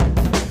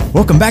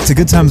Welcome back to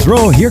Good Times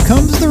Roll. Here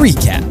comes the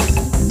recap.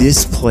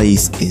 This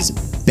place is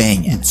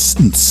banging.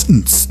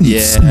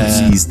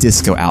 Yeah. These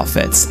disco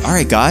outfits. All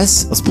right,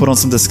 guys, let's put on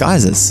some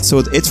disguises. So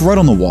it's right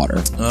on the water.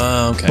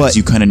 Okay. But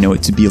you kind of know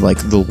it to be like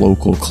the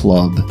local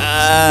club.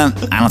 I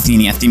don't see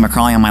any SD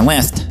McCrawley on my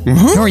list.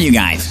 Who are you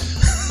guys?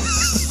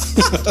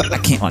 I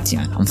can't let you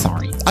in. I'm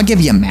sorry. I'll give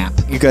you a map.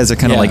 You guys are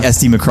kind of like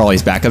SD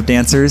McCrawley's backup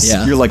dancers.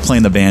 Yeah. You're like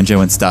playing the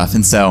banjo and stuff.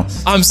 And so...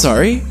 I'm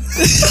sorry.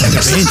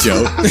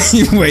 Banjo.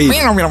 Wait.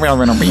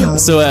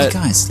 So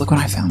guys, look what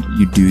I found.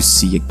 You do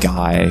see a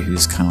guy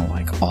who's kind of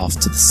like off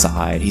to the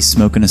side. He's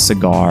smoking a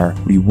cigar.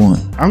 What do you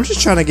want? I'm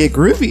just trying to get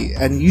groovy,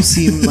 and you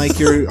seem like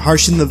you're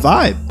harshing the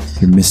vibe.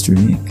 You're Mr.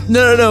 Ink.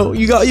 no.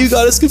 You got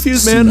us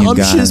confused, man. You I'm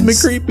guys. Shiz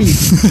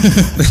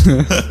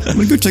McCreepy. I'm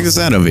gonna go check this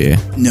out over here.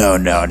 No.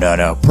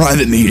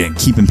 Private meeting.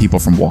 Keeping people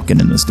from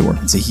walking in this door.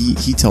 And so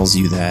he tells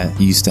you that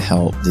he used to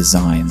help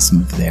design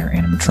some of their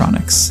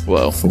animatronics.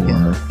 Whoa. For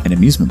an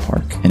amusement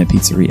park and a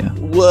pizzeria.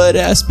 What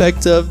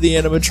aspect of the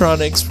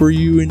animatronics were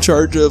you in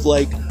charge of?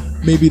 Like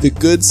maybe the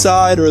good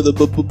side or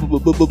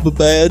the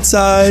bad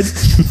side?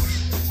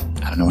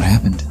 I don't know what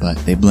happened, but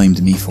they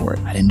blamed me for it.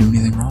 I didn't do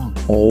anything wrong.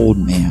 Old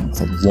man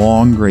with a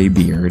long gray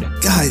beard.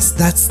 Guys,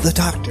 that's the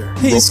doctor.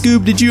 Hey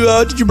Scoob, did you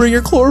bring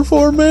your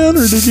chloroform, man,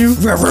 or did you?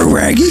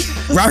 Trying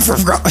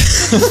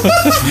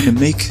to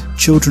make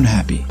children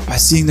happy by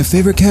seeing their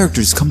favorite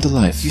characters come to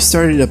life. You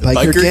started a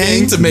biker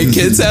gang to make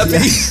kids happy?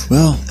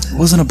 Well, it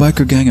wasn't a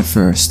biker gang at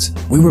first.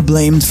 We were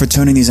blamed for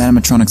turning these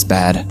animatronics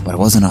bad, but it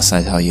wasn't us,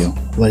 I tell you.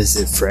 What is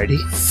it, Freddy?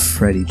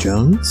 Freddy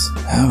Jones?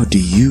 How do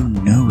you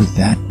know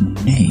that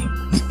name?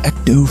 The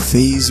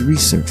Ecto-Phase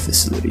Research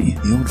Facility,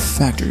 the old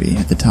factory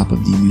at the top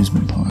of the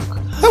amusement park.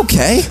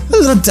 Okay, a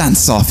little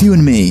dance-off, you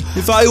and me.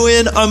 If I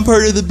win, I'm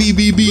part of the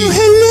BBB.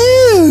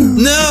 Hello!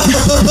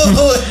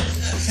 No!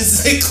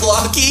 Is it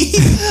Clocky?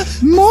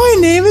 My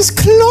name is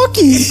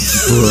Clocky.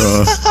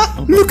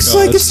 Looks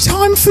like it's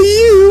time for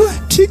you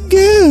to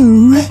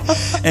go.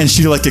 And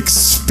she like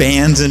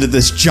expands into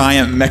this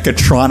giant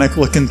mechatronic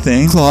looking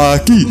thing.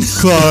 Clocky.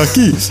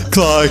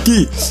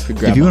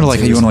 If you want to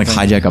like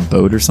hijack a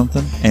boat or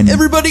something, and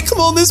Everybody come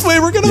on this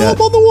way, we're gonna hop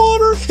on the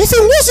water. if it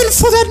wasn't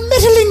for that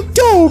meddling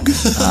dog,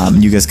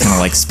 you guys kind of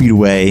like speed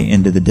away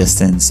into the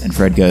distance, and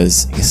Fred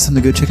goes, "I guess it's time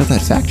to go check out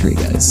that factory,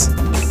 guys."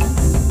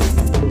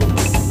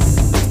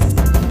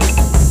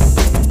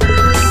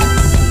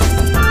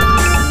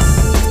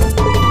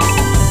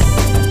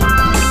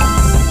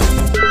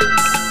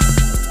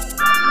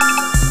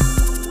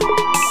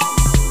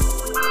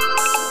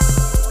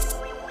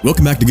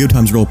 Welcome back to Good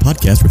Times Roll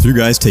podcast, where three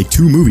guys take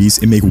two movies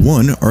and make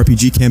one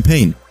RPG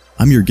campaign.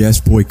 I'm your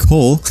guest boy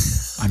Cole.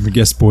 I'm your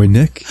guest boy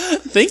Nick.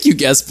 Thank you,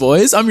 guest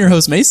boys. I'm your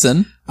host,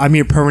 Mason. I'm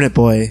your permanent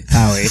boy,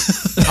 Howie.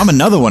 I'm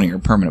another one of your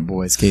permanent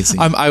boys, Casey.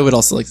 I would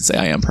also like to say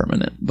I am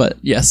permanent, but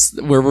yes,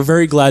 we're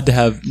very glad to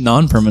have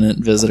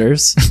non-permanent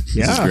visitors.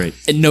 Yeah. This is great.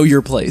 And know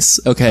your place,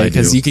 okay? I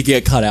Because do. you could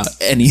get cut out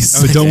any Oh,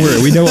 second. don't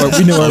worry. We know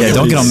our yeah,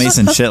 don't get on place.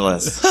 Mason's shit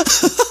list.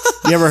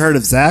 You ever heard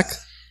of Zach?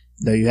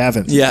 No, you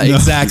haven't. Yeah,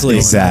 exactly.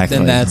 Exactly.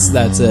 Then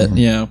that's it.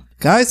 Yeah.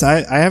 Guys,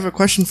 I have a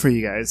question for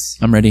you guys.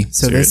 I'm ready.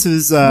 So this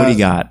is What do you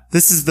got?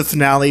 This is the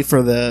finale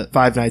for the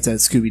Five Nights at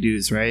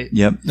Scooby-Doo's, right?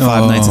 Yep,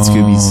 Five Nights at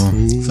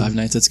Scooby's. 5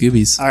 Nights at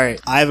Scooby's. All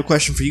right, I have a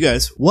question for you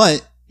guys.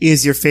 What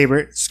is your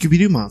favorite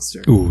Scooby-Doo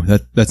monster? Ooh,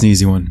 that's an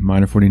easy one.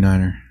 Mine are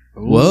 49er.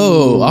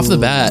 Whoa, off the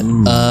bat.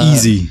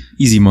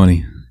 Easy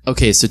money.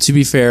 Okay, so to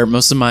be fair,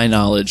 most of my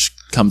knowledge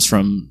comes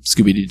from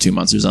Scooby-Doo 2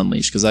 Monsters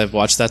Unleashed because I've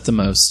watched that the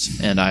most,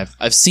 and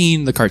I've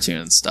seen the cartoon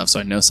and stuff, so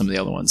I know some of the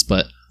other ones,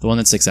 but the one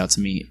that sticks out to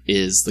me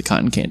is the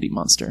Cotton Candy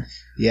Monster.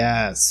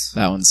 Yes.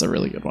 That one's a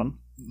really good one.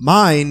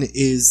 Mine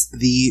is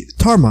the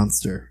Tar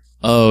Monster.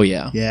 Oh,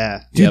 yeah.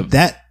 Yeah. Dude, Yep.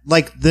 that,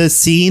 like, the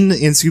scene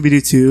in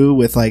Scooby-Doo 2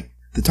 with, like,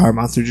 the Tar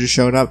Monster just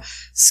showing up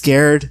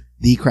scared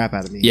the crap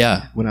out of me.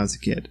 Yeah. When I was a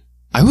kid.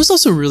 I was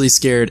also really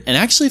scared, and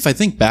actually, if I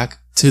think back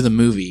to the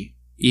movie,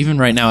 even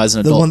right now as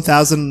an The adult...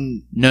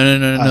 1000...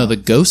 No, the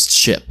ghost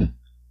ship.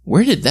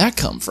 Where did that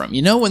come from?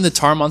 You know when the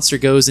Tar Monster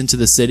goes into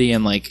the city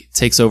and, like,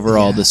 takes over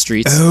all the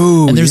streets?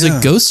 Oh, and there's a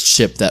ghost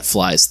ship that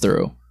flies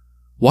through.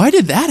 Why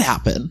did that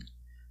happen?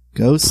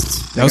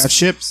 Ghosts. They was- got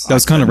ships. That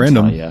was kind of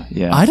random.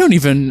 Yeah. I don't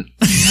even...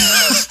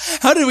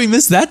 How did we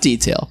miss that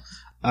detail?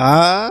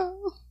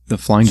 The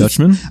Flying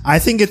Dutchman? I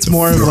think it's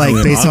more of, like,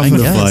 based off I of...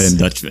 guess. Flying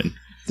Dutchman.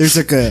 There's,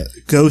 like, a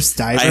ghost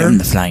diver. I am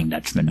the Flying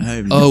Dutchman.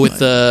 Oh, with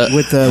the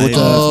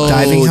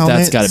diving helmet.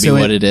 That's got to be So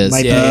what it is.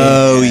 might be- Yeah.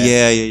 Oh,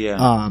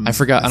 yeah. I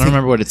forgot. I don't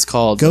remember what it's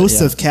called. but Ghost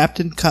yeah. of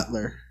Captain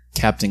Cutler.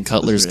 Captain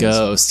Cutler's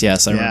Ghost.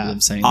 Yes, I remember Yeah.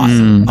 them saying.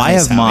 Awesome. I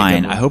Nice, have Howie,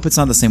 mine. good one. I hope it's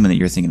not the same one that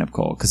you're thinking of,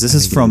 Cole, because this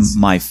is from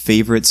my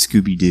favorite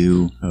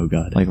Scooby-Doo, Oh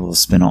God. like a little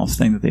spin-off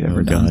thing that they've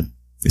ever done.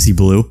 Is he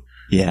blue?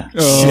 Yeah. Shit,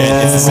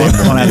 it's the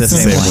same one. I have the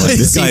same one.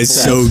 This guy is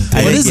so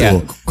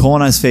Yeah. Cole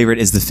and I's favorite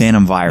is the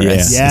Phantom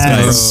Virus.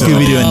 Yeah.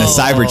 Scooby-Doo and the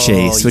Cyber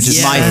Chase, which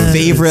is my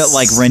favorite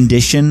like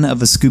rendition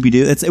of a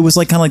Scooby-Doo. It was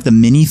like kind of like the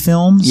mini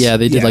films. Yeah,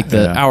 they did like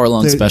the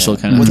hour-long special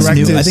kind of. What's Direct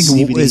new? to I think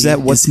DVD. is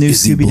that what's new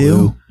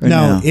Scooby-Doo? Or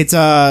No, it's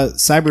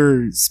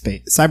Cyber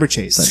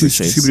Chase.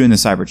 Scooby-Doo and the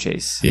Cyber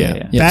Chase.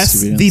 Yeah, Best,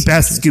 Scooby-Doo. the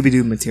best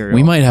Scooby-Doo material.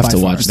 We might have by to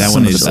far. watch That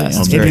some one of is the best.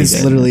 I'm It very is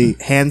good. literally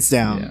hands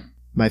down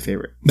my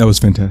favorite. That was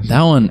fantastic.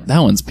 That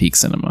one's peak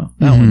cinema.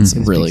 That one's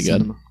really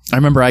good. I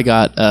remember I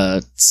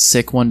got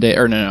sick one day,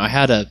 or no, I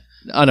had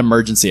an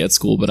emergency at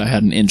school, but I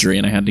had an injury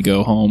and I had to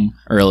go home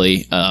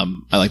early. I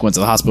like went to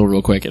the hospital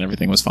real quick and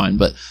everything was fine,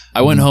 but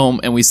I went home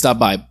and we stopped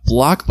by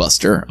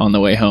Blockbuster on the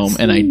way home,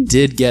 and I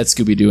did get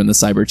Scooby-Doo and the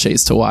Cyber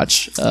Chase to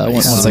watch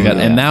once I got,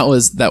 and that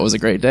was a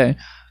great day,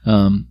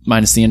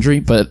 minus the injury,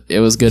 but it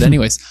was good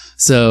anyways.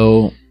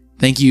 So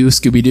thank you,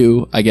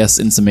 Scooby-Doo, I guess,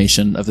 in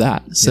summation of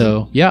that.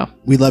 So yeah.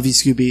 We love you,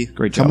 Scooby.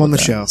 Great job Come on the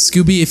with show.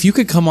 Scooby, if you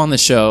could come on the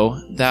show,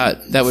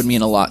 that would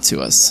mean a lot to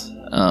us.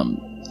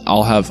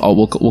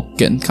 We'll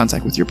get in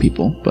contact with your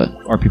people, but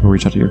Our people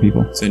reach out to your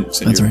people.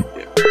 that's right.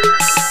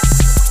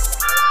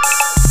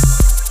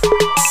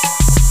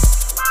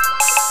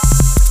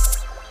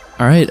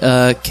 All right,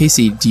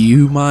 Casey, do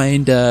you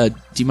mind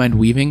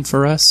weaving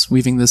for us,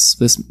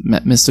 this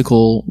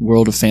mystical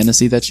world of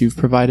fantasy that you've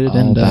provided,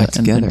 All back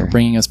and together.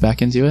 bringing us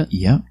back into it?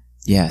 Yep.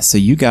 Yeah, so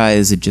you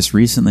guys had just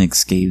recently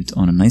escaped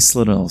on a nice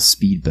little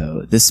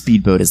speedboat. This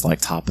speedboat is like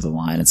top of the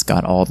line. It's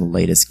got all the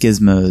latest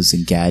gizmos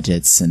and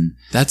gadgets, and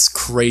That's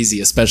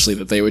crazy, especially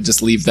that they would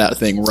just leave that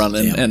thing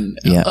running and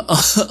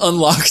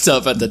unlocked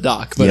up at the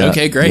dock. But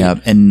okay, great. Yeah,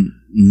 and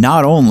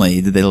not only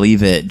did they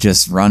leave it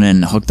just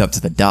running hooked up to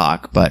the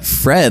dock, but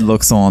Fred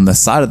looks on the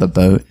side of the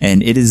boat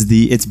and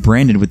it's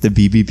branded with the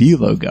BBB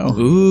logo.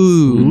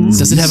 Ooh.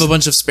 Does it have a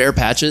bunch of spare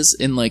patches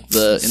in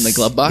the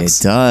glove box?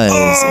 It does.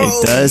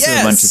 It does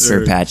have a bunch of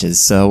spare patches.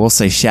 So we'll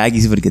say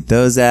Shaggy's able to get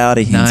those out.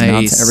 He hands them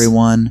out to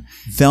everyone.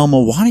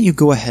 Velma, why don't you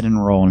go ahead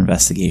and roll an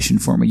investigation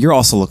for me? You're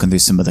also looking through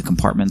some of the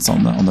compartments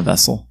on the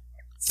vessel.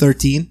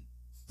 13.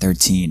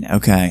 13.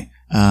 Okay.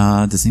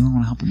 Does anyone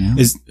want to help him out?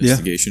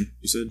 Investigation,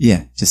 you said?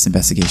 Yeah, just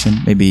investigation.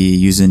 Maybe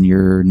using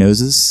your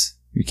noses,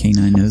 your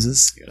canine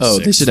noses. Oh,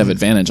 they should have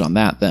advantage on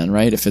that then,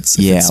 right? If it's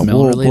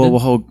smell related.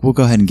 We'll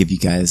go ahead and give you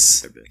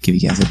guys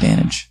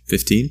advantage.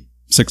 15?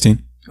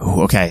 16.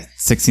 Oh, okay.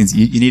 16.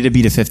 You need to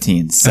beat a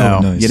 15. So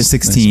nice. you get a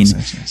 16.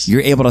 Nice. You're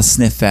able to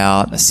sniff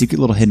out a secret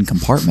little hidden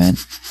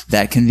compartment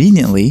that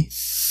conveniently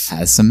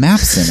has some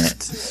maps in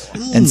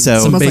it. And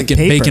so Smells like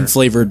paper. bacon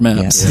flavored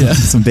maps. yeah,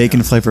 some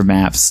bacon flavored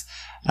maps.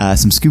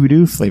 Some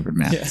Scooby-Doo flavored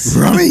maps.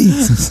 Rummy!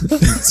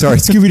 Sorry,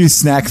 Scooby-Doo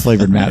snack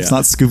flavored maps,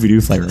 not Scooby-Doo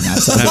flavored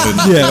maps.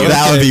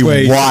 That would be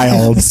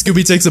wild.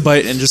 Scooby takes a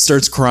bite and just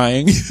starts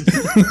crying.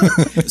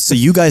 So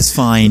you guys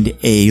find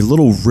a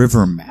little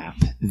river map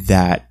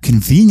that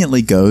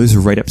conveniently goes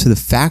right up to the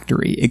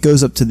factory. It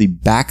goes up to the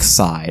back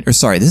side. Or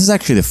sorry, this is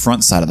actually the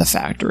front side of the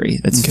factory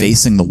that's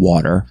facing the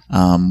water.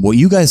 What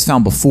you guys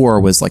found before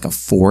was like a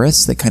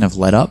forest that kind of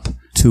led up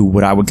to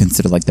what I would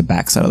consider like the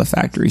backside of the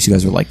factory. So you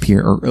guys were like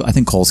I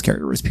think Cole's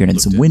character was peering in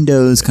some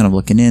windows, kind of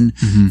looking in.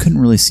 Couldn't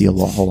really see a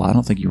whole lot. I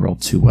don't think you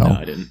rolled too well. No,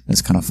 I didn't.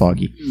 It's kind of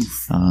foggy.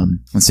 And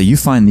so you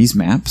find these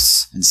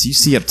maps, and so you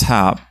see up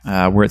top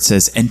where it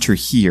says "Enter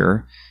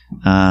here."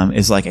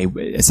 Is like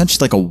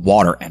essentially like a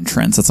water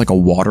entrance. It's like a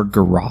water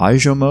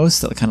garage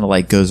almost that kind of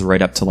like goes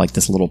right up to like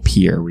this little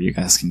pier where you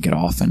guys can get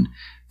off and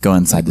go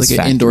inside this Like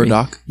an factory. indoor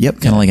dock? Yep,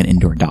 kind of like an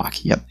indoor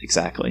dock. Yep,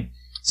 exactly.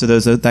 So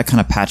there's that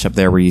kind of patch up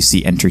there where you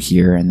see enter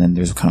here, and then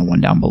there's kind of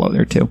one down below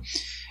there too.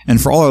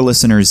 And for all our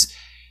listeners,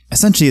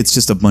 essentially it's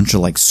just a bunch of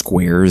like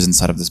squares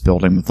inside of this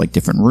building with like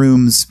different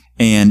rooms.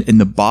 And in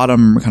the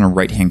bottom kind of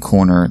right-hand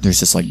corner, there's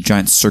this like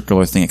giant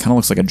circular thing. It kind of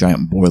looks like a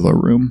giant boiler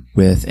room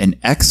with an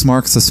X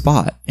marks the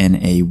spot and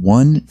a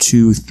 1,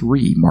 2,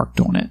 3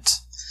 marked on it.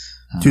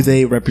 Do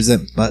they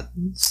represent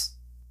buttons?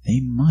 They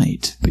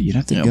might, but you'd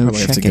have to go probably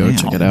check have to go it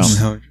check out. it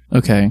out.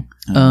 Okay.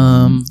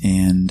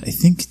 And I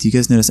think, do you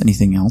guys notice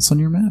anything else on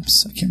your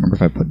maps? I can't remember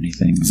if I put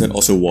anything. Is that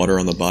also water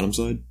on the bottom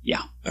side?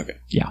 Yeah. Okay.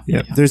 Yeah.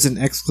 Yeah. There's an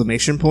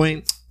exclamation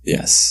point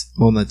Yes.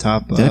 on the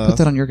top. Did I put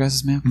that on your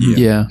guys' map?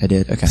 Yeah. I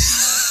did. Okay.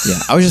 Yeah.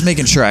 I was just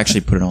making sure I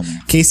actually put it on there.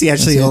 Casey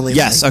actually only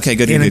Yes. Okay.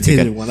 Good.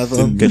 annotated one of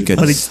them. Good.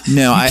 But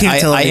No, you can't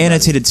tell I anybody.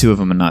 annotated 2 of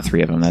them and not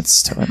 3 of them.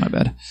 That's totally my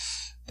bad.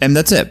 And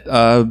that's it.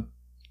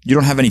 You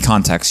don't have any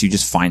context. You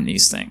just find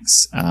these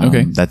things.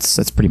 Okay.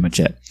 That's pretty much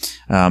it.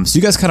 So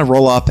you guys kind of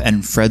roll up,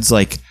 and Fred's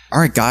like,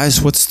 "All right,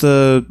 guys, what's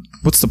the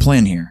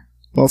plan here?"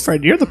 Well,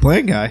 Fred, you're the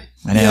plan guy.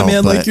 I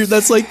know, but,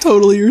 that's like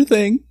totally your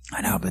thing.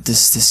 I know, but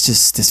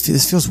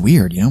this feels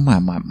weird. You know, my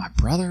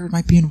brother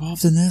might be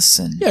involved in this,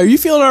 and Yeah, are you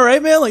feeling all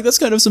right, man? Like that's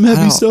kind of some I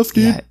heavy don't- stuff,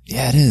 dude.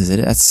 Yeah, it is.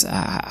 That's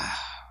I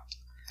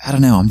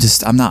don't know.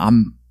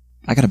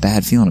 I got a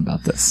bad feeling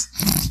about this.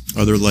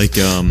 Are there like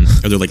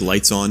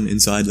lights on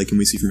inside? Like, can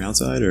we see from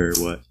outside or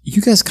what?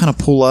 You guys kind of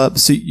pull up,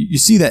 so you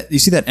see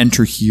that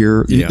enter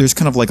here. Yeah. There's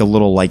kind of like a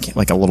little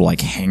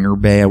hangar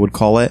bay, I would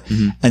call it,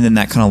 and then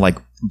that kind of like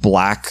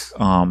black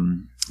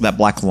that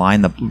black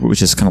line,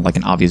 which is kind of like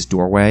an obvious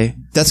doorway,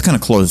 that's kind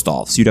of closed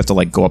off. So you'd have to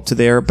like go up to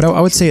there. But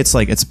I would say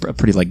it's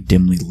pretty like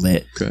dimly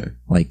lit. Okay.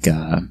 Like,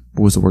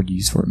 what was the word you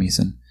used for it,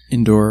 Mason?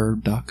 Indoor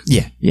dock.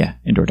 Yeah,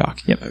 indoor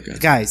dock. Yep. Okay.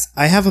 Guys,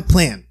 I have a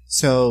plan.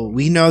 So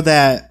we know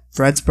that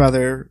Fred's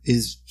brother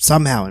is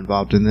somehow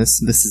involved in this.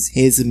 This is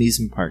his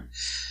amusement park.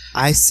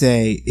 I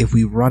say if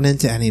we run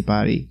into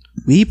anybody,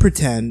 we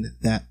pretend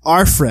that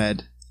our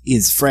Fred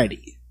is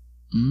Freddy.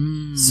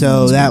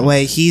 So that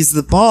way he's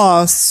the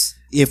boss.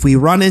 If we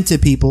run into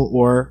people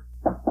or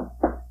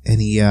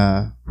any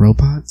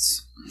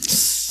robots,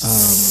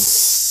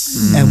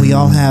 and we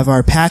all have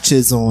our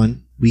patches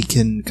on, we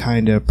can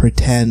kind of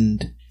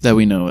pretend That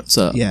we know what's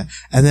up. Yeah.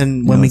 And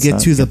then when we get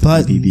to the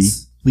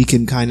buttons, we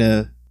can kind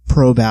of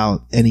probe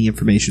out any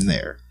information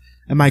there.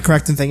 Am I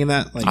correct in thinking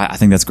that? Like, I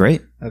think that's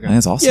great. Okay. I think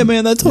that's awesome. Yeah,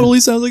 man, that totally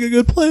sounds like a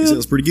good plan.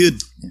 Sounds pretty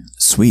good.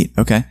 Sweet.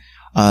 Okay.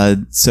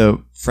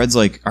 So Fred's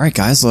like, all right,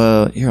 guys,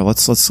 here,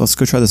 let's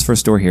go try this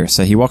first door here.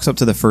 So he walks up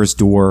to the first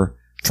door,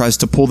 tries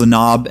to pull the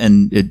knob,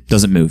 and it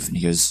doesn't move. And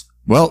he goes,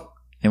 well,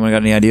 anyone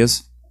got any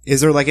ideas?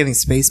 is there like any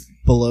space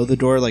below the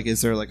door? Like,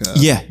 is there like a...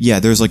 Yeah.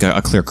 There's like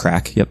a clear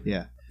crack. Yep.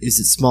 Yeah. Is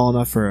it small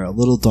enough for a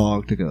little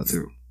dog to go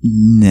through?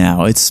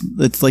 No, it's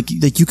like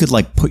you could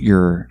like put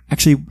your...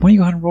 Actually, why don't you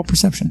go ahead and roll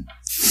perception?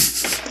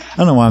 I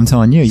don't know why I'm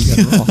telling you. You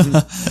got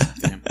to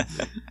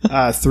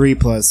roll. 3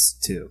 plus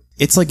 2.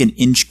 It's like an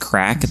inch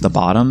crack at the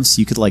bottom, so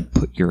you could like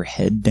put your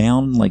head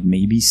down, like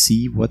maybe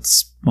see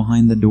what's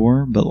behind the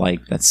door, but like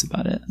that's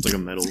about it. It's like a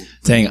metal.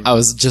 Dang, I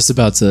was just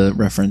about to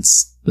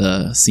reference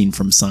the scene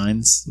from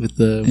Signs with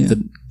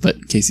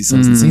but Casey still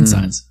hasn't seen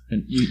Signs.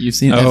 And you've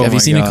seen? Oh have you my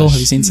seen it, Cole? gosh. Have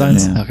you seen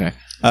Signs? Yeah. Okay.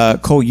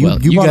 Cole, you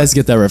brought guys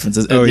get that reference.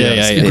 Oh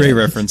yeah, great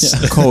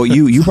reference. Cole,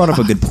 you brought up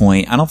a good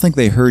point. I don't think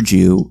they heard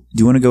you.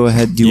 Do you want to go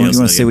ahead? Do you want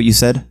to say what you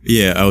said?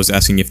 Yeah, I was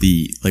asking if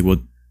what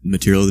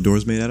material the door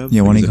is made out of.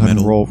 Yeah, why Like, don't you is go it ahead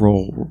and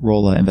metal?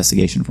 roll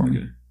investigation for me?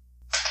 Okay.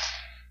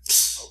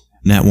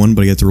 Nat 1,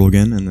 but I get to roll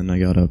again, and then I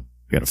got a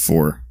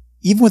 4.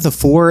 Even with a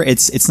 4,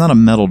 it's not a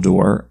metal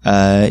door.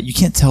 You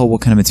can't tell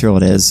what kind of material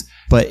it is,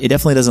 but it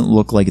definitely doesn't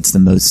look like it's the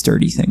most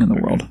sturdy thing in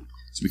the world.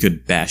 So we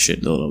could bash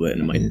it a little bit,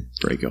 and it might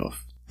break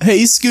off.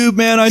 Hey, Scoob,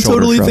 man, I Shoulder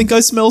totally shrug. think I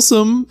smell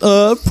some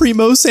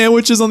Primo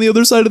sandwiches on the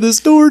the other this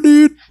door,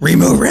 dude.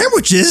 Remo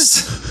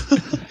sandwiches.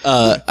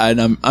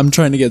 And I'm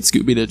trying to get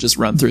Scooby to just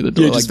run through the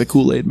door like the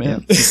Kool-Aid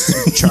man.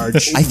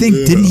 Charge. I think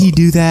didn't he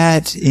do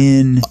that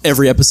in?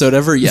 Every episode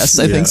ever? Yes,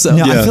 I think so.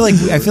 No,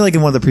 I feel like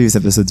in one of the previous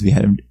episodes we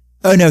had him.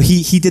 Oh no,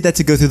 he did that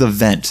to go through the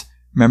vent.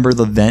 Remember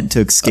the vent to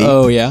escape?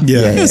 Oh, yeah?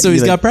 Yeah. So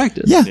he's got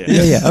practice. Yeah.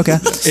 Okay.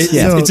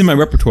 It's in my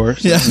repertoire.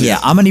 Yeah.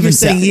 I'm gonna even You're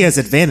saying he has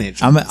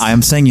advantage.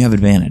 I'm saying you have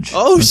advantage.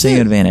 Oh, I'm saying you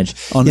have advantage.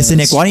 On So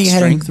Nick, why don't you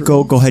head and strength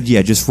go ahead?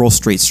 Yeah, just roll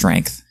straight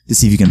strength to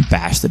see if you can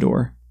bash the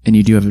door. And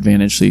you do have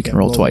advantage, so you can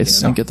roll roll twice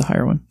again. and get the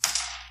higher one.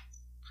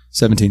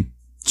 17.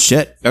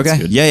 Shit. Okay.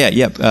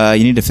 Yep.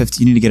 You need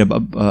to get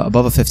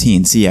above a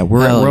 15. So yeah,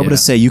 we're Hell able yeah. to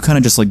say you kind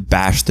of just like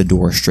bash the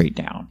door straight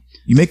down.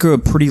 You make a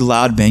pretty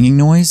loud banging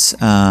noise,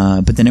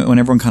 but then when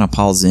everyone kind of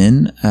piles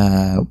in,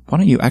 why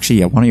don't you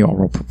all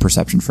roll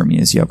perception for me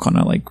as you kind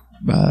of like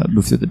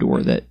move through the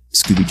door that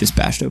Scooby just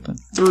bashed open.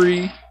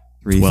 3.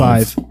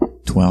 5.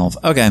 12.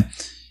 Okay.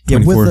 Yeah,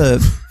 24. with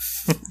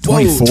the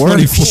 24?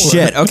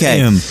 Shit. Okay.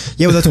 Damn.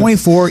 Yeah, with the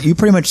 24, you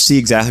pretty much see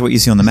exactly what you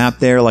see on the map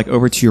there. Like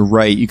over to your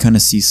right, you kind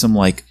of see some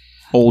like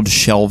old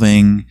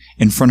shelving.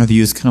 In front of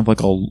you is kind of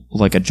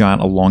like a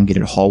giant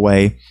elongated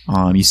hallway.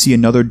 You see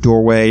another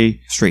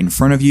doorway straight in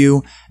front of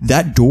you.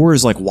 That door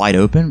is like wide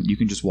open. You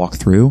can just walk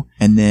through.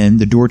 And then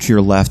the door to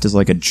your left is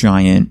like a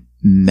giant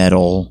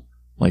metal,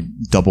 like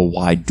double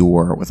wide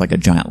door with like a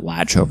giant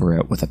latch over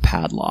it with a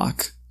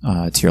padlock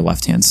to your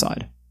left-hand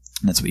side.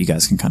 And that's what you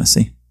guys can kind of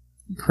see.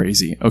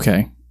 Crazy.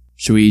 Okay.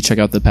 Should we check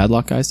out the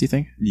padlock, guys, do you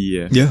think?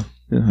 Yeah. Yeah.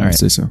 I'd right.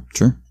 say so.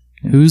 Sure.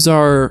 Who's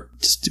our...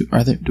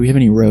 Do we have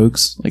any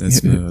rogues? Like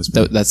That's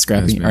that's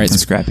Scrappy. that's All right.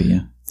 It's scrappy,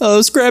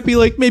 yeah. Scrappy,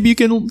 like maybe you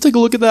can take a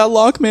look at that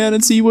lock, man,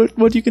 and see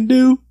what you can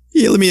do.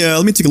 Yeah, let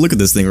me take a look at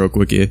this thing real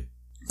quick here.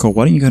 Cole,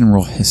 why don't you go ahead and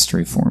roll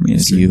history for me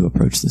as you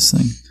approach this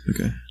thing?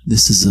 Okay.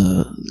 This is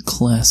a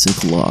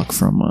classic lock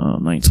from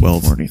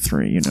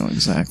 1943. You know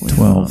exactly.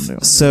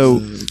 12. So,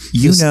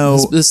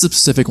 this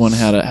specific one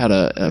had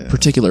a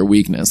particular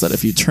weakness that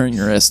if you turn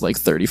your wrist like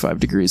 35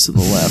 degrees to the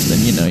left,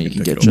 then you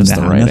can get just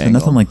the right angle.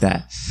 Nothing like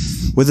that.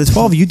 With the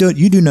 12, you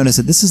do notice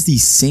that this is the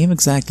same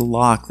exact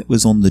lock that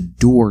was on the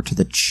door to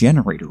the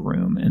generator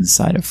room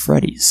inside of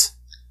Freddy's.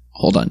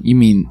 Hold on, you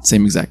mean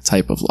same exact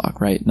type of lock,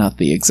 right? Not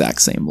the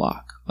exact same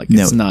lock. Like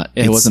No, it's not.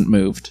 It wasn't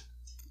moved.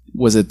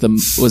 Was it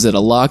a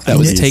lock that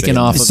was taken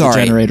off of the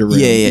generator room?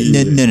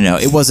 Yeah. No.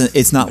 It wasn't.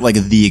 It's not like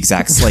the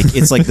exact.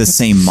 It's like the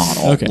same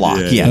model Okay. lock.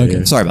 Yeah,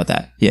 Yeah. Sorry about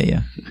that.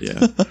 Yeah.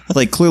 Yeah.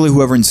 Like clearly,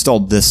 whoever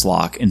installed this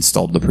lock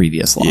installed the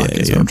previous lock.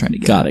 Is what I'm trying to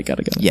get. Got at.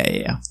 it.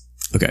 Yeah.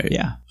 Okay.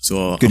 Yeah.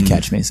 So Good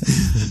catch, Mason.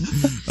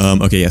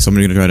 Okay. Yeah. So I'm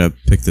gonna try to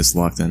pick this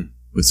lock then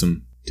with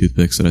some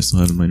toothpicks that I still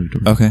have in my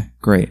inventory. Okay.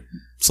 Great.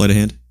 Sleight of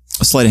hand.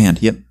 A sleight of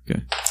hand. Yep.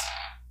 Okay.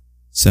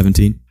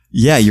 17.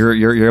 Yeah,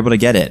 you're able to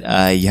get it.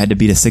 You had to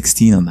beat a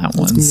 16 on that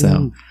one.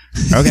 So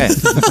Okay.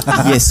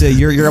 Yeah, so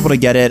you're able to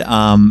get it.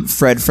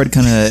 Fred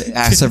kind of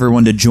asks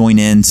everyone to join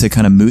in to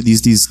kind of move.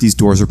 These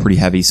doors are pretty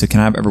heavy, so can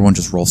I have everyone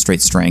just roll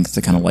straight strength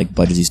to kind of like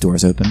budge these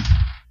doors open?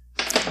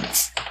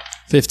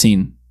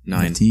 15.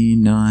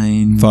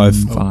 9.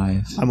 5.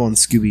 I'm on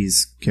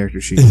Scooby's character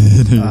sheet.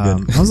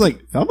 I was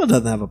like, Velma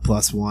doesn't have a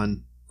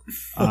 +1.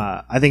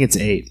 I think it's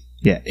 8.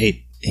 Yeah,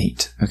 8.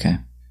 8. Okay.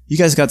 You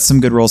guys got some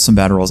good rolls, some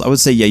bad rolls. I would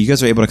say, yeah, you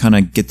guys are able to kind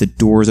of get the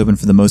doors open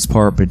for the most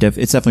part, but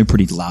it's definitely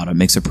pretty loud. It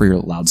makes a pretty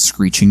loud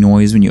screeching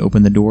noise when you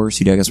open the door,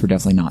 so you guys were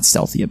definitely not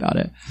stealthy about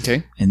it.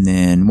 Okay. And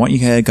then why don't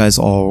you guys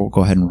all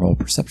go ahead and roll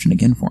perception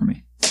again for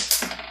me?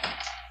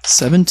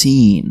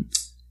 17.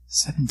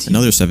 17.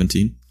 Another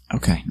 17.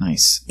 Okay,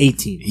 nice.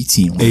 18.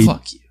 18. Well,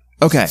 fuck you.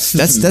 Okay,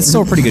 that's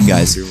still pretty good,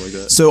 guys.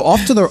 So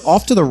off to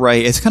the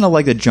right, it's kind of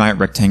like the giant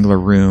rectangular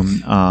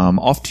room.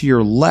 Off to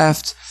your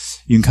left,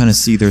 you can kind of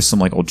see there's some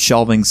like old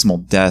shelving, some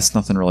old desks,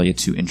 nothing really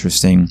too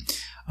interesting.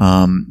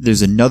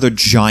 There's another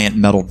giant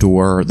metal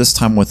door, this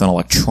time with an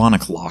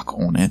electronic lock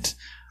on it.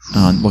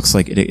 Looks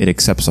like it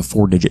accepts a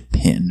 4-digit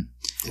PIN,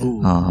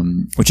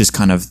 which is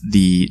kind of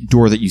the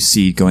door that you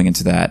see going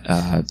into that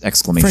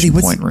exclamation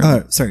point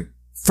room. Sorry.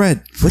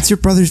 Fred, what's your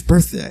brother's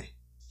birthday?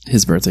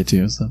 His birthday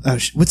too. So.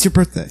 What's your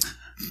birthday?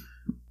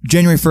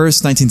 January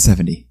 1st,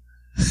 1970.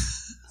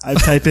 I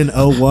type in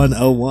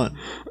 0101.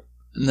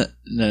 No,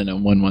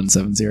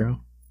 1170.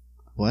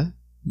 What?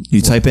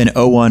 You type in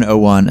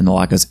 0101 and the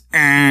lock goes,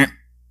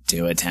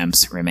 2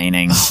 attempts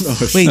remaining.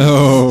 Wait,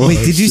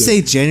 did you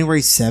say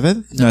January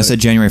 7th? No, I said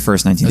January 1st, I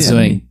was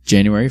 1970. doing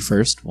January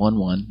 1st,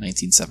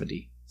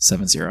 1970.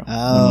 70. Oh,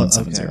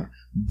 1170. okay.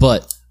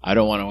 But I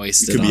don't want to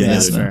waste it Could on be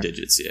this. another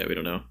digits. Yeah, we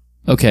don't know.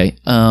 Okay.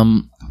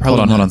 Hold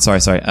on.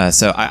 Sorry.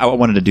 So I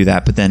wanted to do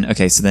that, but then,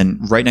 okay, so then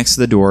right next to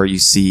the door, you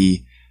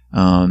see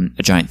a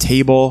giant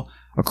table.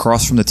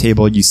 Across from the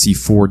table, you see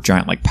 4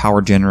 giant like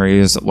power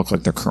generators that look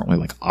like they're currently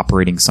like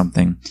operating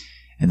something.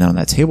 And then on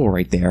that table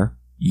right there,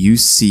 you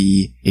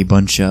see a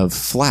bunch of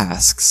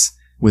flasks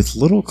with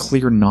little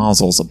clear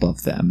nozzles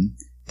above them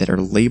that are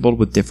labeled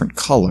with different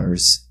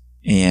colors.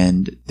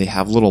 And they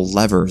have little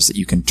levers that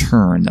you can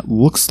turn that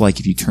looks like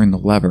if you turn the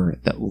lever,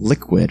 that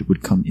liquid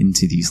would come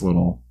into these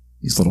little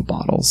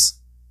bottles.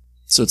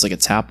 So it's like a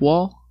tap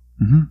wall?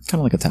 Mm-hmm. Kind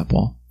of like a tap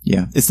wall.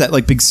 Yeah. It's that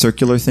like big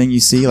circular thing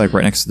you see like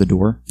right next to the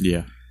door.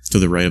 Yeah. To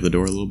the right of the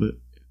door a little bit.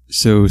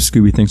 So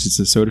Scooby thinks it's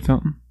a soda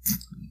fountain?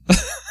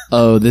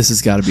 Oh, this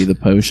has got to be the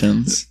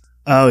potions.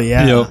 Oh,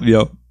 yeah.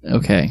 Yep.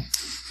 Okay.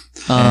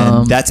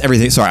 And that's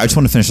everything. Sorry, I just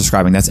want to finish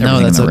describing. That's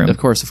everything in the room. Of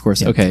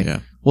course. Okay. Yeah.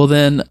 Well,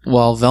 then,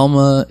 while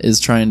Velma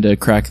is trying to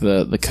crack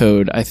the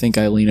code, I think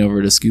I lean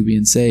over to Scooby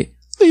and say,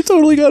 "They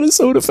totally got a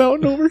soda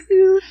fountain over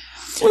here.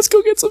 Let's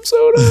go get some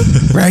soda."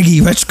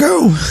 Raggy, let's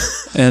go.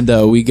 And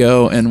we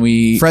go and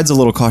we. Fred's a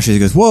little cautious. He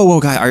goes, "Whoa,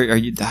 guy, are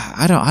you?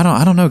 I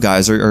don't know,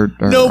 guys. No, are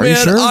man, you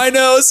sure?" I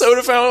know a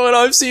soda fountain when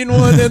I've seen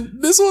one,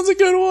 and this one's a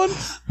good one.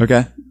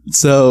 Okay,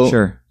 So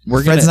sure.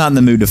 We're Fred's not in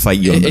the mood to fight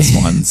you on this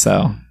one,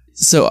 so.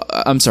 So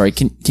I'm sorry.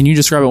 Can you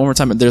describe it one more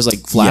time? There's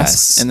like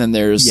flasks, Yes. and then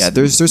there's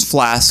there's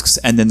flasks,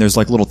 and then there's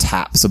like little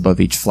taps above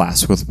each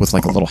flask with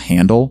like a little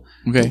handle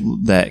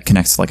that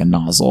connects to like a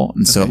nozzle,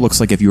 and so it looks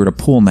like if you were to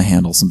pull on the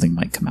handle, something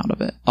might come out of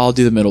it. I'll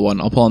do the middle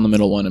one. I'll pull on the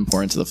middle one and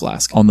pour into the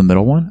flask. On the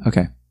middle one,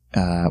 okay.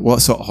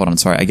 So hold on.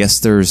 Sorry, I guess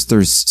there's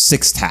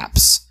 6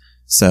 taps.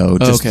 So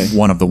just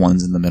one of the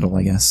ones in the middle,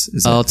 I guess.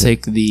 I'll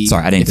take the.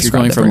 Sorry, I didn't. If you're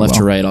going from left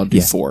to right, I'll do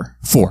 4.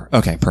 4.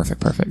 Okay,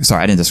 perfect.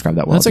 Sorry, I didn't describe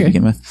that well That's to okay.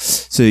 begin with.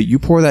 So you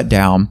pour that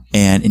down,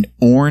 and an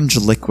orange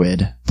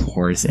liquid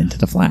pours into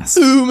the flask.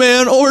 Ooh,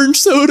 man, orange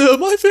soda,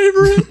 my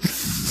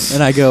favorite.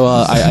 And I go.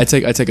 I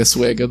take a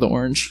swig of the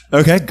orange.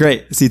 Okay,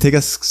 great. So you take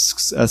a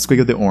swig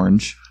of the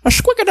orange. A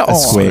swig of the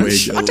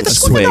orange. I take a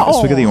swig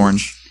of the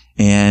orange,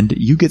 and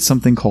you get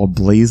something called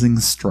Blazing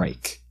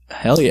Strike.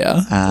 Hell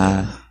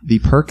yeah. The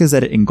perk is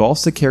that it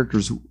engulfs the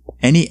character's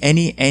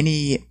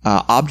any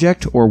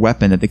object or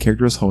weapon that the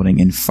character is holding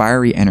in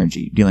fiery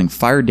energy, dealing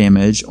fire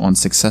damage on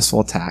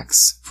successful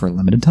attacks for a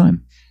limited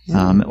time.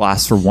 It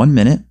lasts for 1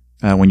 minute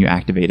when you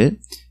activate it.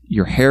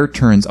 Your hair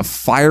turns a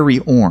fiery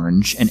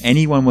orange, and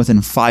anyone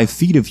within 5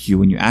 feet of you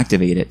when you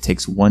activate it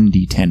takes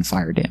 1d10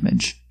 fire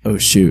damage. Oh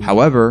shoot.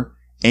 However,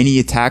 any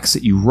attacks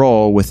that you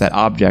roll with that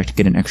object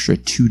get an extra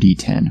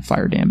 2d10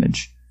 fire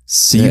damage.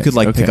 So you could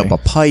pick up a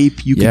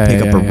pipe, you could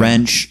pick up a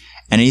wrench,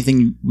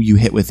 anything you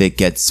hit with it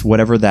gets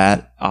whatever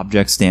that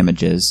object's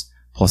damage is,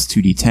 plus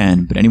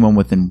 2d10, but anyone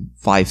within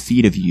 5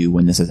 feet of you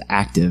when this is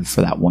active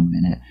for that 1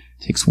 minute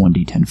takes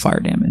 1d10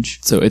 fire damage.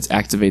 So it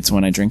activates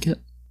when I drink it?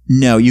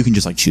 No, you can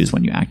just choose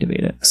when you activate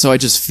it. So I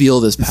just feel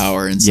this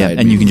power inside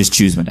and me. you can just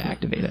choose when to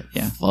activate it.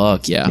 Yeah.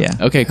 Fuck yeah. Yeah.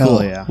 Okay, cool.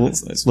 Hell yeah.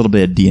 A little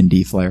bit of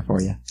D&D flair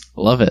for you.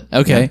 Love it.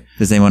 Okay. Yeah.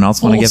 Does anyone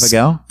else want to give a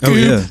go? Oh,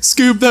 yeah.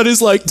 Scoop, that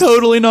is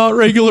totally not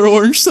regular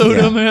orange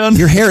soda, Yeah. man.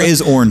 Your hair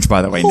is orange,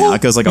 by the way, now.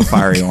 It goes like a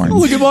fiery orange.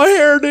 Look at my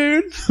hair,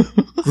 dude.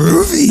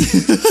 Groovy.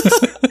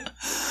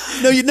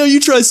 No, you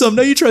try some.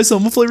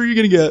 What flavor are you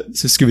going to get?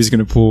 So Scooby's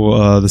going to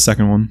pull the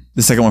second one.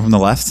 The second one from the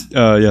left?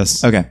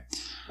 Yes. Okay.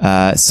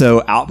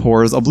 So out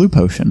pours a blue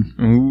potion.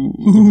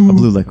 A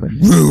blue liquid.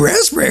 Ooh,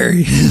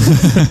 raspberry.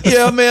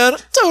 Yeah, man.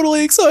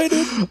 Totally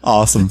excited.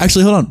 Awesome.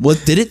 Actually, hold on.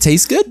 What did it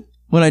taste good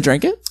when I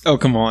drank it? Oh,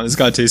 come on. It's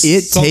got to taste.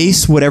 It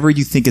tastes whatever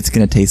you think it's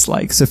going to taste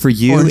like. So for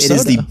you, Orange it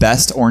is the soda.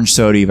 best orange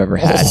soda you've ever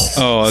had.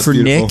 Oh, that's for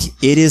beautiful. Nick,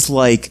 it is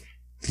like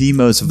the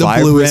most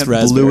vibrant, bluest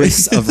raspberry.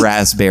 bluest of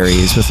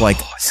raspberries with like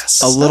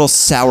a little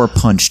sour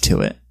punch to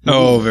it.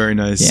 Oh, very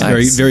nice. Yeah.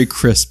 Very, very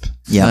crisp.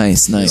 Yeah.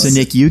 Nice. So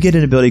Nick, you get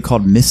an ability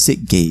called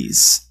Mystic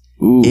Gaze.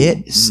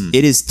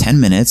 It is 10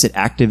 minutes. It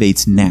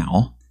activates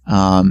now.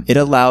 It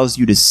allows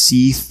you to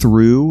see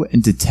through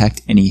and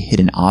detect any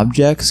hidden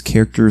objects,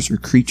 characters, or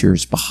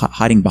creatures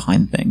hiding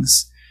behind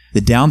things.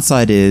 The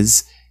downside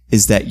is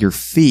that your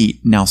feet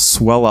now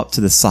swell up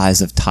to the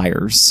size of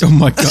tires. Oh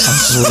my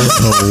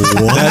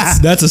gosh.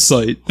 That's a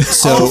sight.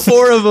 all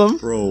 4 of them.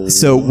 Bro.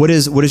 So what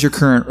is your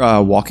current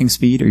walking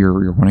speed or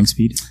your running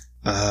speed?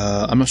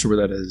 I'm not sure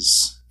where that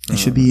is. It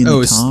should be in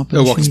the top. of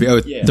the walking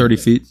sheet. speed. Oh, 30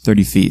 feet.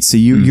 30 feet. So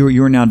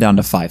you are now down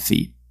to 5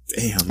 feet.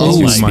 Damn. Oh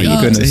that's my speed.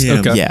 goodness. Damn.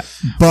 Okay. Yeah,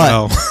 but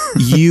Wow.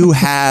 you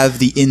have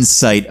the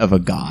insight of a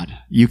god.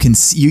 You can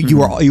see,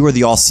 you are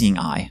the all-seeing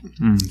eye.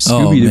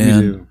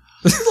 Scooby-Doo.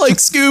 Like,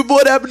 Scoob,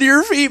 what happened to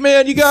your feet,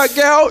 man? You got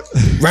gout?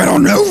 I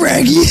don't know,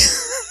 Raggy.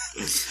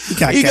 You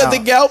got, You got the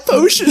gout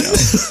potion?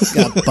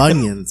 got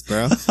bunions,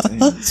 bro.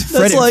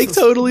 That's like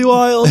totally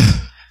wild.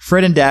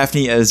 Fred and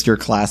Daphne as your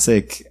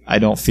classic, I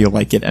don't feel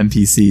like it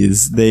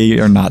NPCs. They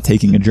are not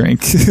taking a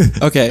drink.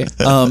 Okay.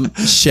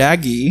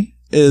 Shaggy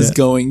is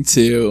going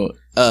to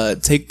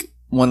take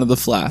one of the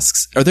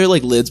flasks. Are there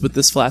like lids with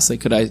this flask?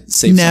 Like, could I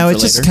save No, some for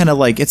it's just later?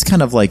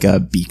 kind of like a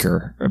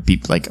beaker, or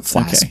like a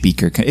flask Okay.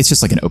 beaker. It's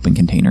just like an open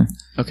container.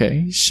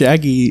 Okay.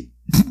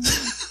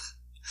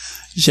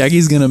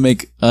 Shaggy's gonna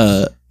make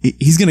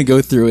he's gonna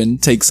go through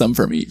and take some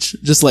from each.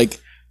 Just like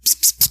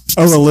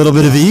Oh, a little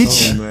bit of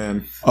each? Oh,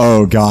 man.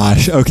 Oh,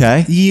 gosh.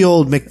 Okay. Ye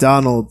old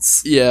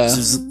McDonald's. yeah.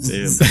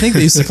 Damn. I think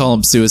they used to call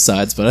them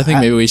suicides, but I think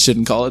maybe we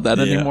shouldn't call it that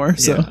anymore.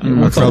 So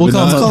we'll Probably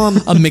call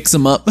them a mix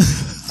 'em up. A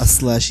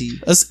slushy.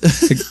 A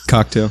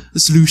Cocktail.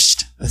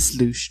 slooshed. A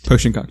slooshed.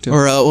 Potion cocktail.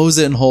 Or what was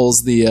it in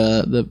Holes?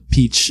 The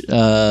peach.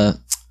 You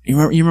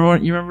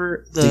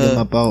remember the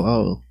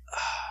Thingamabob.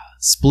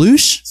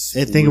 sploosh?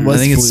 I think it was. I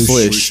think it's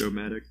sploosh. sploosh.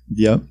 Showmatic.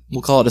 Yep.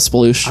 We'll call it a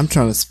sploosh. I'm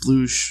trying to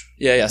sploosh.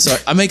 Yeah. So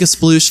I make a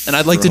sploosh, and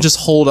I'd like to just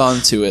hold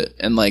on to it,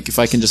 and like if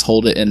I can just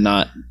hold it and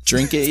not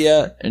drink it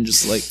yet, and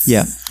just like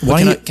Yeah.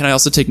 But can I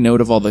also take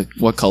note of all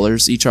what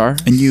colors each are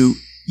And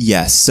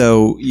yes.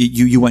 So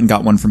you went and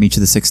got one from each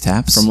of the 6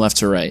 taps. from left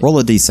to right? Roll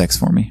a d6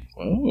 for me.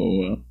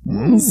 Oh,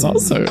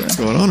 salsa. What's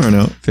going on right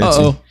now? Fancy.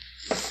 Uh-oh.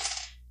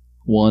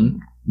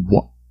 1.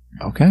 What?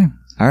 Okay.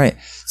 All right.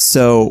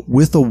 So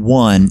with a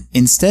 1,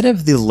 instead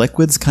of the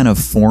liquids kind of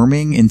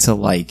forming into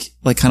like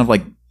kind of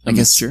like I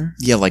guess mixture?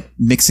 yeah, like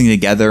mixing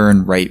together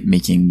and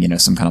making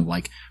some kind of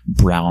like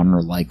brown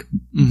or like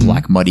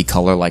black muddy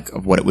color like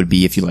of what it would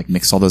be if you like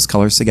mix all those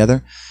colors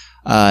together.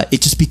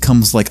 It just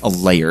becomes like a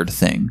layered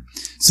thing.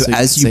 So you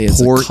as could say you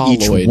it's a pour each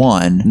colloid.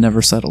 one,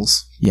 Never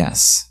settles.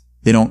 yes.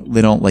 They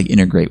don't like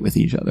integrate with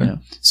each other. Yeah.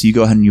 So you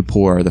go ahead and you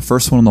pour the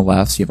first one on the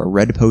left. So you have a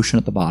red potion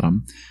at the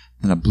bottom,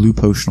 then a blue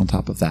potion on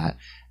top of that,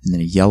 and then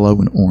a yellow,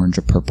 an orange,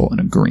 a purple,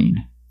 and a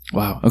green.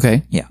 Wow.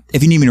 Okay. Yeah.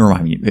 If you need me to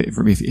remind you, if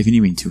you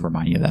need me to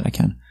remind you of that, I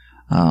can.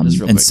 Just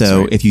real And quick, so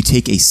sorry. if you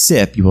take a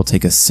sip, you will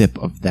take a sip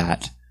of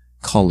that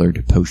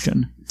colored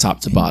potion,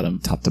 Top to bottom.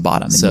 top to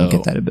bottom, and So- you'll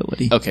get that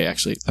ability. Okay,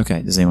 actually.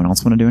 Okay. Does anyone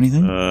else want to do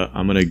anything?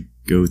 I'm gonna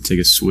go take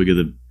a swig of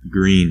the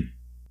green.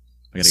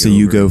 I gotta So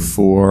you over go and-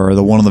 for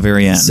the one on the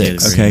very end.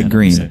 Six. Okay, Yeah,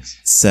 green. 6.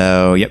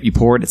 So, yep, you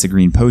pour it. It's a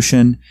green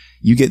potion.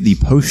 You get the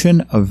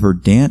potion of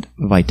Verdant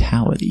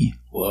Vitality.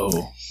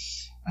 Whoa.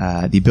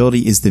 The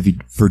ability is the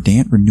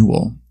Verdant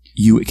Renewal.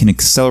 You can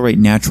accelerate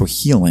natural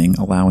healing,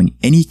 allowing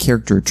any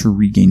character to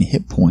regain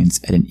hit points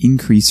at an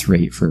increased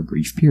rate for a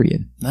brief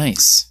period.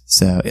 Nice.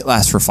 So it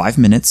lasts for 5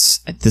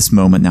 minutes at this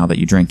moment now that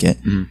you drink it.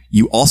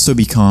 You also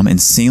become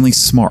insanely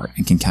smart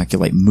and can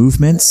calculate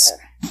movements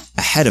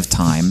ahead of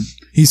time.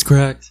 He's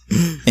cracked.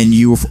 And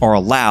you are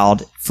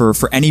allowed for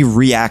any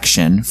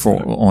reaction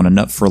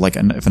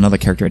if another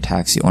character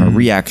attacks you on a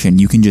reaction,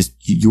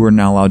 you are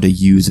now allowed to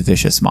use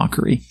vicious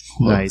mockery.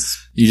 Nice.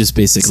 You just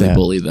basically So,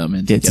 bully them.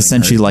 Into It's getting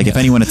essentially hurt. like if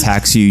anyone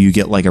attacks you, you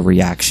get like a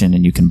reaction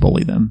and you can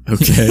bully them.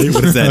 Okay.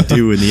 What does that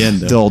do in the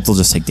end, though? They'll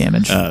just take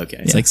damage. Okay.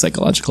 It's like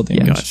psychological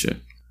damage. Gotcha.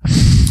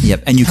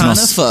 Yep, and you can Kinda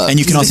also fucked. and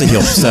you can also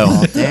heal. So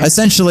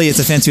essentially, it's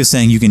a fancy way of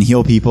saying you can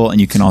heal people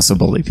and you can also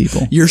bully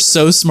people. You're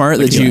so smart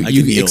that I can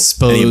you heal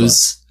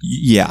expose.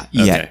 Yeah,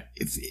 yeah. Okay.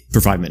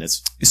 For 5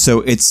 minutes.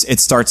 So it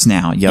starts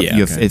now. Yep, Yeah, you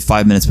have okay.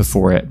 5 minutes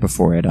before it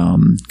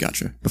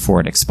Gotcha.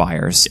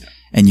 expires.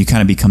 and you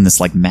kind of become this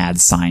like mad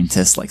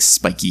scientist, like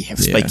spiky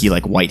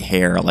like white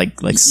hair,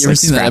 like You ever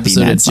seen that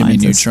episode mad of Jimmy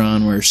scientist.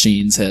 Neutron where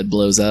Sheen's head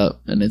blows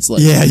up and it's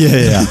like Yeah.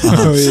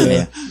 Oh,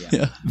 yeah.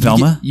 yeah.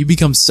 Velma? You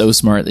become so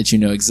smart that you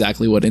know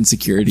exactly what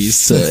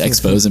insecurities to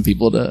expose in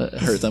people to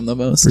hurt them the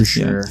most. For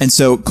Sure. And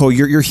so, Cole,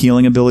 your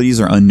healing abilities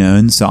are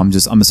unknown. So I'm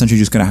essentially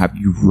just going to have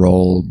you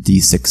roll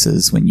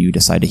d6s when you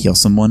decide to heal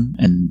someone,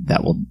 and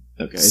that will.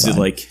 Okay. Is it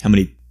like how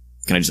many?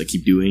 Can I just like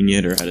keep doing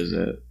it, or how does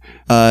that?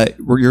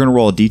 You're going to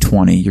roll a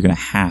d20. You're going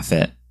to half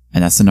it,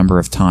 and that's the number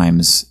of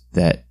times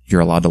that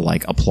you're allowed to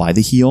like apply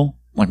the heal,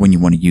 like when you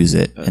want to use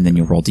it, and then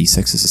you roll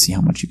d6s to see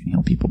how much you can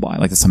heal people by.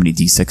 Like that's how many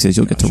d6s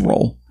you'll get to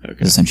roll. Okay.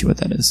 That's essentially what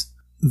that is.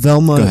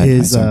 Velma Go ahead,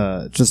 is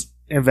Isaac. just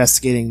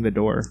investigating the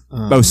door.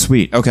 Oh,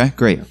 sweet. Okay,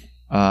 great. Do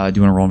you want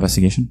to roll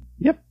investigation?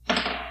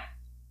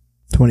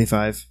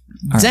 25.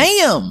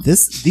 Damn!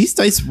 These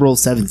dice roll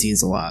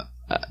 17s a lot.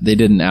 They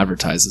didn't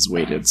advertise as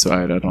weighted, so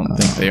I don't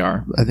think they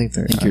are. I think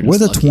they're. You're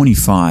With a just lucky.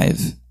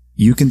 25,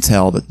 you can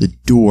tell that the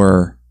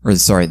door,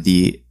 there's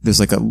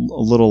like a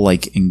little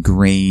like an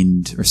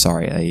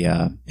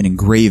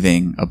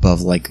engraving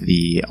above like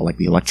the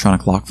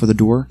electronic lock for the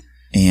door,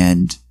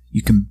 and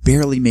you can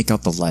barely make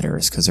out the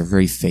letters because they're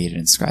very faded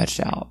and scratched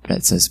out. But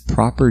it says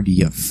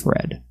 "Property of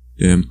Fred."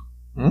 Damn.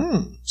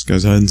 This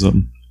guy's hiding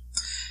something.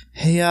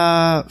 Hey,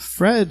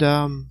 Fred,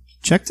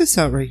 check this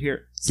out right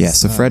here. Yeah,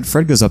 so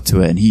Fred goes up to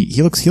it and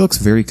he looks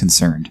very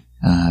concerned.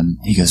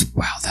 He goes,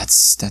 "Wow,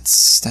 that's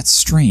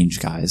strange,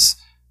 guys,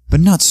 but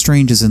not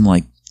strange as in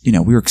like we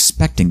were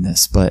expecting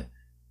this, but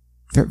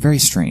very, very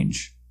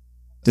strange."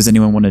 Does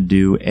anyone want to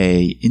do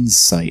a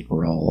insight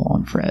roll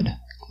on Fred?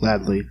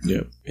 Gladly.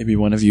 Yeah. Maybe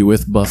one of you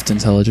with buffed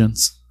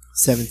intelligence.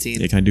 17.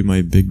 Yeah, can I do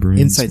my big brain?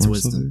 Insight's smart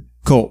wisdom. stuff?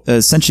 Cool.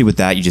 Essentially, with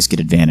that, you just get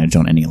advantage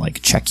on any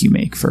like check you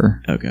make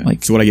for. Okay.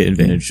 Like, So would I get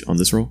advantage on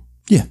this roll?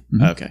 Yeah.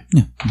 Mhm. Okay.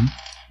 Yeah.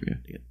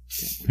 Okay.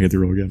 I get the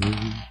roll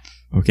again.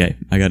 Okay.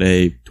 I got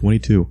a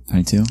 22.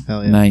 22.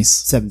 Hell yeah. Nice.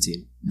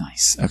 17.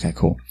 Nice. Okay.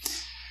 Cool.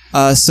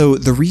 So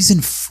the reason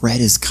Fred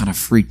is kind of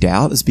freaked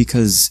out is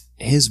because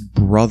his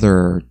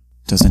brother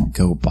doesn't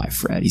go by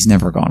Fred. He's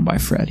never gone by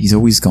Fred. He's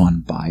always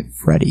gone by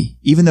Freddy.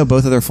 Even though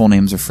both of their full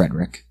names are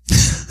Frederick.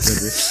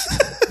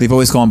 They've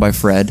always gone by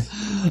Fred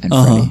and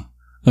Freddy.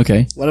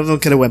 Okay. One of them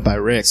could have went by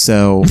Rick.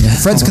 So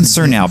Fred's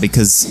concerned now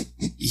because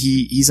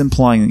he's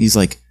implying, he's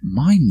like,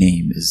 my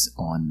name is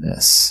on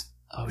this.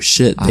 Oh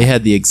shit! They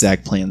had the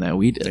exact plan that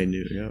we did. I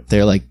knew. Yeah.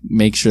 They're like,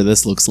 make sure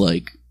this looks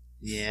like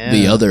Yeah.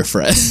 the other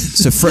Fred.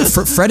 So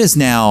Fred is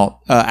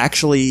now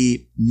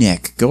actually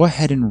Nick. Go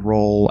ahead and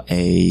roll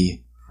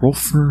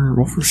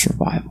for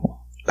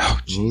survival.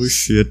 Oh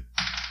shit.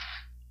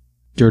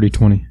 Dirty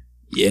 20.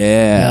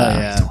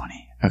 yeah.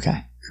 20.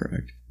 Okay.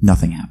 Correct.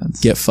 Nothing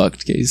happens. Get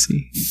fucked,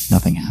 Casey.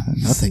 Nothing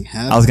happens. Nothing I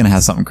happened. was gonna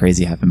have something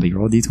crazy happen, but you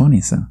roll a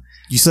d20. So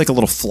you see like a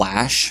little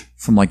flash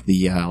from like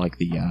the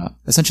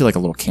essentially like a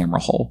little camera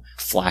hole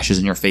flashes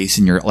in your face,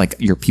 and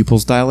your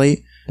pupils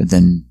dilate, but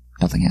then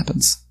nothing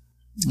happens.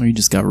 Or you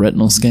just got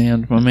retinal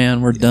scanned, my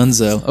man. We're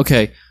donezo.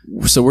 Okay,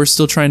 so we're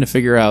still trying to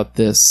figure out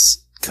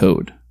this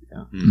code.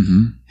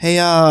 Mm-hmm. Hey,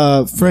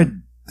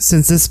 Fred,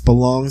 since this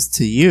belongs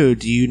to you,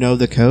 do you know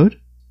the code?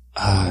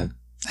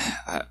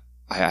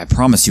 I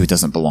promise you, it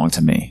doesn't belong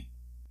to me.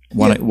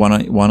 Why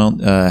don't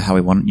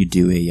Howie? Why don't you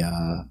do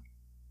a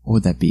what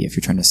would that be if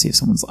you're trying to see if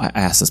someone's? I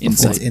asked this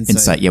before.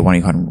 Insight. Yeah. Why don't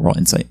you go ahead and roll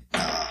insight?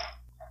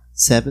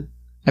 7.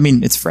 I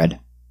mean, it's Fred.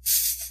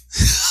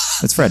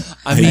 It's Fred.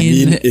 I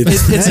mean,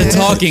 it's a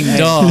talking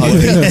dog.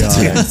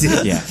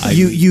 Yeah.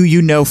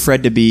 You know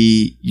Fred to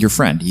be your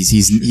friend.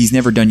 He's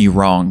never done you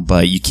wrong,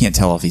 but you can't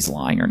tell if he's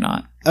lying or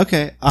not.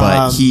 Okay.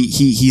 But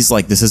he's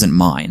like, this isn't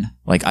mine.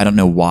 Like, I don't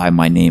know why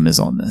my name is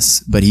on this,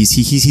 but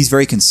he's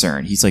very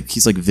concerned. He's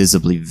like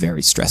visibly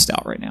very stressed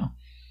out right now.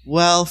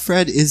 Well,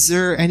 Fred, is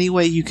there any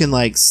way you can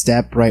like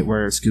step right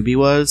where Scooby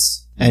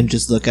was and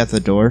just look at the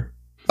door?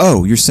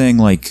 Oh, you're saying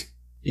like,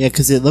 Yeah,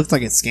 because it looked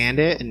like it scanned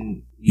it,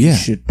 and you Yeah.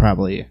 should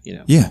probably,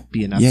 yeah,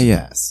 be enough Yeah, to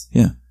yeah. pass.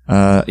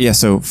 yeah.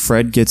 So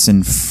Fred gets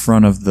in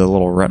front of the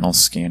little retinal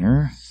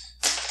scanner.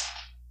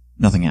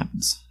 Nothing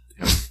happens.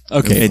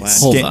 Okay,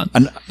 hold on.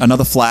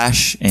 Another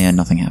flash, and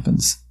nothing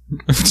happens.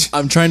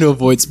 I'm trying to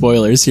avoid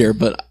spoilers here,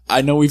 but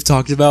I know we've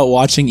talked about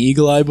watching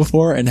Eagle Eye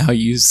before and how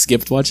you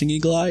skipped watching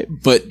Eagle Eye,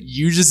 but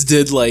you just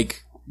did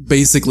like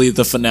basically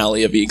the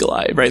finale of Eagle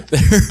Eye right there.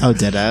 Oh,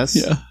 dead ass?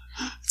 Yeah.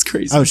 It's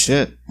crazy. Oh,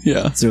 shit.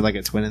 Yeah. Is there like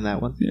a twin in that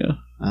one? Yeah.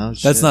 Oh,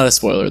 shit. That's not a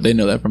spoiler. They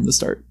know that from the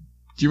start.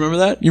 Do you remember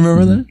that? You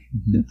remember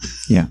that?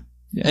 Yeah.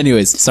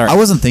 Anyways, sorry. I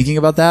wasn't thinking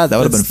about that. That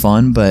would have been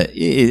fun, but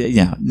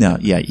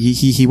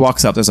he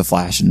walks up. There's a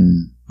flash,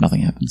 and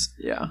nothing happens.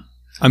 Yeah.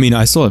 I mean,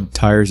 I still have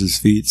tires as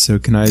feet, so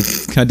can I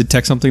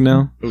detect something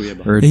now? Oh yeah.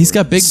 Or He's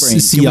got big brain.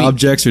 see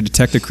objects or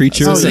detect a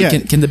creature? Oh, yeah.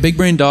 Can the big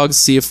brain dogs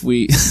see if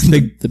we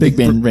the big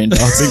brain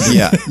dogs?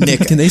 Yeah, Nick.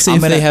 Can they say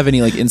if they have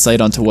any like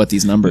insight onto what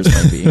these numbers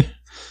might be?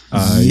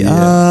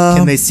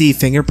 Can they see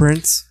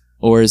fingerprints?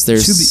 Or is there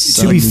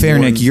To be fair,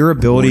 Nick, your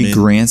ability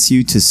grants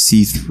you to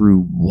see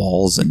through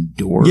walls and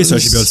doors. Yes, I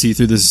should be able to see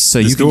through this. So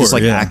you can just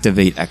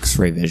activate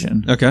X-ray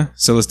vision. Okay,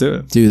 so let's do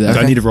it. Do that. Do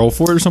I need to roll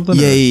for it or something?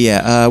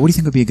 Yeah. What do you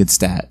think would be a good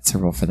stat to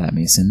roll for that,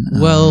 Mason?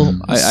 Well,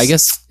 I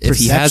guess if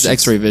he has perception.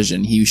 X-ray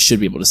vision, he should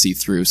be able to see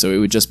through. So it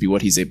would just be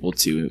what he's able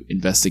to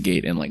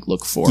investigate and like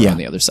look for on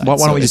the other side. Why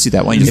don't we just do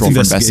that? Why don't you just roll for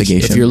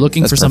investigation? If you're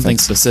looking That's for something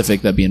perfect.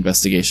 specific, that'd be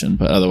investigation,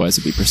 but otherwise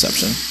it'd be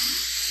perception.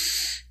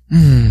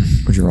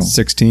 What'd you roll?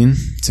 16.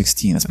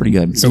 16. That's pretty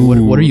good. So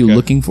what are you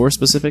looking for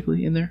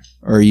specifically in there?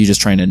 Or are you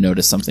just trying to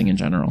notice something in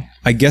general?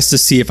 I guess to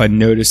see if I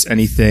notice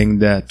anything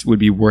that would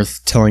be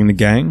worth telling the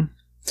gang.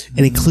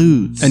 Any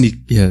clues? Any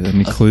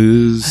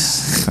clues?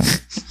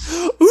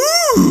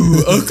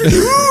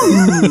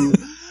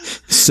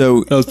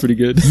 So That was pretty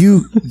good.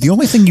 the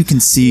only thing you can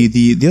see,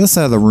 the other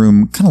side of the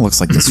room kind of looks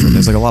like this room.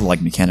 There's like a lot of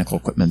like mechanical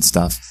equipment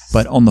stuff.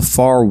 But on the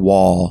far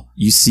wall,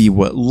 you see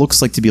what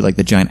looks like to be like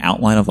the giant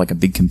outline of like a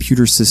big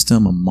computer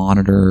system, a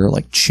monitor,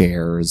 like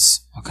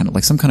chairs, all kind of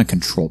like some kind of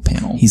control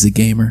panel. He's a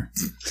gamer.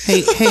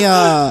 Hey,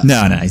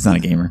 No, he's not a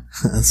gamer.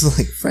 that's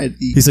like Fred.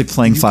 He's like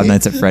playing Five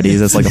Nights at Freddy's.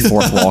 That's like a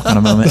fourth wall kind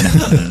of moment.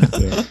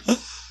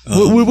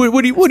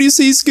 What do you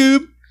see,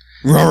 Scoob?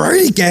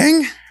 Alrighty,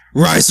 gang.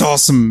 I saw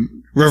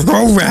some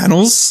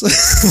Rannels.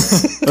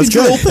 That's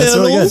good. That's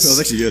really good. That was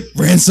actually good.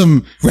 Ran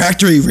some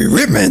factory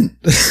equipment.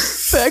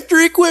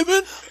 Factory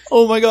equipment?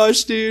 Oh my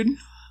gosh, dude.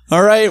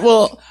 All right,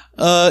 well,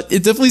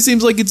 it definitely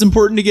seems like it's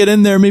important to get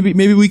in there.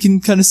 Maybe we can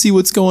kind of see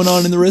what's going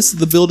on in the rest of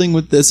the building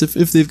with this,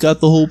 if they've got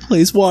the whole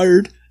place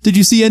wired. Did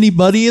you see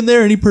anybody in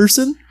there? Any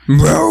person?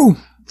 Bro.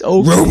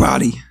 Okay.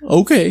 Robot-y.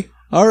 Okay.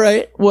 All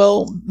right.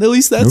 Well, at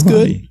least that's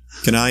good.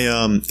 Can I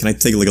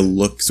take like a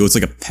look? So it's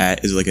like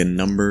is it like a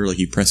number? Like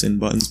you press in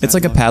buttons? It's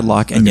like a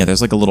padlock, and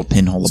there's like a little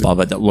pinhole above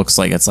it that looks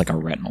like it's like a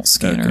retinal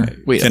scanner. Okay.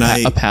 Wait,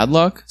 a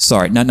padlock?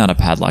 Sorry, not a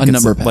padlock. A It's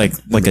number pad.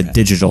 like a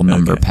digital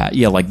number pad.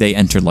 Yeah, like they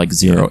entered like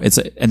 0.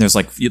 And there's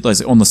like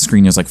on the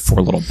screen there's like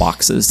 4 little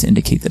boxes to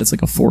indicate that it's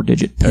like a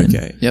 4-digit pin.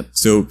 Okay. Yep.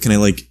 So can I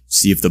like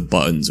see if the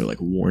buttons are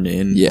like worn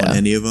in on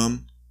any of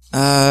them?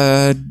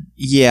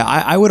 Yeah,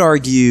 I would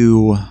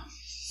argue.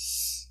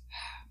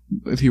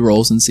 If he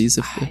rolls and sees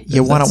if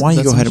Why don't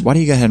you go ahead? Why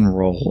don't you go ahead and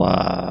roll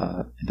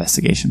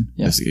investigation?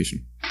 Yeah.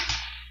 Investigation.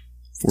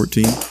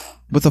 14.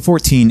 With the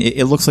 14,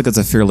 it looks like it's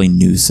a fairly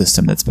new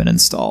system that's been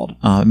installed.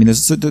 I mean,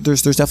 there's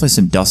definitely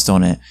some dust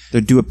on it.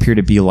 There do appear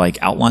to be like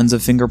outlines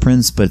of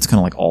fingerprints, but it's kind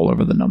of like all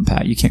over the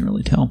numpad. You can't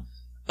really tell.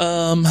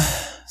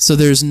 So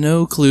there's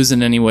no clues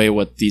in any way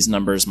what these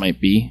numbers might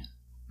be.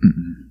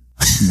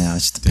 No,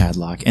 it's just a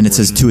padlock, and it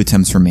says 2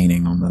 attempts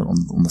remaining on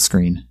the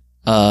screen.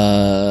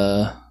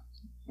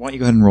 Why don't you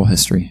go ahead and roll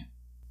history?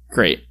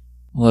 Great.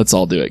 Let's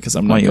all do it because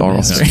I'm Why not don't you all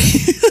roll good at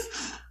history?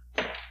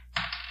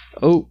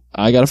 Oh,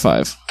 I got a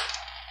 5.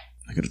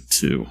 I got a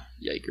 2.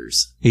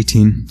 Yikers.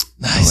 18. Oh,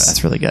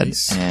 that's really good.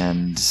 Nice.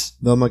 And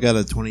Velma got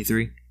a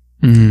 23.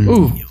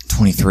 Ooh.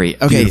 23.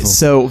 Okay, Beautiful.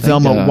 so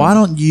Velma, God. why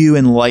don't you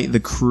enlighten the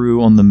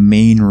crew on the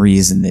main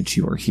reason that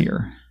you are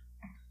here?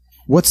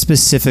 What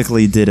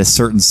specifically did a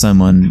certain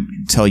someone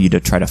tell you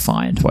to try to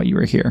find while you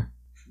were here?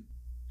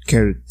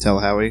 Care to tell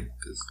Howie?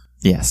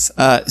 Yes.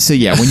 So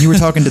yeah, when you were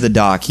talking to the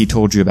doc, he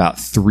told you about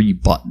 3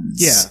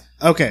 buttons.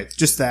 Yeah. Okay,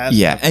 just that.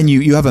 Yeah, and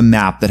you have a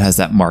map that has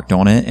that marked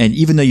on it, and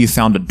even though you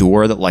found a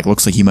door that like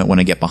looks like you might want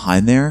to get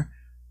behind there,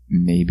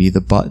 maybe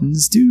the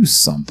buttons do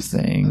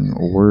something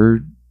or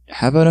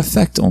have an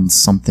effect on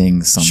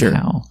something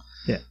somehow.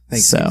 Yeah.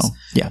 Thanks. So, guys.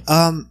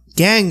 yeah.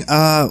 Gang,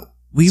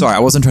 Sorry, I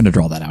wasn't trying to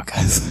draw that out,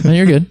 guys. No,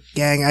 you're good.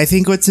 Gang, I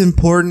think what's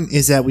important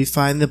is that we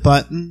find the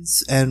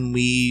buttons and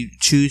we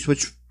choose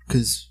which,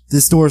 because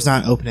this door's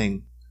not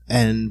opening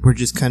and we're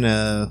just kind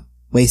of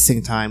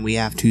wasting time. We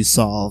have to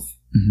solve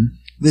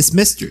this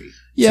mystery.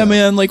 Yeah,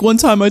 man. Like one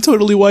time I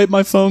totally wiped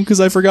my phone because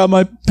I forgot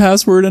my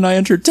password and I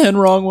entered 10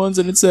 wrong ones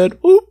and it said,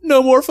 oop,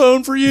 no more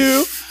phone for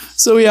you.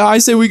 So yeah, I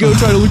say we go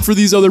try to look for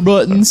these other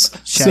buttons.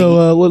 Shaggy.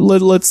 So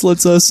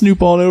let's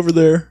snoop on over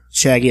there.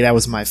 Shaggy, that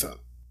was my phone.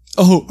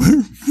 Oh,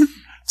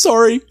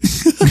 sorry.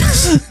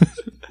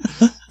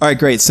 All right,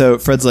 great. So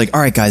Fred's like,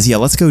 all right, guys, yeah,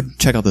 let's go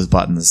check out those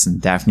buttons.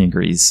 And Daphne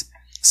agrees.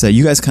 So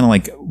you guys kind of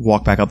like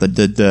walk back out.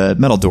 The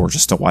metal door is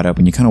just still wide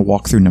open. You kind of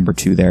walk through number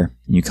 2 there,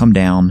 and you come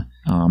down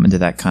into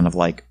that kind of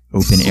like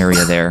open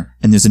area there.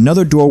 And there's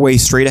another doorway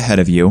straight ahead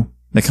of you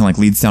that kind of like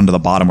leads down to the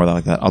bottom where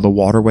like that other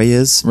waterway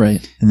is.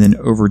 Right. And then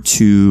over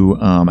to,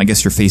 I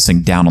guess you're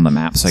facing down on the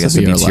map. So I guess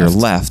it means to your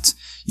left,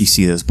 you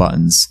see those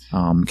buttons.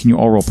 Can you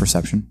all roll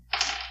perception?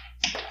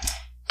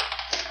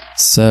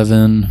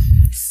 7.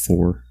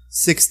 4.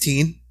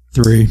 16.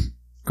 3.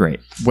 Great.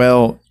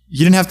 Well,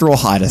 you didn't have to roll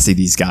high to see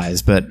these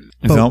guys, but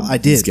I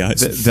did. These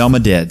guys. Velma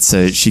did,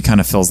 so she kind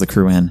of fills the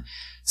crew in.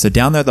 So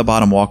down there at the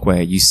bottom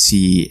walkway, you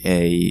see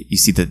the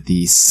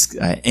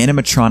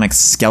animatronic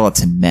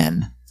skeleton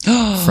men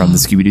from the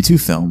Scooby-Doo 2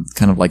 film,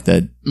 kind of like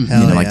the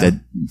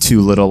the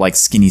 2 little like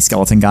skinny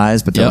skeleton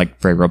guys, but they're like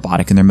very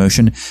robotic in their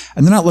motion,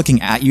 and they're not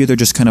looking at you; they're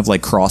just kind of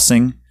like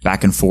crossing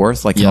back and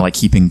forth, like kind of like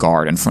keeping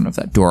guard in front of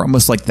that door,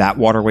 almost like that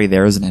waterway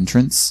there is an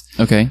entrance.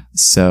 Okay.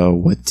 So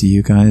what do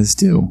you guys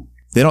do?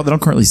 They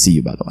don't currently see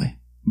you, by the way.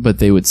 But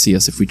they would see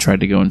us if we tried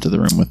to go into the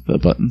room with the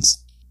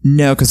buttons.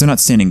 No, because they're not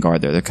standing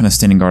guard there. They're kind of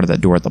standing guard at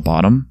that door at the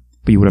bottom.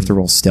 But you would have to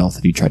roll stealth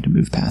if you tried to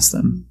move past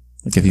them.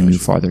 Like if you move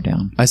farther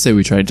down. I say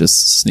we try to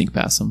just sneak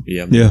past them.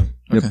 Yeah.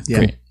 Okay. Yeah.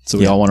 Great. So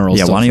we all want to roll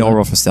Yeah, stealth why don't you for all that?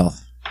 roll for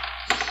stealth?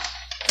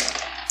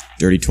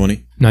 Dirty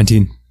 20.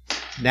 19.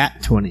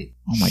 Nat 20.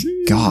 Oh my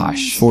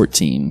gosh.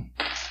 14.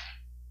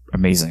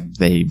 Amazing.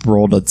 They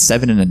rolled a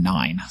 7 and a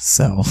 9.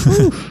 So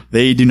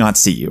they do not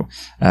see you.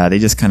 They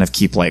just kind of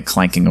keep like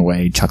clanking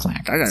away, chuckling.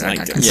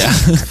 Yeah.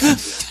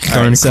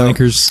 Darn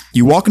clankers.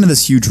 You walk into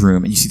this huge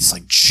room and you see this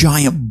like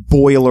giant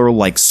boiler,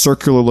 like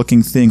circular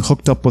looking thing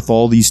hooked up with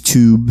all these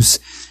tubes.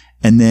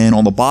 And then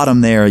on the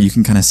bottom there, you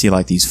can kind of see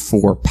like these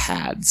 4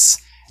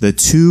 pads. The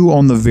 2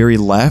 on the very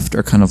left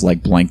are kind of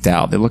like blanked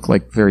out. They look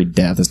like very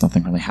dead. There's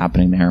nothing really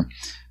happening there.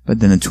 But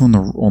then the 2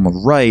 on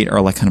the right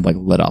are like kind of like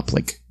lit up,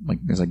 like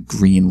there's like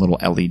green little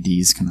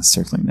LEDs kind of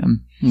circling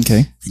them.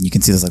 Okay. And you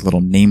can see there's like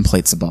little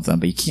nameplates above them,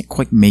 but you can't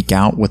quite make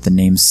out what the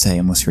names say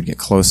unless you were to get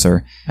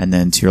closer. And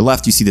then to your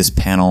left, you see this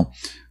panel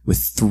with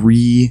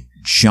 3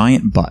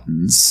 giant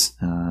buttons.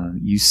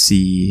 You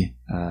see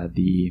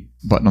the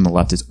button on the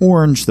left is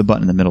orange, the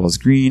button in the middle is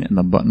green, and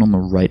the button on the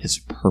right is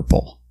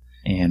purple.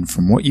 And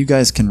from what you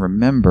guys can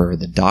remember,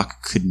 the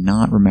doc could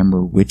not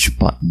remember which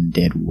button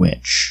did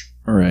which.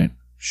 All right.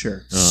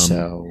 Sure.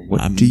 So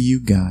what do you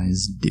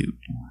guys do?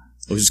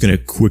 I was just going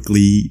to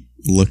quickly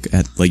look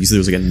at, like you said, there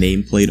was like a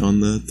nameplate on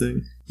the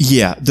thing.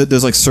 Yeah,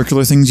 there's like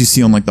circular things you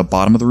see on like the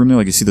bottom of the room there.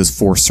 Like you see those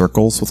 4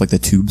 circles with like the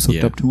tubes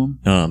hooked up to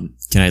them.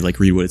 Can I like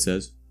read what it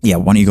says? Yeah,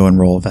 why don't you go and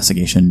roll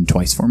investigation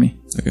twice for me?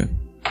 Okay.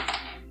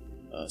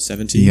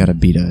 17. You gotta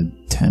beat a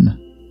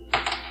 10.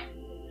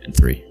 And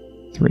 3.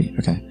 3,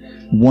 okay.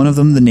 One of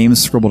them, the name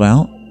is scribbled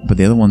out, but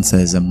the other one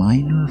says a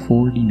minor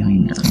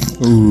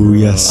 49er. Ooh,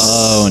 yes.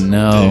 Oh,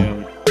 no.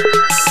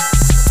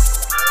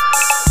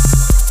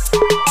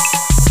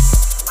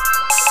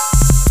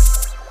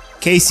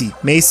 Casey,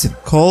 Mason,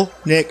 Cole,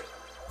 Nick,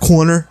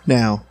 corner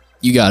now.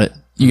 You got it.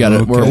 You got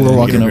it. We're Okay.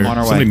 walking over. On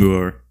our way. Somebody move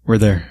over. We're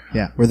there.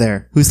 Yeah, we're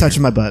there. Who's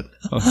touching my butt?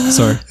 Oh,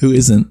 sorry. Who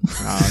isn't?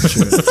 Oh,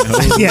 true.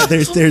 Yeah,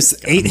 there's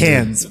 8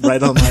 hands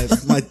right on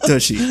my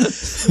tushy.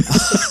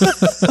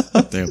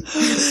 Damn.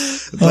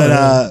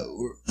 But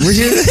we're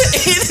here.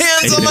 8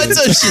 hands on my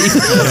tushy.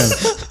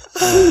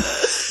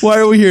 Why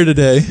are we here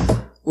today?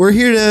 We're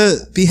here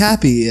to be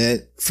happy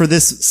for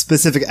this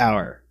specific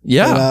hour.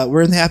 Yeah. And,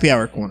 we're in the happy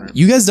hour corner.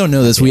 You guys don't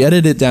know this. We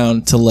edit it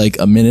down to like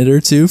a minute or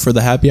 2 for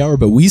the happy hour,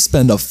 but we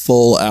spend a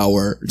full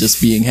hour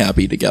just being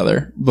happy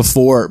together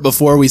before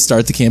we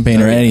start the campaign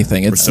or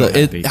anything. It's so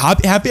happy.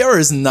 happy hour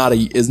is not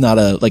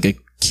a like a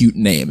cute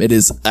name. It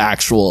is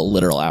actual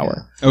literal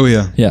hour. Oh,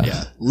 yeah.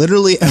 Yeah.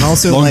 Literally, and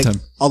also Long like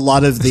time. a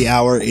lot of the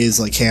hour is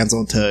like hands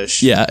on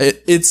tush. Yeah.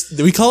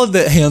 We call it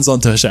the hands on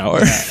tush hour.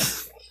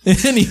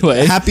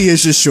 Anyway. Happy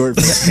is just short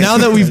for Now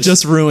that we've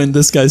just ruined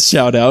this guy's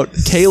shout out,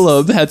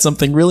 Caleb had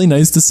something really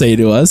nice to say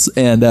to us,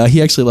 and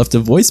he actually left a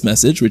voice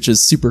message, which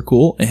is super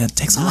cool and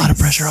takes a lot of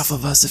pressure off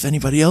of us if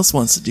anybody else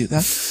wants to do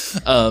that.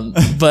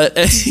 But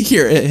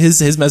here,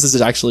 his message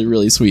is actually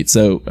really sweet,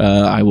 so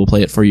I will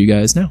play it for you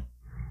guys now.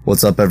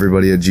 What's up,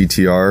 everybody at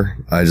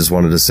GTR? I just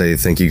wanted to say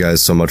thank you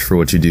guys so much for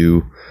what you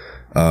do.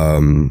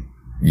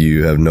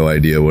 You have no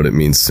idea what it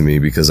means to me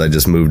because I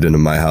just moved into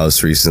my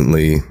house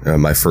recently,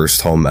 my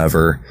first home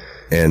ever.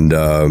 And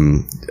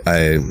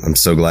I'm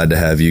so glad to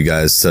have you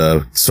guys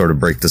to sort of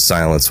break the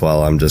silence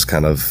while I'm just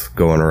kind of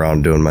going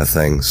around doing my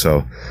thing.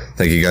 So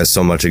thank you guys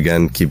so much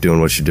again. Keep doing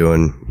what you're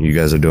doing. You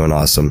guys are doing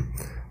awesome.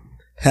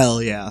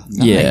 Hell yeah.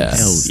 Yeah.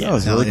 That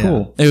was really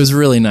cool. It was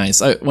really nice.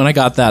 When I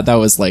got that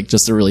was like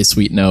just a really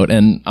sweet note,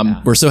 and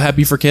we're so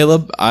happy for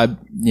Caleb.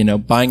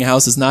 Buying a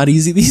house is not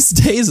easy these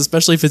days,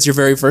 especially if it's your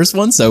very first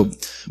one. So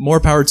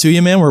more power to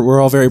you, man. We're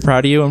all very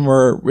proud of you, and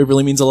it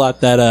really means a lot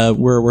that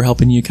we're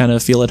helping you kind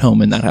of feel at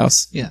home in that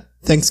house. Yeah.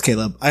 Thanks,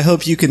 Caleb. I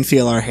hope you can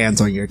feel our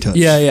hands on your tush.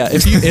 Yeah.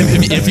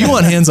 If you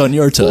want hands on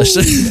your tush.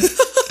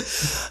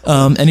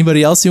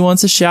 Anybody else who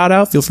wants a shout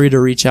out, feel free to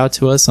reach out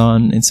to us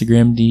on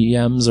Instagram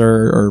DMs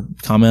or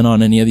comment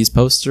on any of these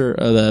posts or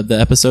the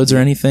episodes or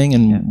anything,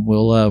 and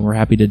we're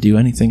happy to do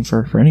anything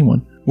for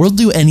anyone. We'll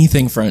do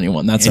anything for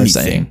anyone. That's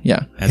Anything. our saying.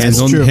 Yeah.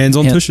 Hands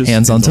on tushes.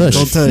 Hands on tush.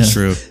 Don't tush.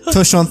 True.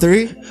 Tush on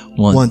 3.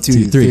 1,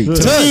 2, 3. Tush.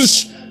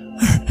 Tush.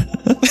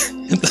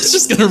 That's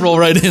just gonna roll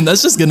right in.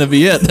 That's just gonna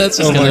be it. That's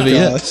just gonna be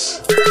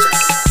it.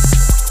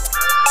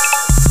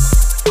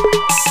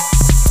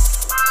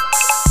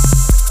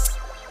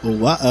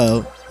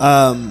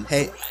 Uh-oh.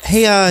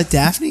 Hey,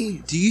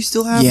 Daphne, do you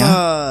still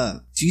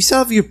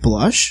have your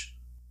blush?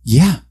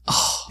 Yeah.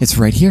 It's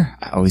right here.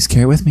 I always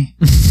carry it with me.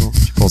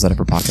 She pulls out of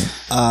her pocket.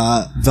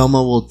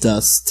 Velma will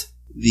dust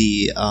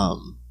the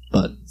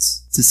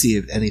buttons to see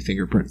if any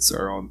fingerprints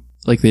are on.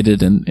 Like they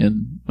did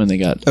in when they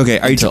got Okay,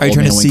 are you to trying Old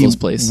to Man see Winkle's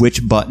place.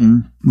 which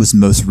button was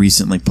most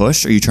recently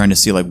pushed? Or are you trying to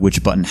see like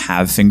which button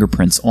have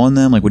fingerprints on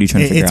them? Like what are you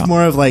trying to figure It's out?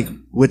 more of like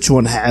which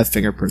one have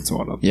fingerprints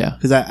on them. Yeah.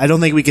 Because I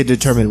don't think we could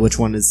determine which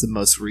one is the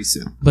most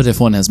recent. But if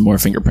one has more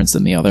fingerprints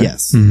than the other,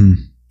 Yes.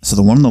 So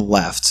the one on the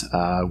left,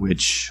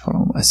 which, hold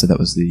on, I said that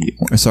was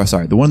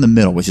sorry, the one in the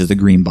middle, which is the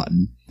green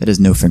button, that has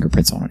no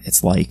fingerprints on it.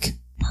 It's like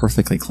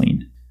perfectly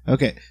clean.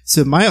 Okay,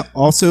 so my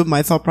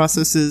thought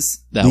process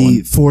is That the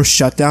one. forced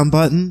shutdown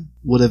button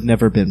would have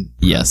never been.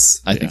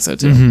 Yes, I think so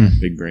too. Mm-hmm.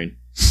 Big brain.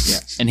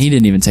 And he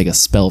didn't even take a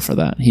spell for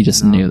that. He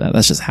just knew that.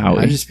 That's just how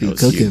I he. just be That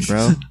was cooking, huge.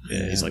 bro.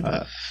 Yeah, he's like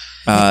that.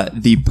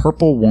 The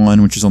purple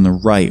one, which is on the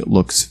right,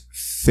 looks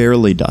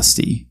fairly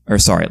dusty. Or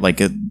sorry, not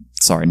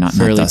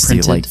Fairly dusty.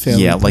 printed. Like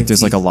Fairly like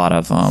there's like a lot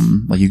of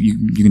like you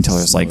can tell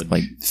there's like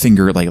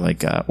finger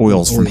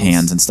oils from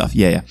hands and stuff.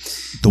 Yeah.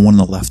 The one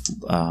on the left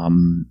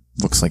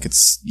looks like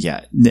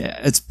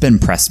it's been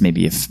pressed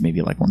maybe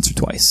like once or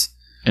twice.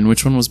 And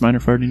which one was minor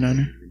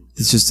 49er?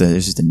 It's just a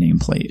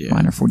nameplate,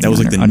 minor 49. That was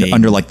like the name.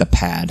 under like the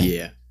pad.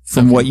 Yeah.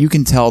 From what you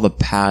can tell, the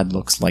pad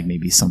looks like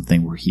maybe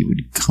something where he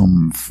would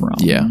come from.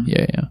 Yeah.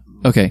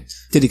 Okay.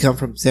 Did he come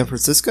from San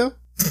Francisco?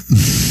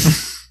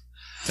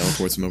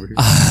 Teleports him over here.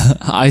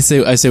 I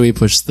say we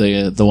push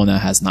the one that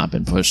has not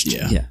been pushed.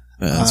 Yeah.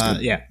 That's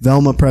good. Yeah.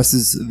 Velma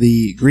presses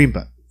the green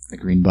button. The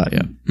green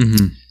button.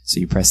 Mm-hmm. So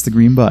you press the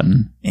green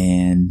button,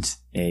 and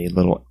a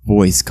little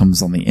voice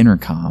comes on the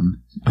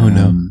intercom. Oh,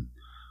 no.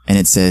 And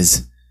it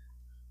says,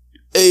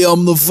 Hey,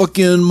 I'm the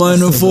fucking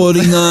minor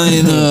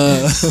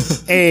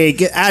 49. Hey,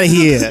 get out of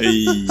here!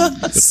 Hey,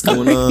 what's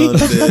going on?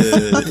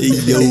 Hey,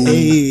 yo.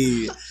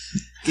 Hey,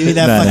 give me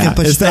that No,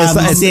 fucking it's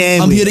pastrami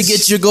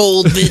sandwich. your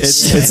gold,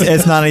 bitch.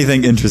 it's not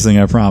anything interesting,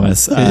 I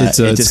promise. It's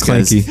just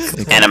clanky.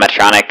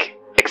 Animatronic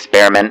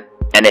experiment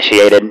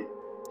initiated.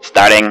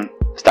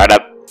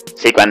 Startup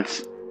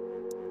sequence.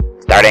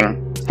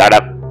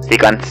 Startup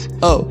sequence.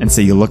 Oh. And so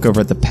you look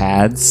over at the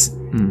pads,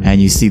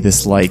 and you see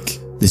this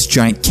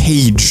giant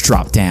cage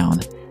drop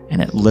down,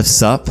 and it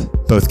lifts up,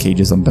 both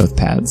cages on both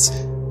pads.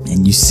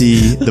 And you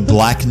see the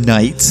Black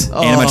Knight,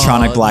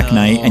 animatronic Black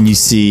Knight, and you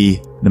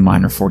see the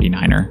minor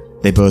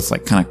 49er. They both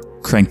kind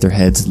of crank their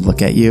heads and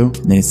look at you,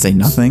 and they say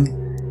nothing,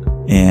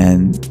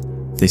 and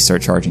they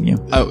start charging you.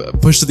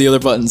 Push the other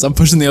buttons. I'm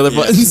pushing the other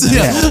buttons.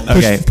 Yeah.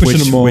 Okay, pushing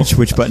them all.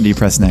 which button do you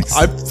press next?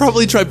 I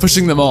probably tried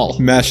pushing them all.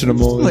 Mashing them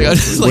all.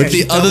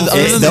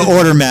 The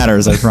order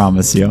matters, I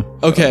promise you.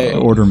 Okay.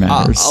 Order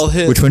matters. I'll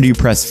hit. Which one do you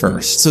press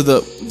first?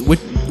 So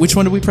which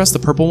one did we press? The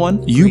purple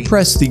one? You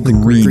press the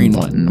green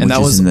button, and that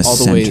which was is in the all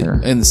the center.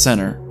 way in the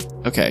center.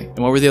 Okay. And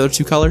what were the other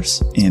two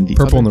colors? And the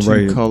Purple other on the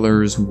two right.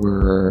 colors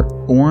were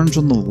orange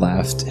on the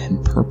left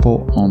and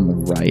purple on the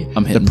right.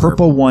 I'm hitting the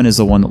purple one is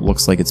the one that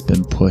looks like it's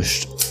been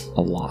pushed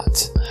a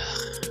lot.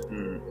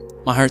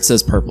 My heart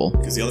says purple.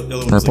 Because the other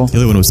one Purple? the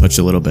other one was touched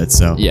a little bit,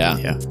 so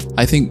Yeah.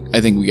 I think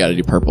we got to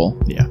do purple.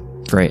 Yeah.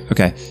 Great.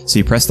 Okay. So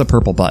you press the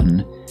purple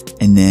button,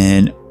 and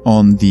then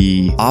on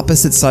the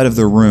opposite side of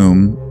the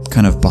room,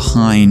 kind of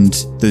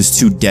behind those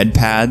two dead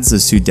pads,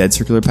 those two dead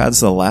circular pads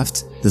to the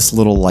left, this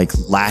little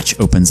latch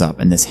opens up,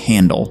 and this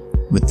handle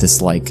with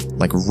this like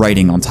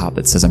writing on top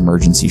that says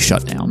emergency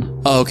shutdown.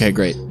 Oh, okay,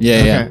 great.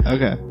 Yeah.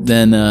 Okay.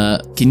 Then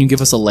can you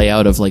give us a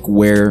layout of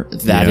where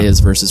that is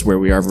versus where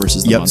we are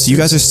versus the Yep. monsters? So you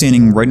guys are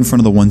standing right in front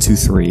of the 1, 2,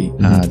 3.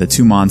 The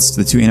two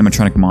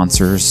animatronic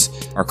monsters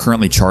are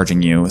currently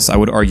charging you. So I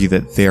would argue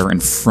that they're in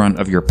front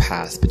of your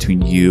path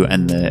between you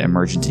and the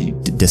emergency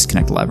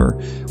disconnect lever,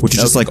 which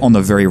is just on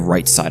the very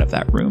right side of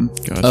that room.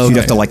 So you'd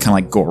have to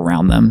kind of go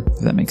around them,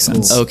 if that makes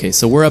sense. Okay,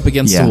 so we're up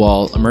against Yeah. the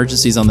wall.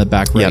 Emergency's on the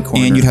back right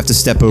corner. And you'd have to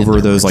step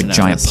over those direction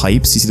giant of us.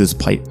 pipes. You see those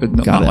pipes,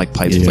 not it. like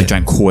pipes, but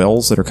giant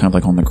coils that are kind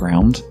of on the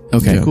ground.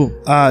 Okay, cool.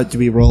 Do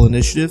we roll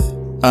initiative?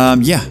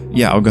 Yeah.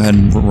 I'll go ahead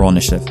and roll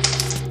initiative.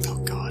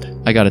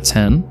 I got a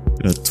 10.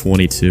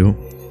 22.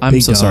 I'm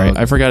Big so sorry. dog.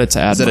 I forgot to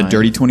add Is that a mine.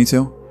 dirty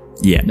 22?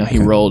 Yeah. No, he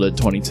rolled a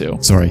 22.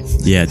 Sorry.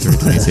 Yeah,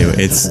 22.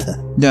 It's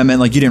No, I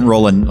meant you didn't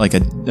roll a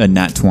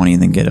nat 20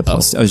 and then get a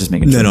plus. I was just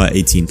making sure. no,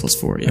 18 plus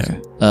 4. Yeah.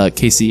 Okay.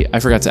 Casey, I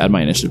forgot to add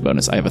my initiative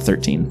bonus. I have a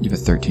 13. You have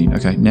a 13.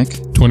 Okay,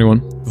 Nick, 21.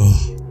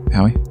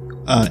 Howie,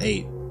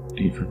 8.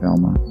 8 for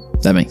Velma.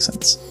 That makes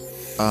sense.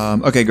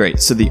 Okay, great.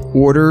 So the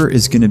order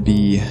is going to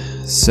be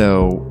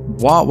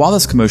while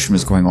this commotion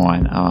was going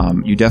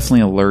on, you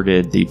definitely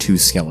alerted the two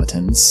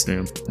skeletons,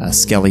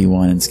 Skelly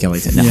 1 and Skelly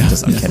 2. No,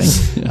 I'm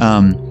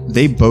kidding.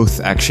 They both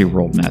actually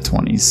rolled nat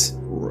 20s.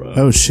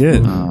 Oh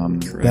shit!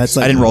 That's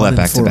I didn't roll that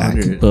back to back,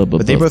 400.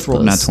 but they both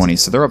rolled nat 20s,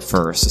 so they're up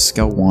first. So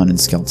Skell 1 and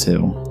Skell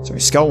 2. Sorry,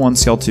 Skell 1,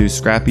 Skell 2,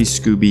 Scrappy,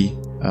 Scooby,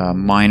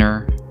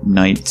 Minor,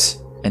 Knight,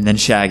 and then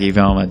Shaggy,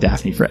 Velma,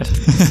 Daphne, Fred.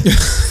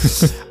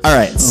 All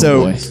right,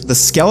 so boy. the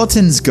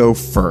skeletons go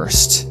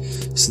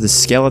first. So the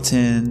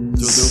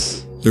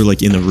skeletons... They're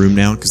in the room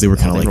now because they were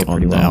kind they of rolled on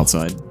pretty the well.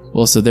 outside.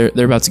 Well, so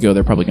they're about to go.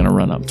 They're probably going to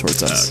run up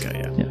towards us. Okay,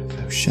 yeah.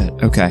 Yeah. Oh, shit.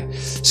 Okay.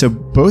 So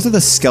both of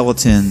the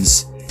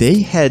skeletons,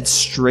 they head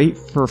straight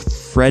for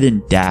Fred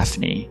and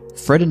Daphne.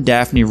 Fred and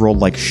Daphne rolled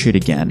like shit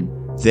again.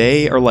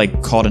 They are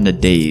caught in a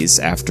daze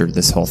after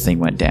this whole thing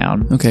went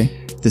down.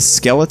 Okay. The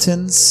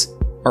skeletons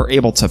are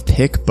able to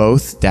pick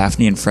both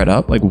Daphne and Fred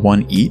up,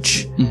 one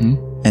each,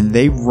 and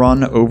they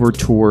run over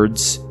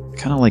towards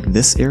kind of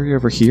this area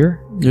over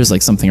here.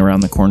 There's something around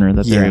the corner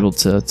that they're Yeah. able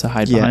to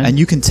hide Yeah, behind. and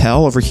you can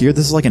tell over here,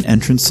 this is an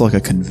entrance to a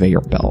conveyor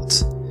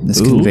belt.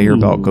 This conveyor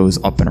belt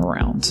goes up and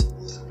around.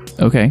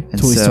 Okay.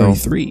 And Toy so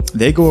Story 3.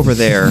 they go over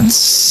there.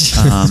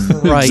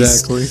 Right.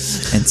 Exactly.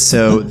 And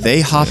so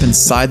they hop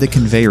inside the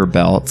conveyor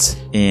belt,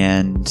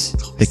 and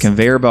the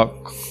conveyor belt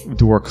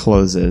door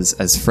closes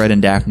as Fred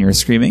and Daphne are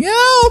screaming,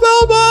 "Help,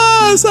 help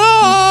us!"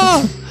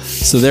 Ah!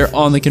 So they're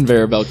on the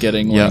conveyor belt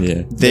getting like...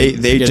 Yeah. They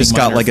getting just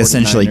got minor like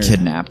essentially 49er.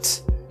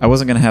 kidnapped. I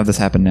wasn't going to have this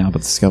happen now,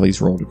 but the Skellies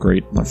rolled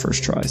great on their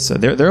first try. So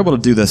they're able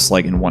to do this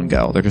like in one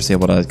go. They're just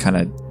able to kind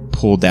of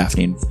pull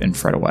Daphne and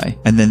Fred away.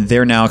 And then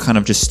they're now kind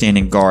of just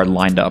standing guard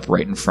lined up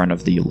right in front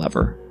of the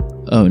lever.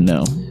 Oh,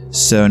 no.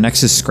 So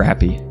next is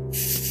Scrappy.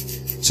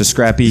 So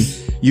Scrappy,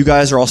 you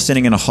guys are all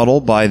standing in a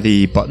huddle by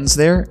the buttons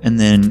there, and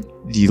then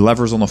the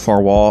lever's on the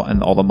far wall,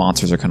 and all the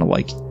monsters are kind of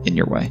like in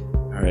your way.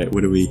 All right,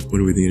 what are we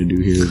thinking to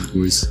do here,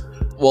 boys?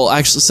 Well,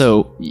 actually,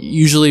 so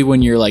usually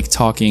when you're like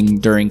talking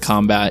during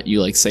combat,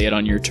 you like say it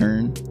on your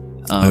turn.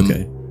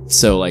 Okay.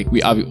 So like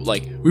we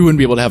wouldn't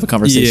be able to have a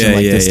conversation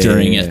this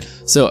during it.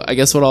 So I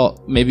guess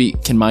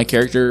can my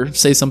character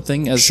say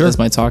something as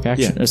my talk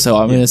action? Yeah. So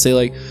I'm gonna say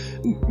like,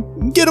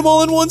 get them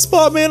all in one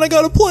spot, man. I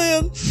got a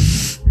plan.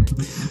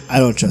 I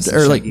don't trust the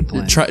Or like Shaggy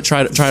plan.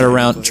 try to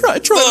round. Try.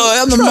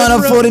 I'm the man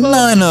of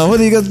 49er. What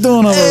are you guys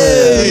doing over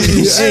there?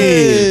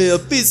 Hey, a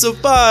piece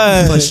of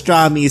pie.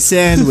 Pastrami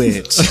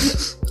sandwich.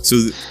 So,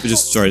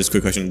 just a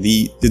quick question.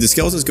 Did the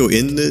skeletons go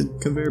in the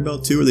conveyor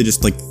belt too, or they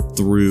just like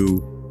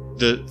through?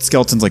 The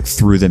skeletons like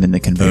threw them in the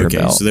conveyor Okay,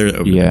 belt. so they're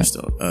over Yeah. there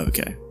still. Oh,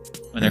 okay,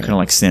 And they're kind of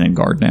like standing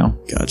guard now.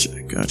 gotcha.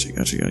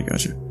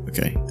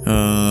 Okay.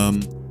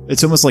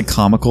 It's almost like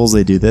comicals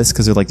they do this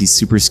because they're like these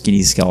super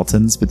skinny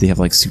skeletons, but they have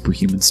like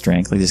superhuman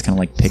strength. Like they just kind of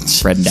like pick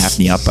Fred and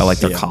Daphne up by like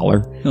their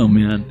collar. Oh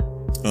man.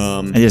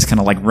 And they just kind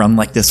of like run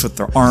like this with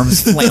their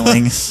arms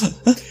flailing.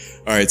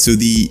 All right. So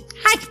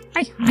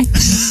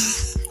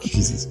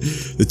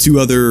Jesus. The two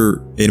other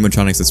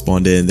animatronics that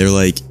spawned in,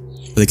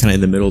 are they kind of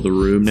in the middle of the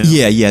room now?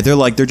 Yeah.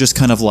 They're just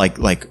kind of like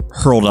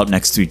hurled up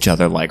next to each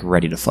other, like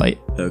ready to fight.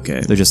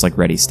 Okay. They're just like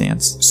ready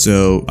stance.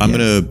 So I'm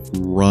gonna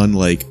run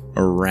like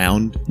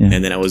around,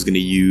 and then I was gonna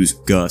use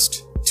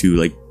Gust to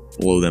like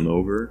blow them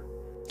over.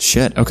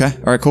 Shit. Okay.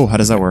 All right. Cool. How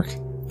does that work?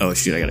 Oh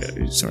shoot! I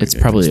gotta. Sorry. It's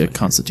probably a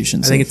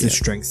Constitution I save. think it's a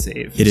strength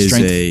save. It is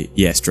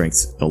strength.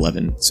 strength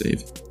 11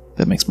 save.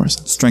 That makes more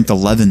sense. Strength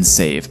 11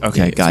 save.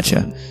 Okay, Yeah,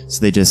 gotcha.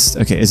 So they just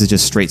Is it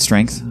just straight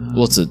strength?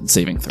 Well, it's a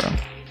saving throw.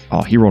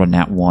 Oh, he rolled a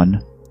nat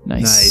 1.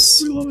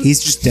 Nice.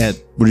 He's just dead.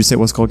 What did you say it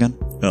was called again?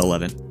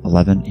 11.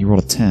 11. He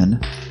rolled a 10.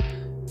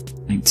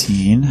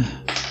 19.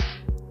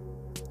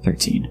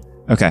 13.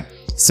 Okay.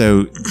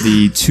 So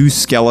the two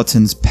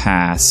skeletons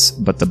pass,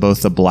 but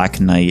both the Black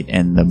Knight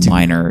and the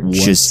Miner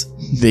just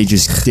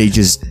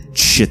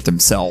shit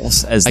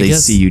themselves as they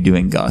guess- see you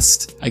doing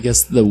Gust. I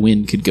guess the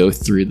wind could go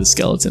through the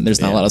skeleton.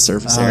 There's not a lot of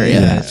surface Oh, area.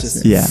 yeah, it's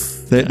just- Yeah.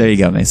 There you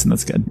go, Mason.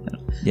 That's good.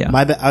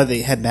 Yeah.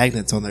 They had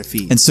magnets on their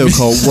feet. And so,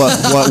 Cole,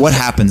 what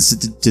happens?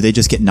 Do they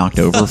just get knocked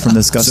over from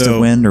this gust of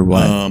wind, or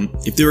what?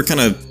 If they were kind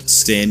of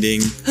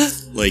standing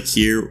like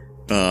here,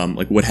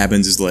 like what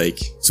happens is like,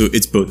 so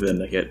it's both of them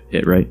that get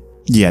hit, right?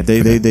 Yeah,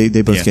 they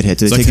both Yeah. get hit.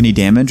 Do So they I take any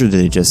damage, or do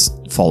they just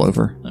fall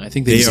over? I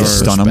think they They just are- push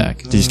Stun them?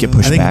 back. They just get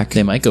pushed back?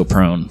 They might go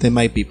prone. they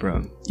might be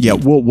prone. Yeah,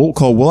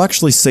 we'll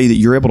actually say that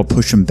you're able to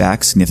push them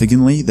back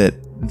significantly, that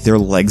their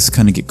legs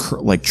kind of get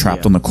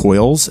trapped on the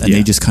coils, and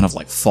they just kind of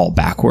like fall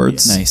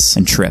backwards Nice.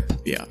 and trip.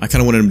 Yeah, I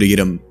kind of wanted them to get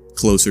them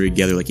closer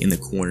together, like in the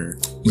corner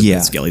where Yeah.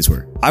 the skellies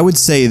were. I would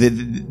say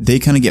that they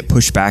kind of get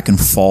pushed back and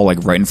fall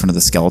like right in front of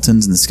the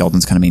skeletons, and the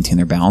skeletons kind of maintain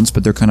their balance,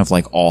 but they're kind of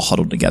like all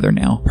huddled together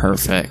now.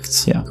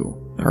 Perfect. Yeah. Cool.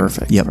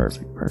 Perfect. Yep.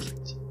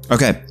 Perfect.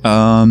 Okay.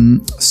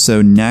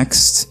 So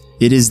next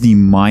it is the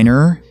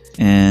Miner,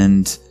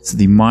 and so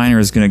the Miner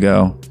is gonna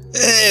go,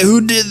 "Hey,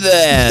 who did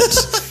that?"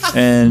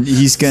 And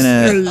he's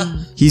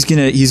gonna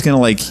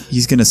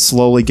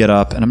slowly get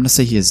up, and I'm gonna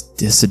say he has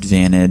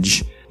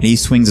disadvantage, and he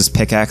swings his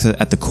pickaxe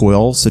at the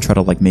coils to try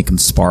to like make him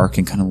spark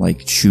and kind of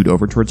like shoot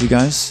over towards you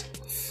guys.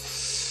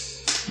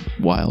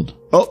 Wild.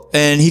 Oh,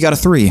 and he got a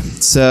 3.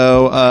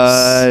 So,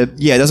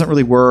 it doesn't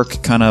really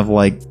work. Kind of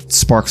like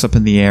sparks up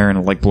in the air and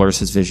it like blurs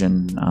his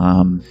vision.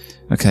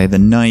 Okay, the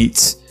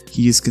Knight,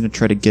 he's going to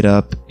try to get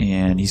up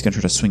and he's going to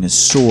try to swing his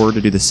sword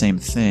to do the same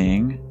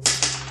thing.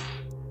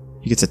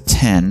 He gets a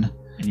 10.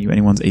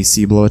 Anyone's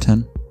AC below a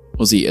 10?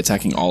 Was he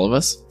attacking all of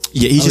us?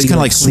 Yeah, he's just you kind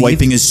of like like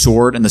swiping his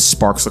sword and the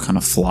sparks will kind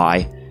of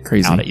fly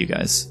Crazy. out at you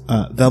guys.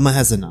 Velma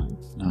has a 9.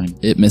 9.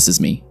 It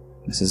misses me.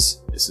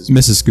 Misses.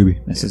 Mrs.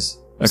 Scooby. Misses.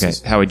 Okay,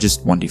 Howie,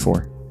 just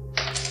 1d4.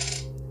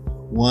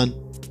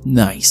 1.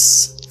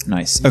 Nice.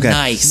 Nice. Okay.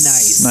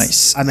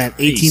 Nice. I'm at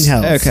 18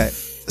 health. Okay.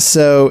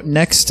 So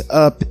next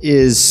up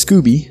is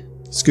Scooby.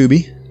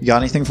 Scooby, you got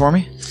anything for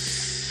me?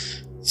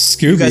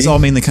 Scooby. You guys all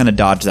mainly kind of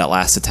dodge that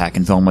last attack,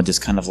 and Velma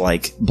just kind of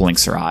like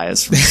blinks her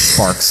eyes from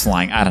sparks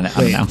flying. I don't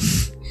know.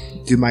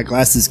 Do my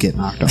glasses get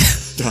knocked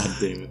off? God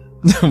damn it.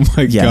 Oh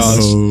my Yes.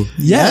 gosh.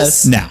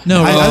 Yes. No.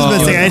 No. I was going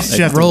to say, I should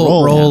have to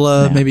roll.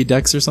 roll. Maybe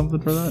Dex or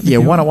something for that. Yeah.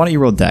 Why don't you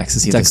roll Dex to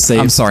see? Dex if save.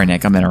 I'm sorry,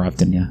 Nick. I'm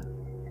interrupting you.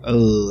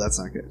 Oh, that's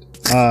not good.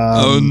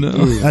 Oh no.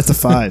 That's a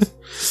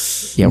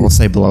 5. Yeah, we'll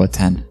say below a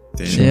 10.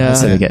 Daniel. Yeah.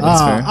 That's what I get.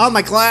 That's fair. Oh,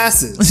 my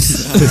glasses.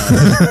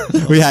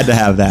 We had to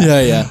have that.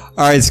 Yeah.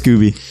 All right,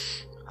 Scooby.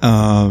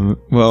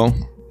 Well,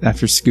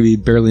 after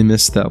Scooby barely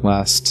missed that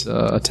last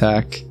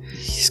attack,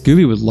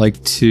 Scooby would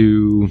like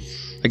to.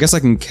 I guess I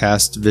can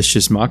cast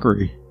Vicious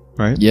Mockery,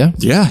 right? Yeah.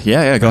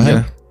 Yeah. Go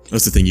ahead.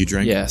 That's the thing you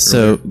drank. Yeah.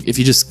 So if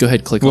you just go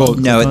ahead, click Well,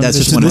 on. No, that's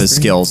just one of his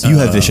skills. You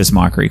have Vicious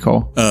Mockery,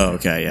 Cole. Oh,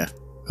 okay, yeah.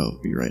 Oh,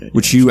 you're right.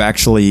 Which you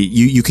actually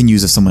you can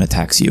use if someone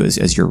attacks you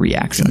as your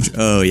reaction.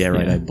 Oh, yeah,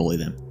 right. Yeah. I bully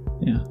them.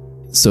 Yeah.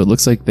 So it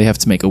looks like they have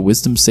to make a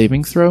wisdom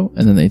saving throw,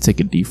 and then they take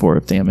a d4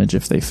 of damage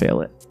if they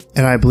fail it.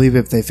 And I believe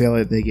if they fail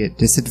it, they get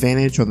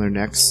disadvantage on their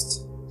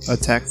next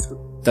attack.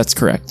 That's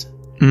correct.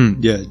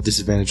 Yeah,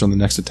 disadvantage on the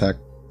next attack.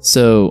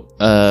 So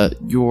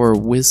your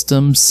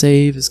wisdom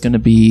save is going to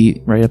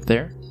be right up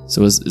there.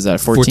 So is that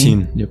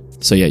 14? Yep.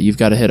 So yeah, you've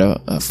got to hit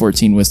a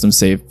 14 wisdom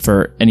save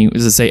for any.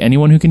 Does it say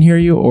anyone who can hear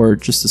you, or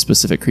just a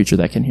specific creature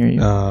that can hear you?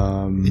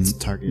 It's a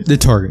target. The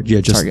target.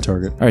 Yeah, just Target. the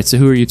target. All right. So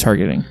who are you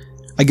targeting?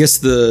 I guess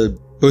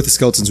both the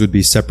skeletons would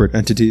be separate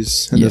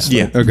entities. In this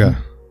Yeah. fight. Okay.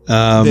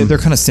 They're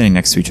kind of standing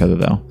next to each other,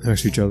 though.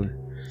 Next to each other.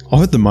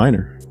 I'll hit the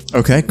minor.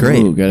 Okay,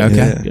 great. Ooh, good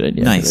okay, idea. Good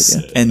idea. nice.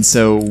 Good idea. And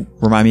so,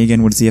 remind me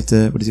again. What does he have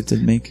to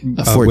make?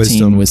 A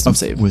 14 wisdom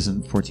save.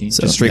 Wisdom 14.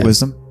 So, Just straight yeah.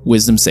 wisdom.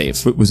 Wisdom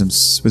save. Wisdom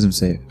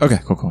save. Okay,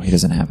 cool. He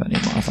doesn't have any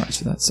modifiers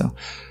for that. So,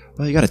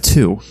 well, you got a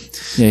 2.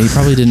 Yeah, he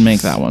probably didn't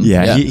make that one.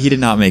 Yeah, he did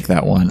not make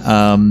that one.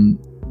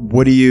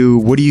 What do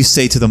you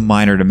say to the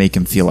miner to make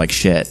him feel like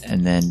shit?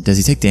 And then does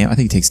he take damage? I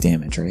think he takes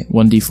damage, right?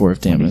 1d4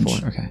 of damage.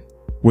 1d4, okay.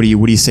 What do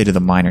you say to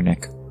the miner,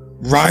 Nick?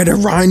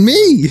 Rhyme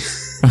me.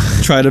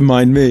 Try to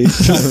mind me.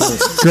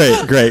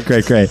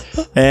 Great.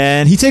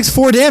 And he takes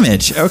 4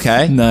 damage.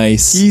 Okay.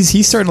 Nice.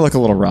 He's starting to look a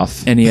little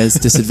rough. And he has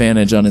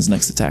disadvantage on his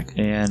next attack.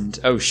 And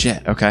oh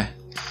shit. Okay.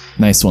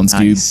 Nice one,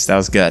 Scoob. Nice. That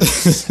was good.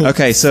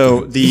 Okay,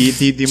 so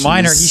the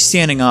miner, he's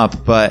standing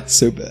up, but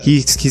So bad.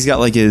 he's got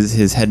like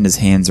his head in his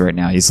hands right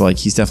now. He's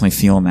definitely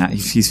feeling that.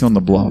 He's feeling the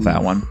blow of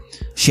that one.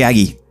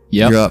 Shaggy.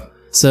 Yep. You're up.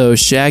 So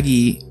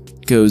Shaggy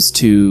goes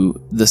to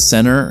the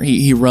center.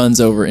 He runs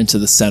over into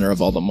the center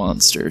of all the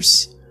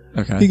monsters.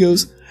 Okay. He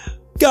goes,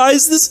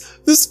 guys,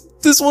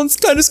 this one's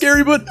kind of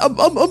scary, but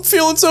I'm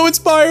feeling so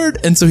inspired.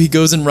 And so he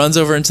goes and runs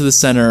over into the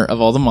center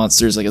of all the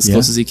monsters, like as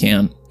close as he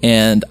can,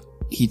 and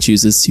he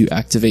chooses to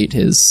activate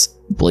his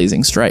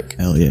blazing strike.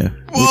 Hell yeah.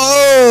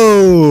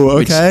 Whoa.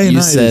 Which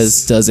you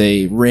says does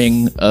a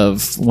ring of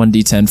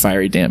 1d10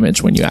 fiery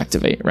damage when you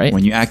activate, right?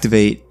 When you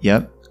activate,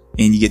 yep,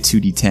 and you get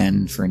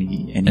 2d10 for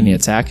any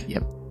attack?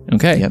 Yep.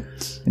 Okay. Yep.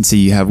 And so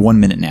you have 1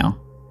 minute now.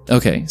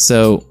 Okay,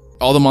 so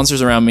all the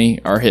monsters around me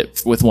are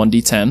hit with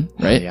 1d10,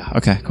 right? Yeah.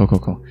 Okay.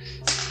 Cool.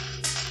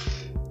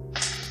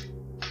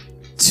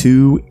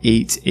 2,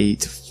 8,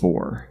 8,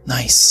 4.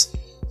 Nice.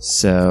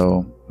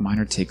 So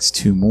miner takes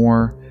 2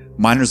 more.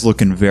 Miner's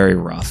looking very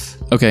rough.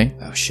 Okay.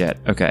 Oh shit.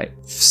 Okay.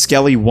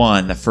 Skelly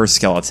 1, the first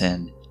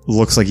skeleton,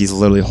 looks like he's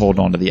literally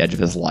holding on to the edge of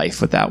his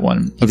life with that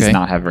one. He does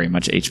not have very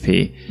much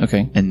HP.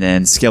 Okay. And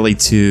then Skelly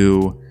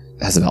 2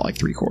 has about like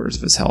 3/4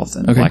 of his health,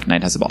 and Black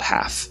Knight has about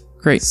half.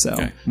 Great.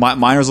 So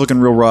Miner's looking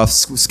real rough.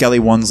 Skelly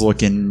 1's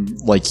looking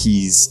like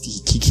he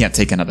can't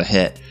take another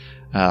hit.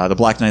 The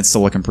Black Knight's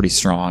still looking pretty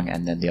strong,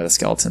 and then the other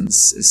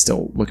skeletons is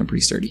still looking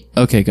pretty sturdy.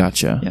 Okay,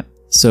 gotcha. Yeah.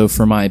 So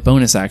for my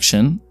bonus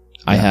action,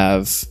 I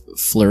have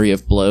Flurry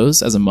of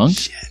Blows as a monk.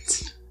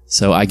 Shit.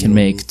 So I can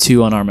make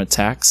 2 unarmed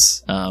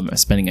attacks,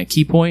 spending a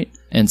key point.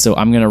 And so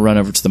I'm going to run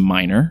over to the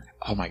miner.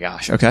 Oh my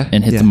gosh. Okay.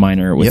 And hit the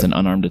miner with an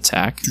unarmed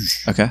attack.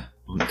 Okay.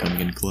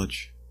 Coming in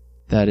clutch.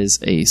 That is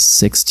a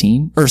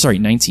 16. Or sorry,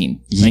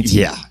 19. 19.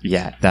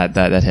 Yeah.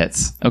 That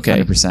hits.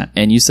 Okay. 100%.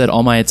 And you said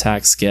all my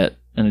attacks get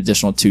an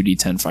additional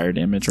 2d10 fire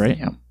damage, right?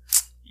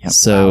 Yep.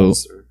 So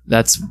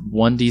that's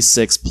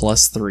 1d6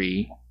 plus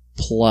 3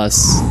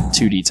 plus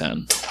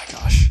 2d10. Oh my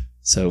gosh.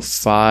 So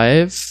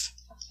 5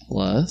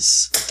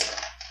 plus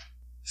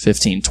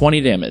 15.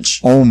 20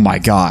 damage. Oh my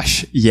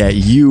gosh. Yeah,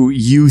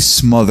 you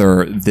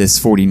smother this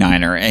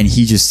 49er, and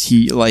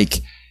he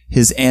like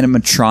his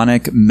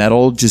animatronic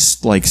metal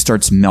just like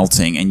starts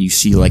melting, and you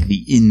see like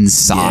the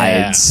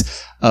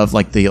insides of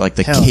like the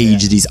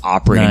cage that he's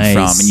operating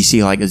from, and you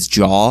see like his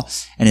jaw,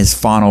 and his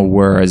final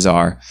words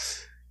are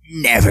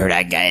 "never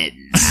again."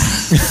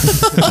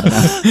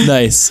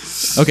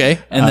 Nice. Okay,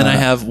 and then I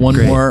have one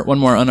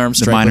more unarmed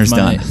strike miner's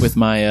with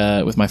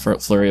my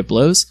flurry of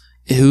blows.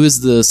 Who is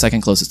the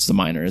second closest to the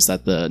miner? Is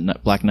that the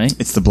Black Knight?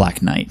 It's the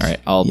Black Knight. All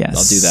right, I'll do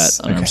that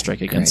unarmed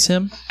strike against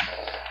him.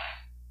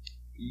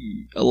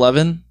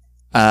 11.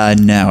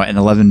 No, and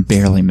 11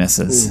 barely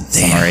misses.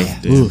 Sorry.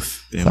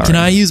 Oof. Damn. Can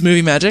I use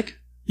movie magic?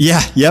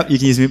 Yeah. Yep. You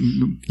can use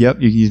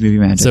movie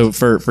magic. So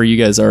for you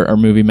guys, our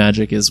movie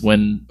magic is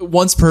when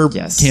once per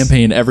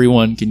campaign,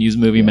 everyone can use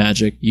movie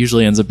magic.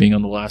 Usually ends up being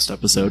on the last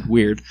episode.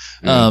 Weird.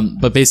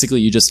 But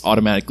basically, you just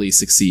automatically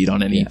succeed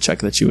on any check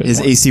that you would. His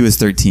AC was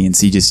 13,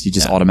 so you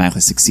just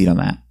automatically succeed on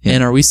that. Yeah.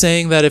 And are we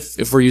saying that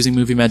if we're using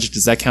movie magic,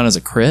 does that count as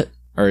a crit?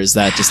 Or is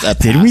that just a pass?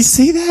 Did we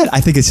say that?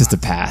 I think it's just a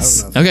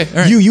pass. Okay, all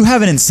right. You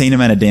have an insane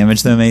amount of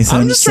damage though, Mason.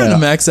 I'm just trying to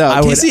max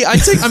out. Casey, I'm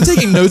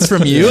taking notes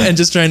from you and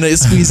just trying to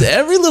squeeze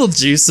every little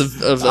juice of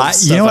stuff.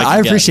 You know what? I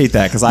can get. appreciate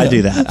that because I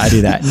do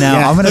that.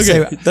 Now I'm gonna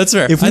say that's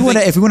fair. If we want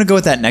to go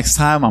with that next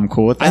time, I'm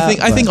cool with that.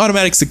 I think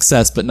automatic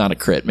success, but not a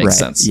crit makes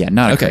sense. Yeah,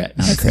 not a okay. crit.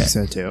 Not a I crit. think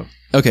so too.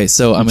 Okay,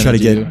 so I'm try gonna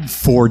to get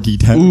 4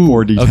 d10.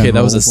 4 d10. Okay,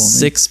 that was a roll for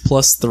me. 6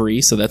 plus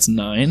 3, so that's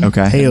 9.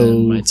 Okay. And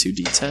then my 2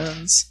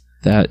 d10s.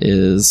 That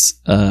is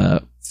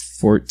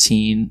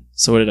 14.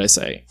 So what did I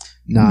say?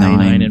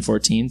 9 and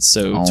 14,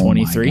 so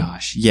 23. Oh my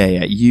gosh.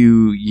 Yeah.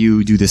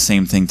 You do the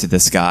same thing to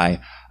this guy.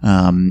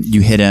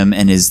 You hit him,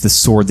 and the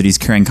sword that he's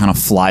carrying kind of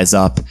flies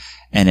up,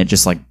 and it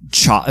just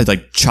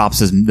chops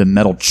the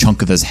metal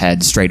chunk of his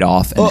head straight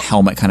off, and the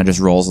helmet kind of just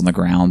rolls on the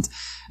ground.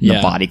 And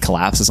the body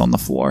collapses on the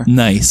floor.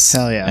 Nice.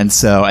 Hell yeah. And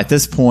so at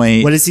this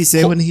point, What does he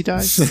say when he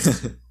dies?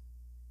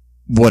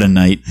 what a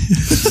night.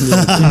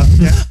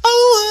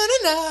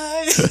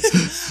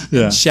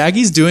 Yeah.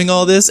 Shaggy's doing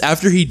all this.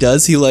 After he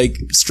does, he like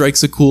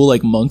strikes a cool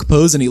like monk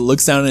pose, and he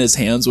looks down at his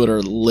hands, which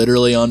are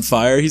literally on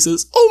fire. He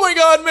says, "Oh my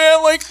god,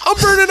 man! Like I'm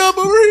burning up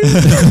over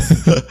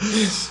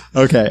here."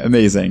 Okay,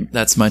 amazing.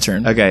 That's my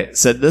turn. Okay,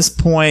 so at this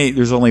point,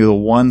 there's only the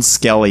one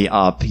Skelly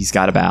up. He's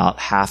got about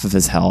half of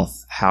his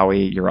health.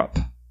 Howie, you're up.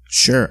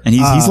 Sure. And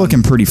he's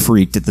looking pretty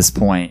freaked at this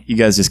point. You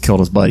guys just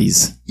killed his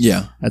buddies.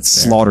 Yeah, That's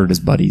slaughtered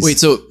his buddies. Wait,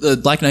 so the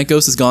Black Knight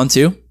Ghost is gone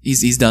too?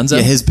 He's done. So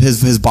Yeah,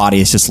 his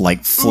body is just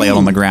like flailed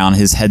on the ground.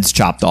 His head's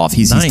chopped off.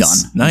 He's done.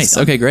 Nice. He's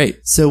done. Okay,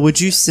 great. So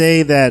would you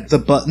say that the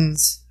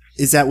buttons,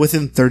 is that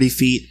within 30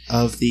 feet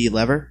of the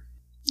lever?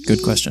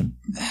 Good question.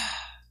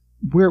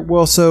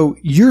 So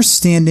you're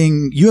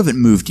standing. You haven't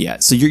moved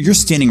yet. So you're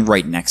standing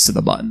right next to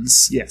the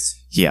buttons.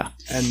 Yes. Yeah.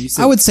 And you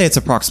said I would say it's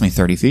approximately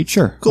 30 feet.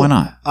 Sure. Cool. Why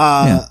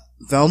not?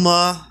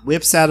 Velma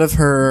whips out of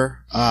her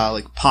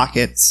like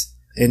pockets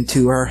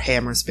into her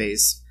hammer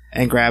space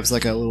and grabs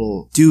like a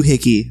little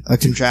doohickey, a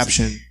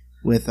contraption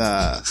with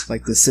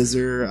like the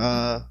scissor.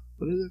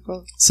 What is it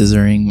called?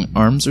 Scissoring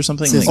arms or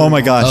something? Scissor- Like, Oh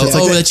my gosh. oh, It's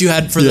like that you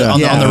had for on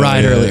the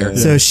ride earlier.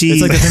 So she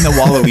It's like the thing that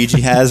Waluigi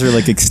has, or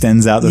like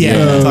extends out. The Yeah.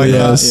 thing I'm talking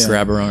about. yes. Yeah.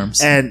 Grab her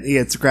arms. and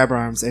it's grab her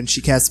arms, and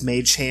she casts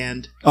Mage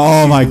Hand.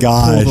 Oh my Pull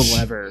the gosh!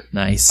 lever.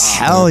 Nice.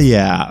 Hell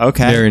yeah!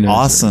 Okay, Very nice,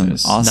 awesome, very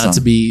nice. awesome. Not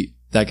to be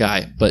that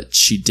guy, but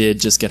she did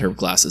just get her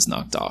glasses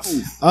knocked off.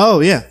 Oh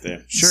yeah,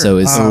 sure. So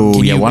is Oh,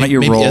 can yeah, why don't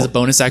you maybe roll- as a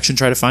bonus action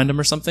try to find him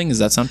or something? Does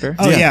that sound fair?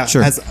 Oh yeah,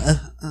 sure. As,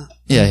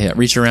 Yeah.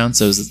 Reach around.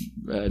 So is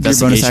Your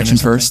investigation bonus action or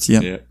something? first.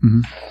 Yep.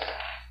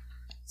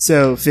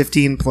 so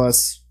 15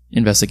 plus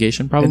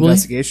Investigation, probably.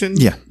 investigation.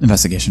 Yeah,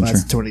 investigation. Well, Sure.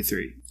 that's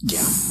 23.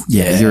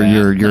 Yeah,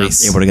 you're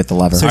nice. able to get the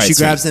lever. So All right, she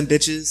sweet. grabs them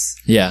bitches.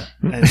 Yeah.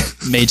 And,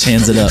 Mage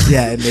hands it up.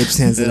 yeah, and Mage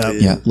hands it up.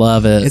 Yeah.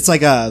 Love it. It's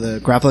like the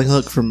grappling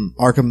hook from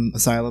Arkham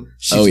Asylum.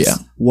 She Oh,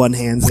 just one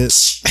hands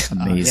it.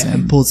 Amazing.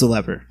 and pulls the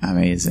lever.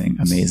 Amazing.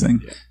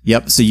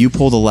 Yep. So you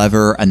pull the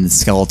lever, and the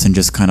skeleton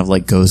just kind of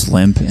like goes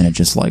limp, and it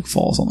just like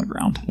falls on the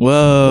ground.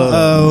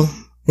 Whoa.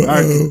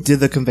 Oh, did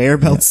the conveyor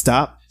belt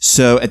stop?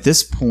 So at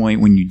this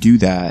point, when you do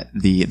that,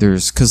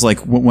 because like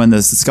when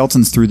the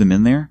skeletons threw them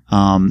in there,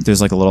 there's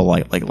like a little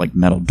like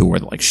metal door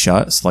that like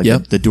shuts. So, like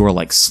Yep. the door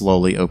like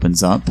slowly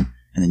opens up, and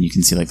then you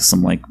can see like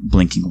some like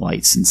blinking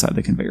lights inside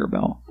the conveyor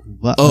belt.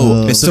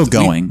 Oh, It's still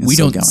going. It's We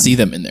still don't going. see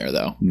them in there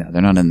though. No,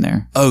 they're not in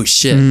there. Oh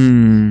shit.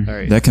 All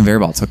right. That conveyor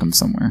belt took them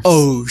somewhere.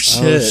 Oh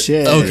shit. Oh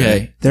shit.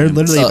 Okay. They're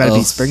literally about to be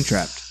Uh-oh. spring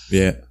trapped.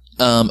 Yeah.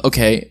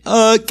 Okay.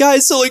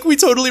 Guys, so like we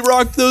totally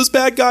rocked those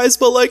bad guys,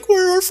 but like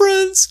we're our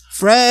friends.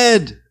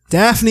 Fred,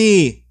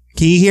 Daphne,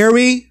 can you hear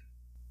me?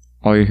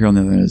 All you hear on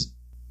the other end is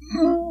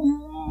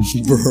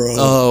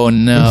Oh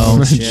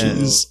no.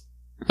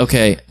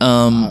 Okay.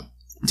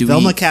 Do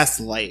Velma we? casts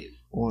light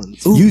on.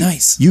 Ooh,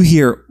 nice. you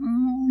hear,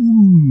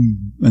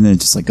 and then it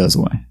just like goes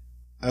away.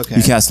 Okay.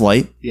 You cast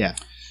light. Yeah.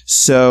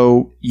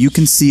 So you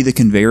can see the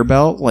conveyor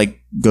belt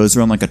like goes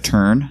around like a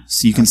turn.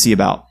 So you can see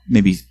about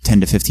maybe 10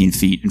 to 15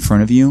 feet in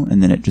front of you,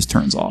 and then it just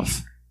turns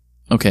off.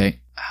 Okay.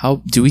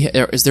 How do we?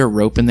 Is there a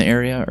rope in the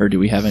area, or do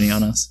we have any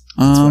on us?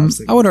 was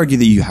thinking. I would argue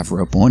that you have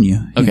rope on you.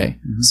 Okay,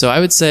 so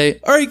I would say,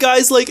 all right,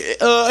 guys. Like,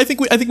 I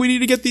think we need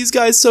to get these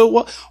guys.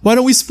 So why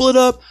don't we split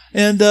up?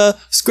 And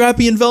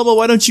Scrappy and Velma,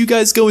 why don't you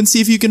guys go and see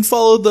if you can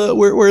follow the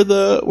where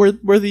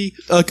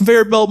the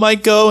conveyor belt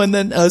might go, and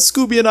then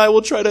Scooby and I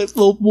will try to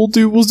we'll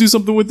do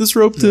something with this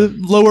rope to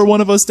lower one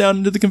of us down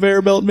into the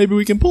conveyor belt. Maybe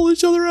we can pull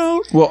each other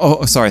out.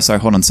 Well, sorry.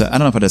 Hold on. So I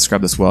don't know if I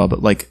described this well,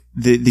 but like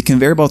the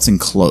conveyor belt's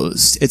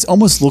enclosed. It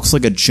almost looks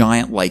like a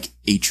giant like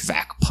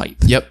HVAC pipe.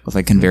 Yep. With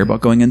like conveyor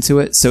belt going into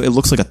it, so it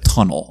looks like a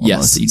tunnel. almost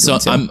Yes. that you So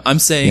go into. I'm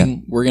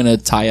saying we're gonna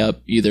tie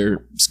up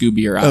either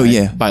Scooby or I Oh,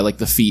 yeah. by like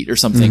the feet or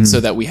something,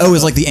 so that we have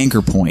it's like the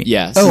anchor point.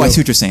 Yeah. Oh, so- I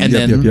see what you're saying. And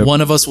then yep. one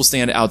of us will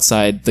stand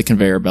outside the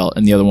conveyor belt,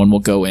 and the other one will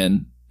go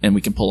in, and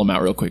we can pull them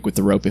out real quick with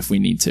the rope if we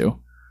need to.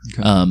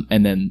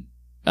 And then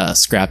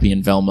Scrappy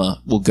and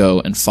Velma will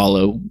go and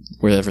follow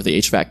wherever the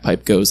HVAC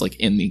pipe goes, like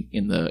in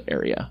the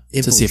area,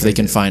 to see if they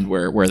can find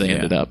where they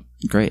ended up.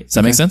 Great. Does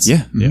that make sense?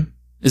 Yeah.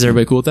 Is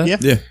everybody cool with that? Yeah.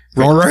 Yeah.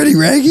 Alrighty,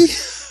 Raggy.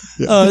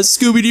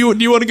 Scooby, do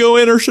you want to go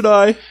in or should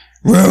I?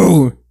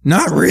 Whoa,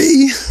 not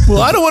Ree.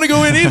 Well, I don't want to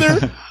go in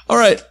either. All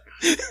right.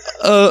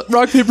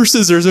 Rock, paper,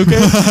 scissors, okay?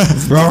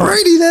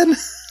 Alrighty then.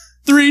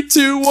 3,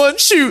 2, 1,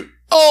 shoot.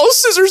 Oh,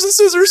 scissors and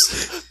scissors.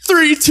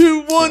 3,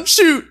 2, 1,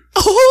 shoot.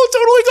 Oh,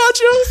 totally got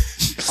you.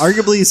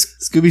 Arguably,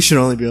 Scooby should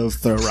only be able to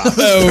throw rocks.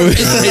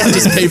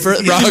 Just paper,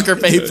 rock or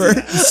paper.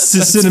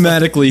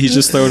 Cinematically, he's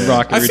just throwing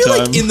rock every I feel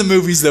time. like in the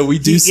movies, though, we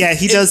do. Yeah,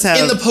 he does have.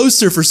 In the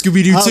poster for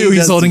Scooby-Doo Oh, 2, he he's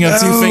does holding do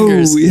up that. 2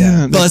 fingers.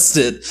 Yeah.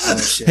 Busted.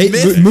 Hey,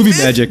 movie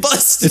magic.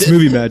 Busted. It's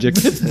movie magic.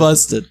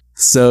 Busted.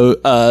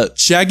 So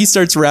Shaggy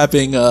starts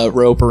wrapping a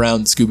rope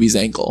around Scooby's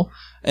ankle.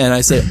 And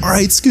I say, all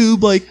right,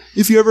 Scoob, like,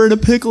 if you're ever in a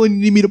pickle and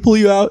you need me to pull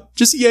you out,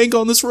 just yank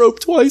on this rope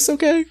twice,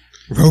 okay?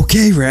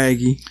 Okay,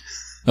 Raggy.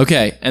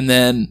 Okay, and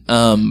then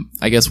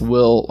I guess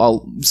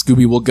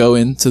Scooby will go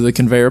into the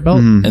conveyor belt,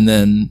 and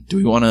then do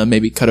we want to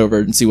maybe cut over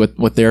and see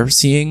what they're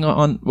seeing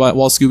on while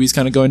Scooby's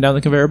kind of going down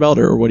the conveyor belt,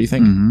 or what do you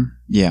think?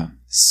 Yeah.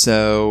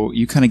 So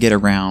you kind of get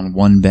around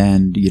one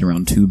bend, you get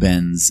around 2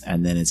 bends,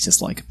 and then it's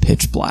just like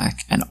pitch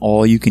black, and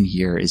all you can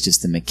hear is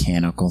just the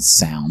mechanical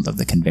sound of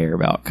the conveyor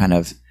belt kind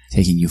of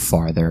taking you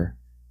farther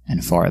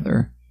and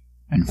farther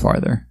and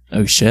farther.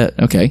 Oh shit!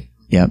 Okay.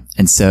 Yep.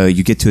 And so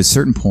you get to a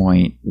certain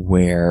point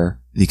where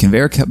the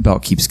conveyor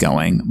belt keeps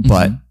going,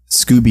 but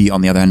Scooby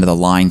on the other end of the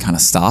line kind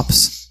of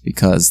stops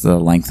because the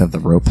length of the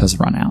rope has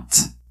run out.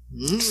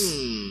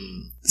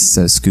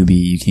 So Scooby,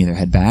 you can either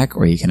head back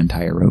or you can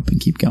untie your rope and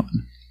keep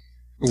going.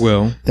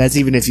 Well, That's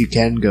even if you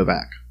can go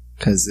back,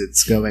 because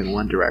it's going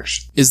one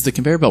direction. Is the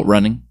conveyor belt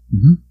running?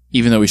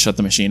 Even though we shut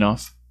the machine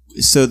off?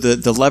 So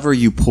the lever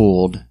you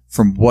pulled,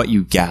 from what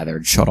you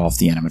gathered, shut off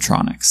the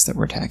animatronics that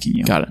were attacking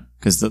you. Got it.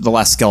 Because the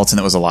last skeleton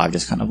that was alive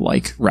just kind of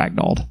like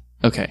ragdolled.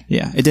 Okay.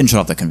 Yeah, it didn't shut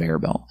off the conveyor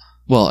belt.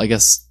 Well, I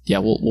guess, yeah,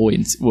 we'll wait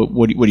and see.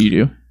 What do you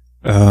do?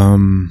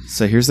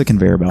 So here's the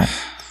conveyor belt.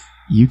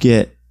 You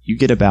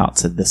get about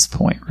to this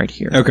point right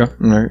here. okay. All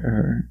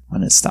right.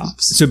 When it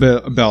stops. So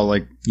about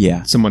like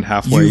Yeah. someone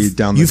halfway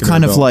down the You've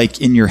kind of conveyor belt.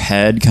 like in your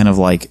head, kind of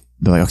like,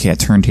 be like, okay, I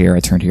turned here.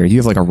 You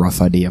have like a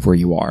rough idea of where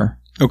you are,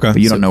 Okay.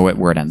 but you don't know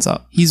where it ends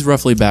up. He's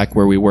roughly back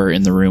where we were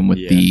in the room with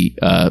the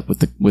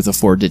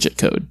 4-digit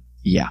code.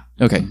 Yeah.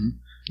 Okay.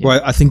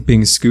 Well, I think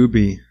being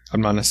Scooby,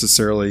 I'm not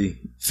necessarily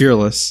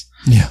fearless.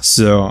 Yeah.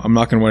 So I'm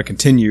not going to want to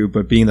continue,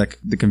 but being that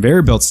the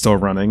conveyor belt's still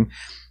running,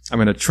 I'm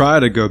going to try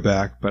to go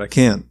back, but I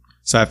can't.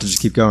 So I have to just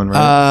keep going,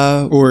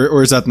 right?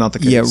 Or is that not the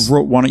case? Yeah.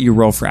 Why don't you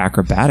roll for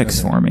acrobatics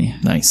for me?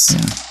 Nice.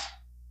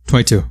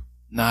 22.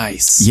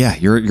 Nice. Yeah,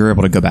 you're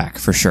able to go back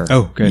for sure.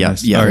 Oh, okay. Yeah,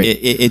 Nice. yeah. All right.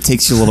 It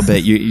takes you a little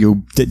bit.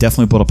 You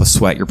definitely build up a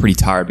sweat. You're pretty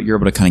tired, but you're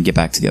able to kind of get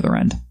back to the other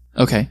end.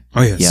 Okay.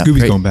 Oh, yeah. Yeah, Scooby's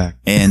great. going back.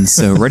 And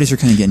so right as you're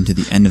kind of getting to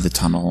the end of the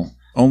tunnel,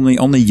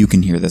 only you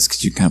can hear this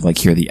because you kind of like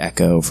hear the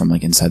echo from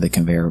like inside the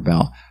conveyor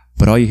belt.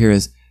 But all you hear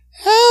is,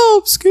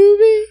 "Help,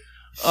 Scooby!"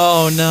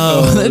 Oh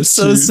no, that's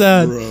so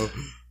sad.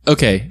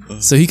 Okay,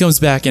 so he comes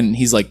back and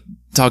he's like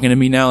talking to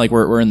me now, like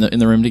we're in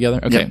the room together.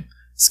 Okay, Yep.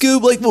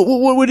 Scoob, like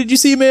what did you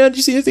see, man? Did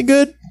you see anything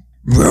good?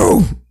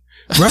 Bro,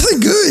 nothing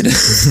good.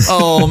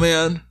 Oh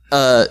man.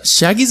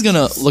 Shaggy's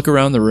gonna look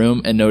around the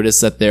room and notice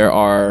that there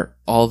are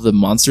all the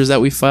monsters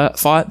that we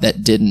fought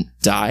that didn't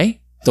die,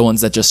 the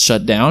ones that just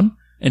shut down,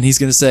 and he's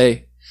gonna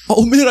say,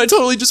 "Oh man, I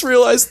totally just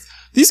realized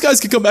these guys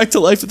could come back to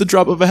life at the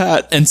drop of a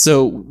hat." And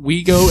so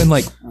we go and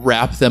like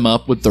wrap them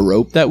up with the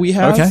rope that we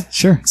have. Okay,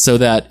 sure. So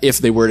that if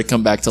they were to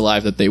come back to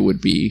life, that they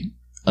would be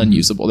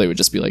unusable. They would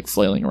just be like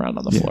flailing around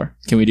on the floor.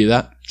 Can we do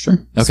that? Sure.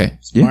 Okay.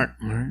 Smart.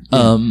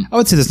 I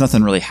would say there's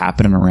nothing really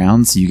happening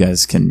around, so you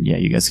guys can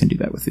do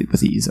that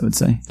with ease. I would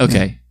say.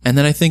 Okay. And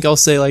then I think I'll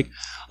say like,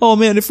 "Oh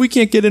man, if we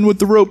can't get in with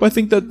the rope, I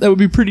think that would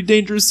be pretty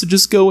dangerous to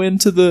just go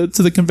into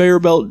the conveyor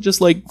belt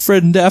just like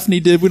Fred and Daphne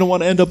did. We don't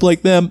want to end up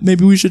like them.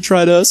 Maybe we should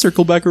try to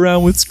circle back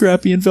around with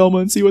Scrappy and Velma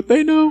and see what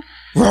they know."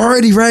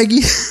 Alrighty,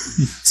 Raggy.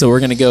 So we're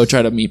gonna go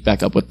try to meet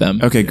back up with them.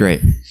 Okay,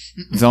 great.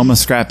 Velma,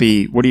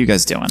 Scrappy, what are you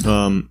guys doing?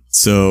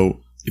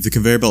 So if the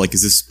conveyor belt, like,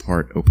 is this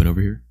part open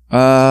over here?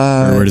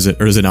 Uh, Or does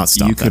it not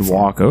stop? you that could far?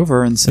 walk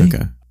over and see.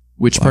 Okay.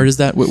 Which part is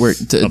that? Where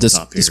to Up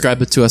top here.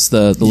 describe it to us,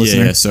 the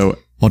listener. Yeah, so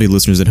all the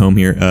listeners at home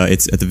here,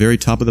 it's at the very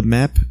top of the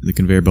map. The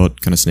conveyor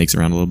belt kind of snakes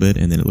around a little bit,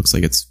 and then it looks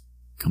like it's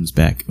comes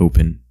back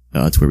open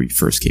to where we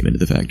first came into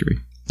the factory.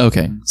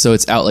 Okay, so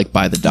it's out like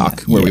by the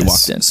dock where we Yes.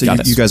 walked in. So Got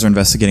it. you guys are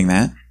investigating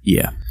that?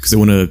 Yeah, because I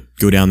want to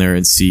go down there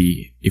and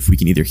see if we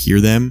can either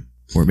hear them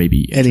or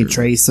maybe Any enter.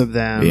 trace of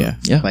them? Yeah.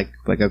 Yeah.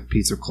 Like a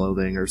piece of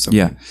clothing or something.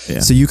 Yeah. Yeah.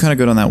 So you kind of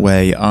go down that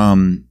way.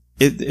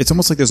 It's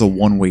almost like there's a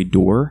one-way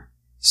door.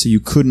 So you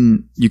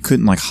couldn't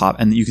like hop,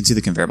 and you can see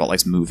the conveyor belt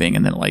like moving,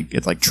 and then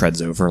it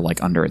treads over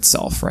like under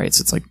itself, right?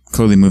 So it's like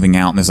clearly moving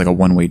out, and there's like a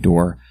one-way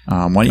door.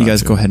 Why don't you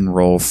guys go ahead and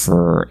roll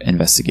for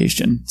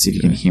investigation? See if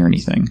you can hear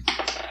anything.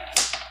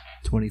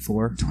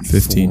 24.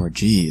 15. 24,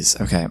 geez.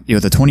 Okay.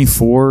 With the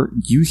 24,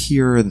 you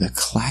hear the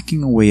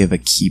clacking away of a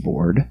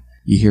keyboard.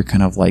 You hear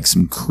kind of like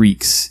some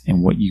creaks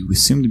in what you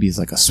assume to be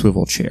like a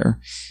swivel chair.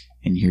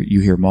 And you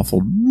hear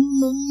muffled.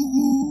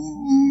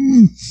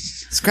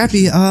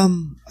 Scrappy,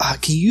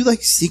 can you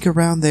like sneak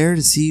around there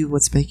to see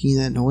what's making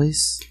that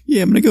noise?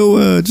 Yeah, I'm gonna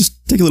go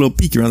just take a little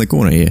peek around the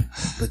corner here.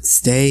 But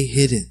stay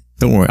hidden.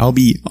 Don't worry, I'll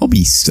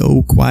be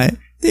so quiet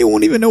they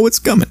won't even know what's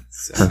coming.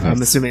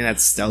 I'm assuming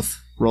that's stealth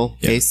roll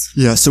case.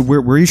 Yeah. So where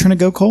are you trying to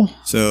go, Cole?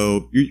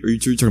 So you're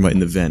talking about in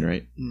the vent,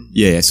 right?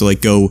 Yeah. So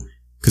like go,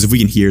 because if we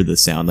can hear the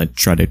sound, like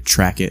try to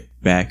track it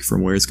back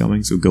from where it's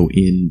coming. So go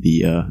in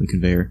the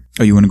conveyor.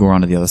 Oh, you want to go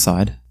around to the other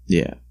side?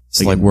 Yeah.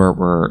 So like where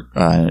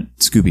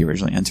Scooby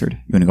originally entered.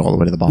 You want to go all the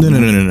way to the bottom?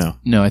 No.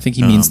 No, I think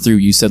he means through.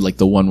 You said like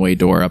the one-way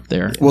door up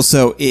there. Well,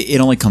 so it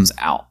only comes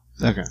out.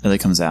 Okay. It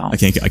comes out. I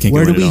can't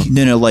Where go do in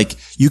we- it all. No, like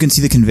you can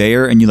see the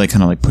conveyor and you like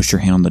kind of like push your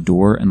hand on the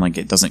door and like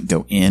it doesn't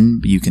go in,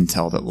 but you can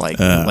tell that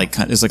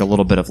there's like a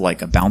little bit of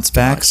like a bounce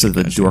back, so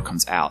the door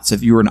comes out. So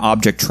if you were an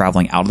object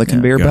traveling out of the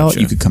conveyor belt,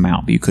 you could come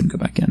out, but you couldn't go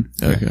back in.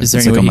 Okay. Is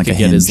there It's any like way on, he like, could a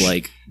get his hinge.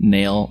 like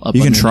nail up?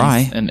 You can underneath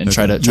try. and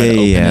try to open All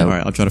it.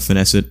 right, I'll try to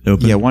finesse it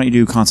open. Yeah, why don't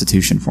you do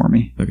Constitution for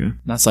me? Okay.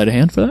 Not sleight of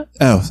hand for that.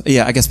 Oh,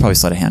 yeah, I guess probably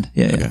sleight of hand.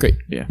 Yeah, yeah. Great.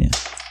 Yeah. Yeah.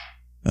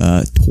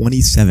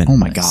 27. Oh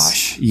my Nice.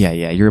 gosh. Yeah,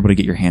 you're able to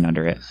get your hand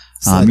under it.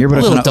 Like You're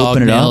able to little kind of dog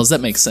open it up. nails.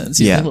 That makes sense.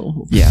 Yeah,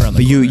 little- yeah. around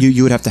the But corner.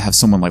 you would have to have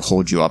someone like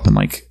hold you up and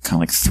like kind of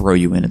like throw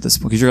you in at this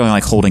point because you're only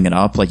like holding it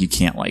up. Like you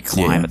can't like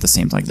climb at the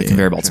same time. Like the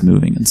conveyor belt's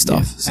moving and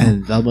stuff. So.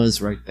 And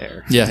Velma's right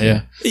there.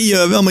 Yeah. Hey,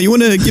 Velma, you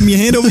want to give me a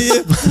hand over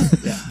here?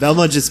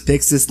 Velma just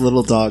picks this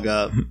little dog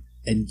up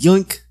and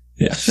yoink.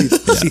 Yeah. She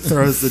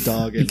throws the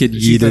dog. You could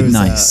she yeet it. throws,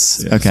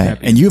 Nice. Okay.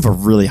 Scrappy. And you have a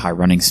really high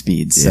running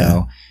speed.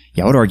 So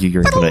yeah, I would argue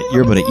you're able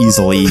to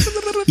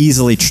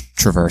easily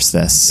traverse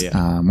this.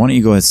 Yeah. Why don't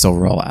you go ahead and still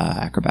roll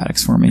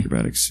acrobatics for me?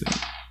 Acrobatics.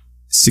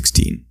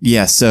 16.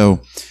 Yeah,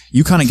 so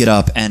you kind of get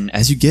up, and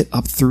as you get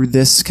up through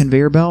this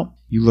conveyor belt,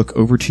 you look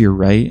over to your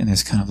right, and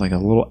there's kind of like a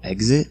little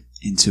exit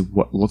into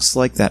what looks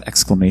like that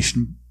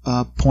exclamation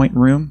point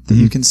room that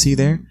you can see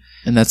there.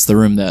 And that's the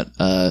room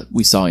that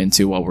we saw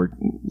into while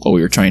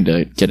we were trying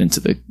to get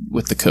into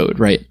with the code,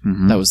 right?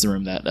 Mhm. That was the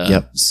room that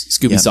Yep.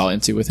 Scooby Yep. saw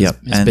into with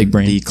Yep. his And big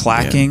brain. the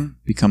clacking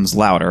becomes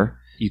louder.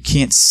 You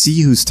can't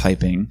see who's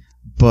typing,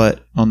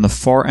 but on the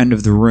far end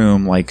of the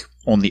room, like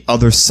on the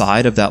other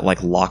side of that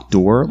like locked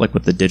door, like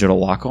with the digital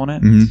lock on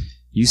it,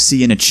 you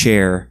see in a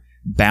chair,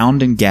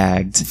 bound and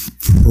gagged,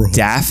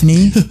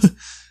 Daphne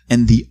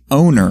and the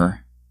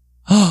owner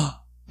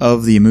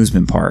of the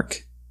amusement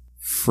park,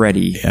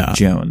 Freddy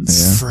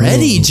Jones.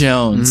 Freddie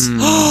Jones.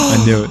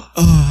 I knew it.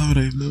 Oh, how would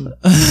I have known?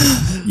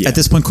 At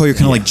this point, Cole, you're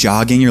kind of like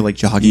jogging. You're like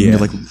jogging. You're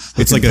like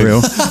It's like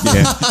through.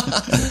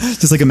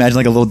 Just like imagine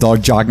like a little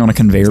dog jogging on a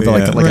conveyor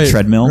belt, like a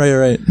treadmill.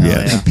 Right.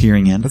 Yeah,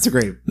 peering in. That's a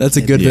great. That's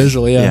a good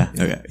visual. Yeah.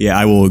 Okay. Yeah,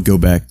 I will go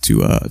back to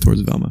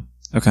towards Velma.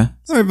 Okay.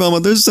 All right, Velma,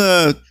 there's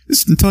I'm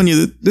telling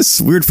you, this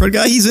weird Fred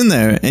guy, he's in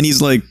there, and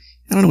he's like,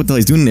 I don't know what the hell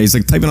he's doing there. He's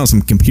like typing on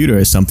some computer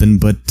or something,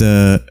 but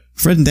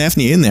Fred and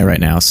Daphne are in there right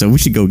now, so we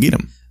should go get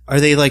him. Are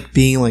they like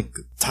being like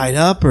tied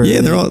up or? Yeah,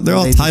 they're all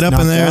tied up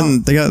in there,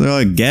 and they're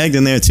like gagged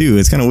in there too.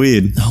 It's kind of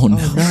weird. Oh no.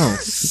 no.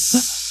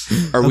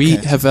 Are we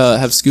have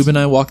Scoob and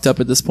I walked up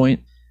at this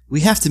point?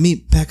 We have to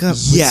meet back up.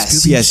 with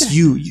Yes, Scooby yes. and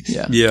You,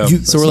 Yeah.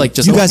 So we're like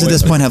just you guys at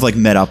this point have like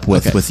met up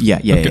with yeah.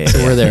 So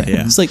we're there.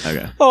 Yeah. It's like,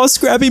 Okay. oh,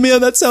 Scrappy man,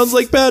 that sounds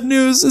like bad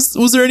news.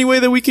 Was there any way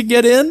that we could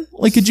get in?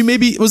 Like,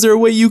 was there a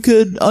way you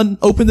could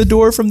open the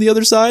door from the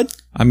other side?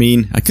 I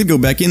mean, I could go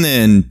back in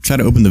there and try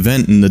to open the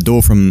vent and the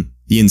door from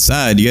the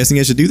inside. Do you guys think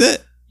I should do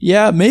that?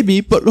 Yeah,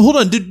 maybe. But hold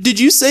on. Did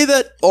you say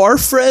that our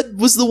Fred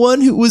was the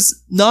one who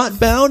was not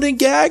bound and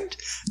gagged?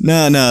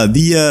 No.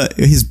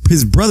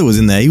 His brother was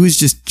in there. He was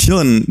just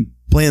chilling,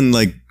 playing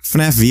like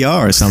FNAF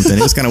VR or something.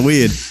 It was kind of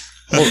weird.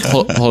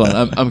 Hold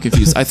on. I'm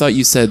confused. I thought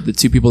you said the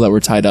two people that were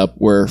tied up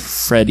were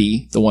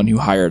Freddy, the one who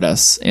hired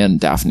us,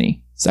 and Daphne.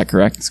 Is that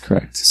correct? That's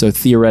correct. So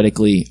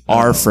theoretically,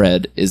 our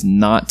Fred is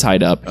not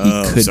tied up.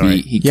 He could sorry.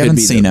 be. He You could haven't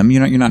be seen him.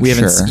 You're not We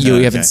sure.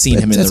 haven't seen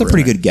him in That's the a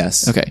pretty room. good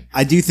guess. Okay.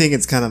 I do think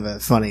it's kind of a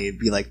funny. It'd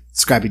be like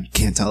Scrappy you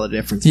can't tell the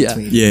difference Yeah.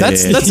 between. Yeah.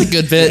 That's a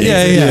good bit.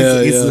 Yeah.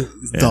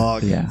 It's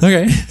dog. Yeah.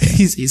 Okay.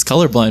 He's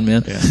colorblind,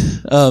 man.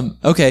 Yeah.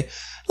 Okay.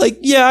 Like,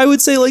 yeah, I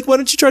would say, like, why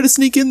don't you try to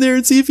sneak in there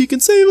and see if you can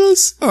save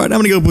us? All right,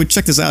 I'm gonna go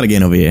check this out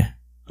again over here.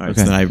 All right,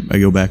 Okay. so then I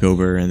go back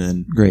over and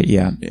then Great.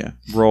 Yeah. yeah.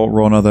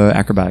 Roll another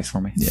acrobatics for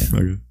me. Yeah.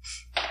 Okay.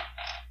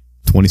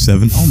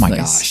 27. Oh my Nice.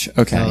 gosh.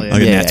 Okay. Hell yeah.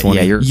 Okay, nat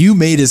 20. You're. You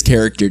made his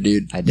character,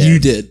 dude. I did. You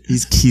did.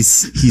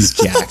 He's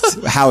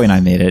jacked. Howie and I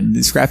made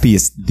it. Scrappy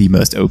is the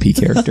most OP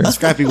character.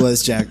 Scrappy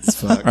was jacked as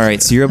fuck. All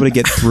right, so you're able to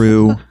get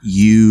through.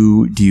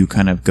 You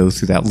kind of go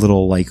through that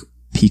little like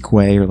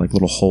peakway or like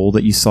little hole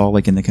that you saw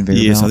like in the conveyor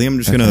Yeah, belt? so I think I'm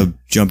just gonna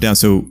jump down.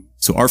 So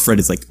our Fred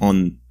is like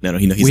on. No,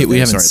 he's We up there.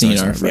 haven't Sorry, seen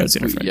our We Fred. haven't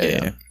seen our Fred. Yeah.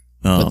 Yeah.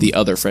 But the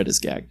other Fred is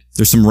gagged.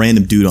 There's some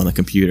random dude on the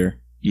computer.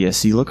 Yeah,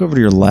 so you look over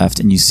to your left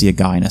and you see a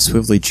guy in a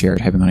swivelly chair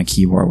typing on a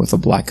keyboard with a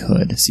black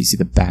hood. So you see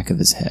the back of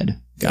his head.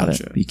 Got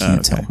Gotcha. it. But you can't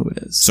Okay. tell who it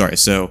is. Sorry.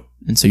 So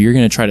And so you're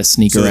going to try to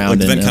sneak around. like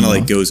the vent and kind of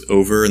like goes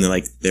over, and then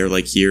like they're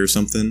like here or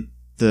something.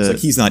 the So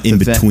he's not in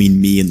the vent-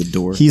 between me and the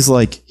door. He's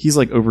like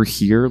over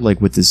here, like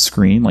with his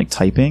screen, like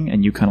typing,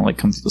 and you kind of like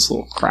come through this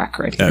little crack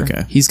right here.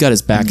 Okay. He's got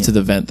his back to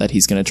the vent that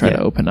he's going to try to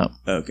open up.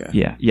 Okay.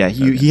 Yeah.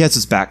 He has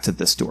his back to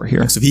this door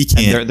here. So if he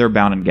And can't, they're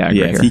bound and gagged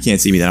yeah, right if here. he can't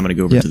see me, then I'm going to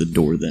go over to the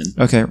door then.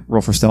 Okay,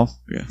 roll for stealth.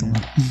 Yeah.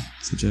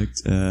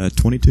 Subject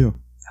 22.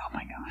 Oh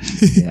my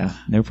gosh. Yeah,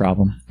 no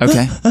problem.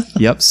 Okay.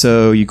 Yep.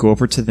 So you go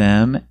over to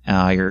them.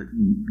 You're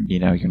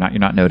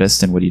not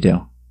noticed. And what do you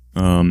do?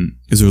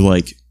 Is there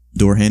like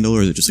door handle,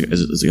 or is it just like,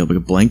 is it like a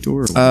blank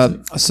door? Or what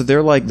is it? So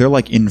they're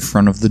like in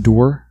front of the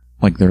door.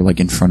 Like they're like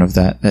in front of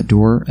that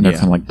door, and they're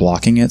kind of like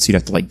blocking it. So you'd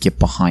have to like get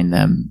behind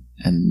them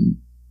and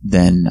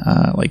then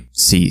like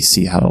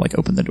see how to like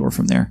open the door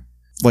from there.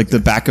 Like the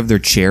back of their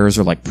chairs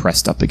are like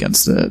pressed up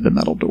against the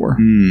metal door.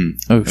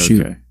 Oh,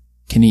 shoot. Okay.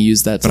 Can you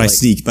use that to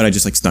But I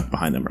just like snuck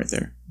behind them right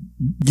there.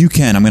 You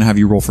can. I'm gonna have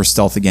you roll for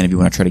stealth again if you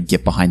want to try to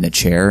get behind the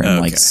chair and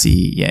like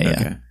see.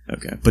 Yeah.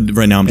 Okay. But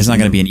right now I'm It's just not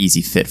going to be an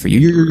easy fit for you.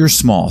 You're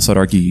small, so I'd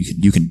argue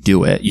you can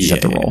do it. You just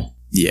have to roll.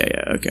 Yeah.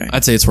 Okay.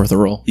 I'd say it's worth a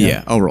roll.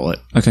 Yeah, I'll roll it.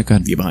 Okay, go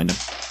ahead. Get behind him.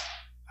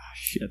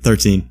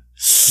 13.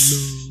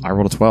 I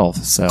rolled a 12,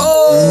 so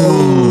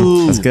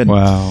that's good.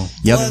 Wow.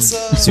 Yep.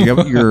 So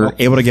you're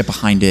able to get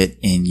behind it,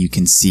 and you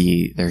can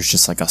see there's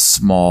just like a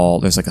small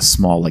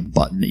like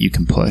button that you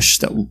can push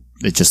that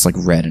it's just like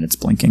red and it's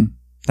blinking.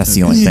 That's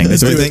the only thing.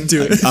 Is there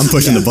anything? I'm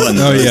pushing the button.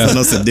 Oh, yeah. There's nothing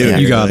else to do. Yeah,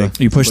 you got it.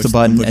 You push the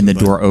button, push and the the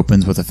door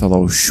opens with a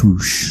fellow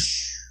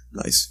swoosh.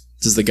 Nice.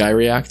 Does the guy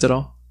react at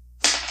all?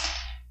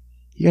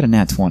 You got a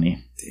nat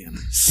 20.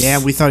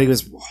 Damn, we thought he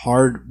was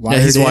hard wired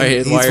Yeah, he's in.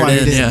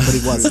 wired in, yeah. But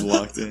he wasn't.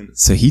 Locked in.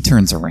 So he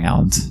turns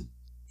around.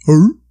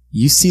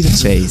 You see the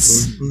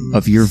face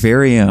of your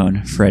very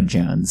own Fred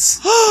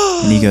Jones.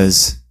 And he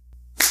goes,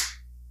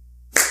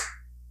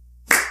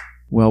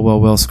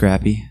 Well,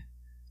 Scrappy.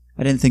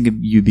 I didn't think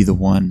you'd be the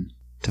one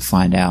to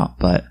find out,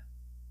 but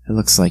it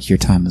looks like your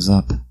time is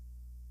up.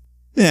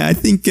 Yeah, I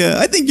think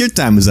your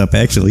time is up,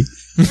 actually.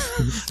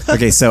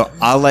 Okay, so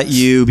I'll let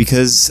you,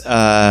 because,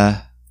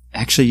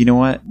 actually, you know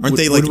what? Aren't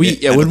they like...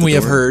 Wouldn't we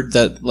have heard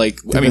that, like...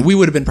 I mean, we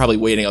would have been probably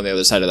waiting on the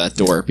other side of that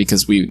door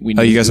because we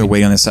Oh, you guys are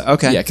waiting on this side?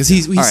 Okay. Yeah, because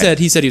he said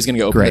he was going to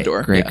go open the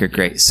door.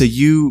 Great. So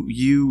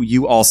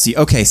you all see.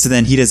 Okay, so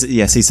then he does.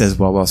 Yes, he says,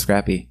 "Well,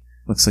 Scrappy.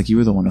 Looks like you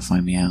were the one to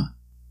find me out."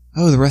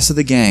 Oh, the rest of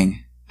the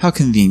gang. How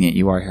convenient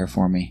you are here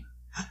for me.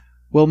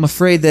 Well, I'm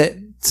afraid that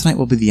tonight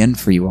will be the end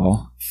for you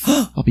all.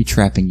 I'll be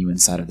trapping you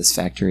inside of this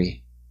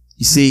factory.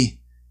 You see,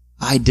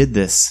 I did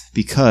this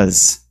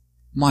because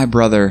my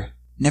brother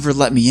never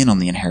let me in on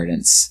the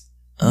inheritance.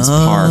 This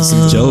part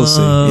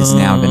Jealousy. is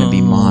now going to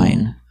be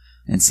mine.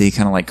 And so he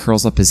kind of like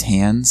curls up his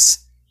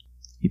hands.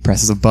 He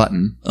presses a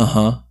button.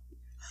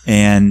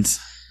 And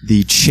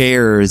the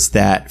chairs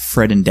that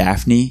Fred and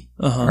Daphne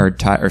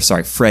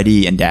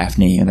Freddy and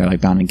Daphne, and they're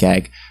like bound and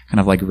gag, kind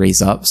of like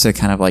raise up, so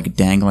kind of like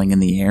dangling in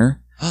the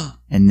air.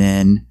 And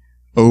then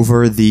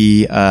over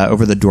the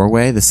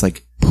doorway, this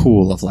like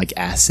pool of like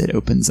acid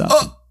opens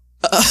up.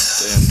 And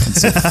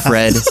so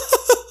Fred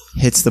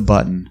hits the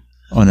button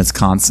on his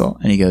console,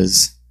 and he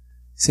goes,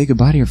 "Say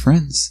goodbye to your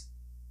friends."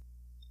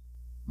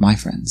 My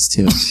friends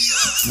too. And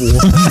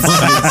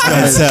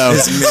so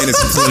This man is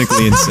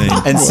clinically insane.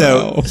 And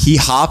so he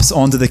hops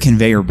onto the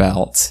conveyor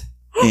belt,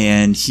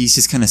 and he's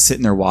just kind of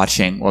sitting there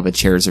watching while the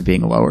chairs are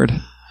being lowered.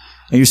 And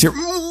you just hear,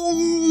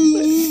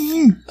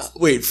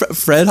 Wait,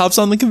 Fred hops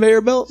on the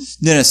conveyor belt?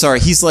 no, sorry.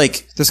 He's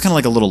like, there's kind of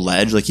like a little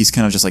ledge. Like he's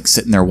kind of just like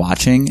sitting there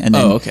watching, and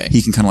then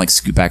he can kind of like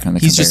scoot back on the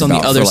He's conveyor just on the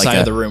belt other for, like, side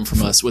of the room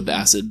from us with the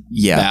acid.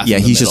 Yeah, bath yeah.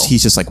 in the He's middle.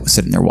 just like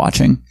sitting there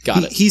watching.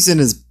 Got it. He's in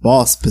his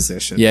boss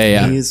position.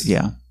 Yeah. He's,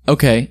 Yeah.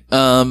 Okay.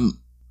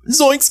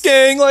 Zoinks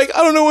gang, like,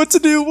 I don't know what to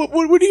do. What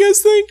do you guys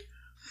think?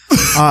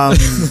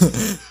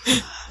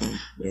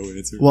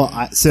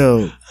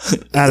 So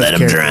let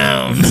him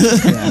drown.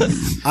 Yeah.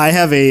 I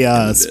have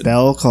a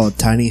spell called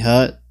Tiny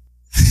Hut.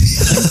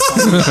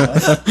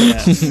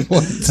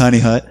 Tiny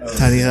hut.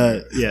 Tiny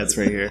Hut. Yeah, it's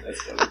right here.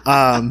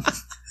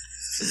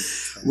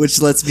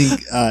 Which lets me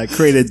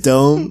create a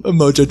dome. A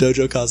Mojo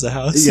Dojo Casa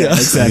house. Yeah,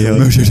 exactly.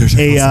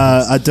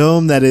 A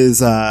dome that is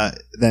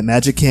that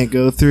magic can't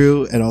go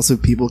through, and also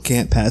people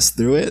can't pass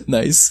through it.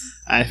 Nice.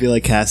 I feel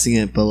like casting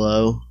it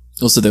below.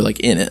 Also, they're like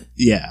in it.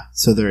 Yeah,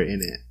 so they're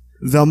in it.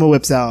 Velma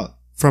whips out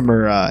from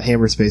her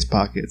hammer space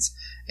pockets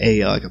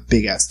like a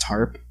big ass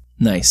tarp.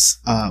 Nice.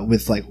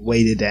 With like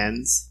weighted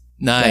ends.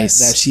 Nice.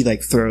 That she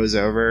like throws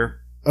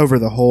over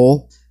the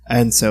hole,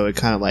 and so it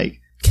kind of like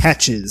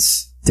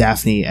catches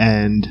Daphne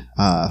and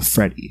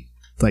Freddy.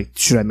 Like,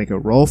 should I make a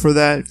roll for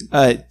that?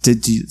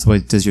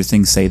 Does your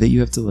thing say that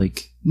you have to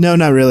like? No,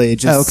 not really. It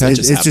just, okay.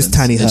 it's just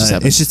tiny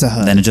hut. It's just a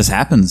hut. Then it just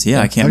happens.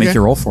 Yeah, I can't make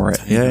you roll for it.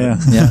 Yeah.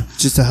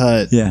 Just a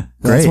hut. Yeah,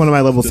 That's great. one of my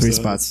level 3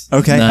 spots.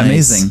 Okay, Nice.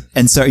 amazing.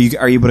 And so, are you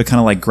able to kind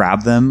of like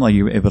grab them? Like,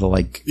 you're able to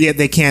like? Yeah,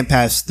 they can't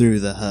pass through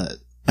the hut.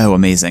 Oh,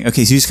 amazing.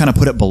 Okay, so you just kind of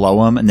put it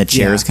below them, and the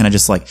chairs kind of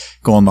just like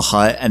go in the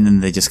hut, and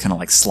then they just kind of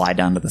like slide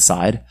down to the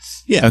side.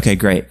 Yeah. Okay,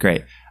 great. Do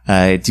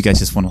you guys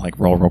just want to like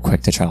roll real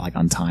quick to try to like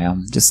untie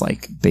them? Just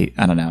like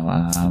I don't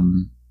know.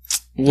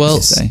 Well,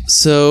 say?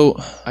 so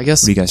I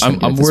guess What do you guys try to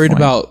do I'm at this worried point?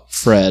 about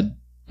Fred.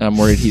 I'm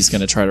worried he's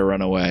going to try to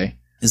run away.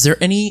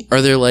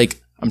 Are there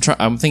like,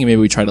 I'm thinking maybe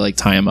we try to like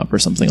tie him up or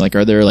something. Like,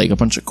 are there like a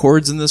bunch of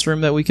cords in this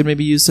room that we could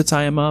maybe use to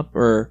tie him up,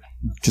 or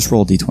Just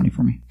roll a d20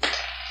 for me.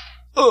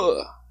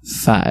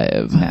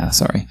 5? Yeah,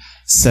 sorry.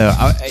 So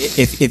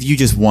if you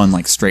just won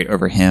like straight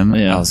over him,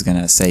 Yeah. I was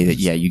gonna say that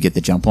you get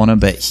the jump on him,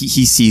 but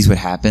he sees what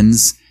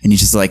happens and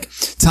he's just like,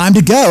 time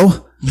to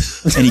go.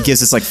 And he gives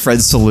this like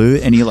Fred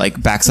salute and he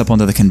like backs up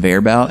onto the conveyor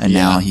belt and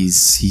now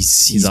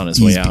he's on his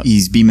way out.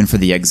 He's beaming for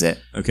the exit.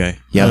 Okay.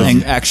 Yeah,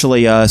 and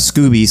actually,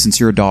 Scooby, since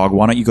you're a dog,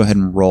 why don't you go ahead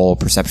and roll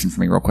perception for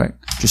me real quick?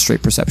 Just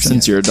straight perception.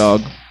 Since you're a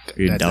dog.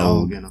 Your That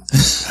dog. dog in him.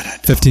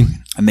 15.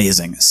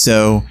 Amazing.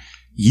 So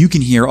you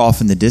can hear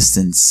off in the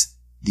distance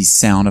the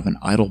sound of an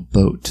idle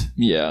boat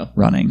Yeah.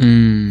 running.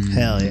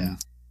 Hell yeah.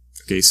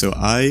 Okay, so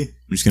I'm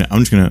just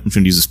gonna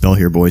use a spell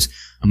here, boys.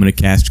 I'm gonna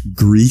cast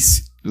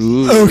Grease.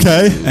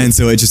 Okay. And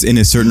so it's just in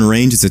a certain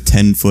range. It's a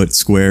 10-foot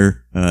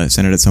square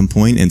centered at some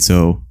point, and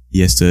so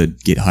he has to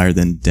get higher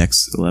than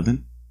Dex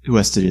 11. Who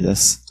has to do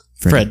this?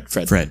 Fred.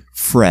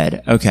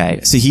 Fred. Okay.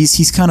 So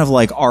he's kind of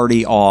like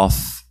already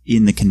off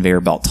in the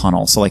conveyor belt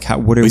tunnel. So like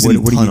what he's in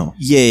the do you? tunnel.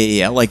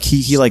 Yeah. Like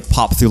he like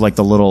popped through like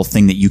the little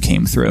thing that you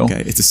came through.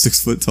 Okay, it's a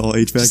 6-foot tall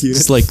HVAC unit.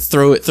 Just like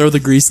throw the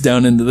grease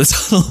down into the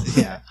tunnel.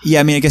 Yeah. Yeah,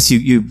 I mean, I guess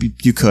you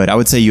could. I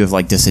would say you have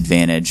like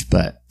disadvantage,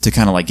 but to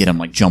kind of like get him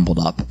like jumbled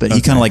up. But he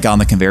kind of like got on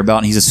the conveyor belt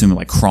and he's assuming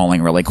like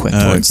crawling really quick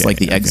towards Okay, like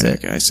the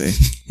exit. Okay, I see.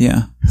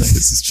 Yeah.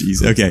 This is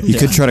cheese. Okay. You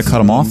could try to cut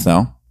him off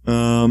though.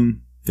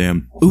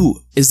 Damn.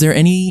 Ooh, is there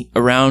any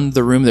around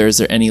the room? Is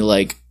there any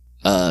like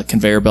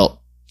conveyor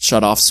belt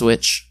shut off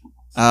switch?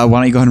 Why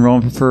don't you go ahead and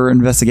roll for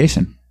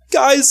investigation?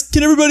 Guys,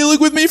 can everybody look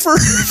with me for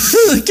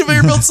the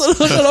conveyor belt shut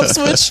off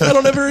switch? I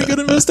don't have very good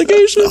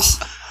investigation.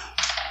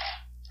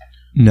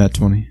 Nat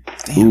 20.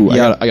 Ooh, I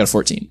got a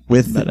 14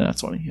 With better than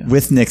 20. Yeah.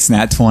 With Nick's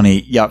nat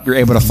 20, yep, you're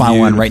able to find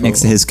one right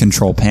next to his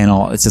control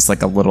panel. It's just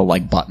like a little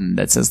like button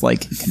that says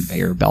like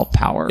conveyor belt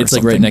power. It's or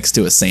like right something. next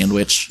to a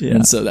sandwich, Yeah.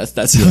 and so that's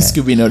how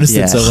Scooby noticed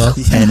it so well.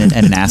 and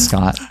an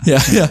ascot.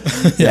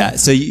 Yeah.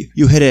 So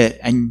you hit it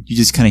and you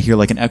just kind of hear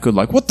like an echo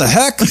like, what the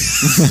heck?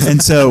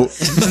 And so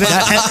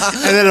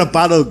And then a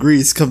bottle of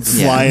grease comes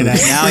flying at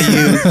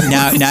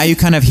you. now you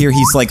kind of hear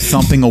he's like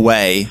thumping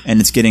away and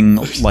it's getting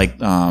like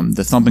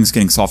the thumping's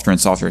getting softer and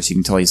softer, so you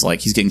can tell he's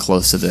getting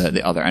close to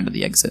the other end of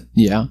the exit.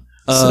 Yeah.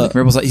 So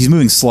Ripple's like, he's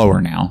moving slower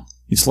now.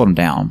 You've slowed him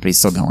down, but he's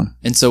still going.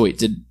 And so wait,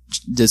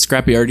 did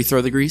Scrappy already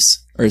throw the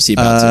grease, or is he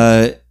about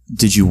to?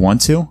 Did you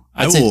want to?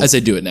 I'd say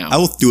do it now. I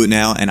will do it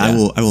now, and I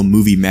will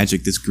movie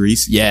magic this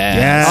grease.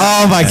 Yeah.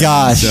 Oh my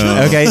gosh.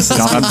 So- Okay, so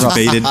I'm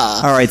debated.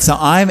 all right, so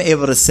I'm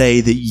able to say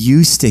that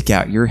you stick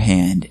out your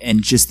hand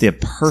and just the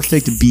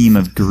perfect beam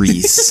of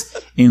grease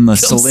in the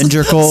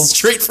cylindrical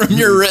straight from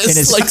your wrist,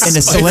 in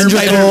a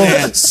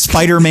cylindrical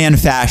Spider-Man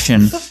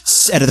fashion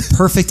at a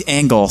perfect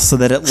angle so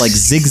that it like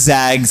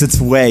zigzags its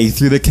way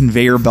through the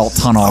conveyor belt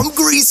tunnel.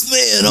 Grease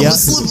man. I'm Yeah. a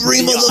slippery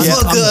I'm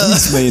motherfucker.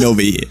 Grease man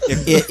over here.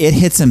 It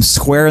hits him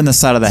square in the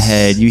side of the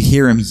head. You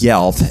hear him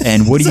yelp,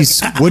 and what do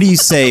you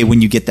say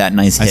when you get that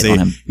nice I hit say, on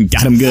him?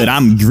 got him good.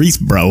 I'm grease,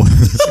 bro.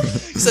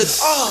 He said,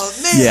 "Oh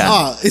man, Yeah.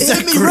 Oh, is that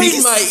hit me right in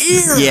grease? my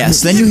ear."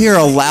 Yes. Then you hear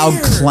a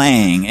loud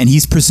clang, and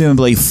he's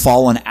presumably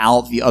fallen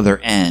out the other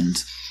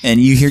end. And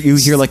you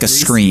hear like a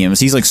scream.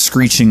 So he's like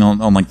screeching on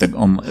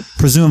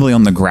presumably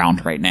on the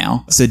ground right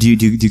now. So do you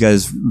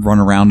guys run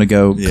around to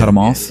go cut him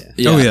off?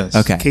 Yeah. Oh, yes.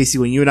 Okay. Casey,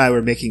 when you and I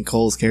were making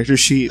Cole's character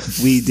sheet,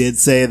 we did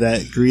say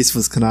that grease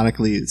was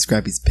canonically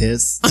Scrappy's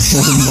piss.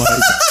 Oh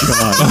my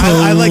god.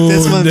 I like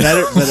this one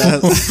better,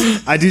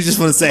 but I do just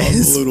want to say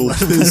his Little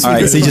piss. All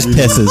right. So he just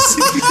pisses.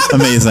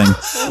 Amazing.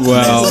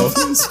 Wow.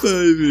 Piss,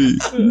 baby.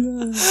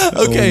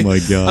 Okay. Oh my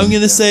god. I'm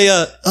gonna say,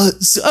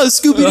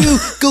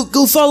 Scooby-Doo,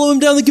 go follow him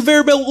down the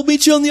conveyor belt. We'll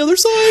meet you on the other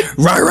side.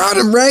 Right,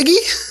 him, Raggy.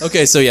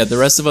 Okay, so yeah, the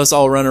rest of us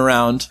all run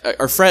around.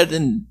 Are Freddy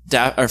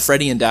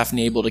and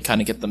Daphne able to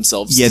kind of get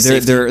themselves? Yeah, to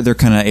safety? they're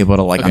kind of able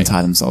to like Okay.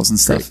 untie themselves and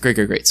stuff.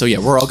 Great. So yeah,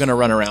 we're all gonna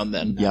run around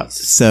then. Yep.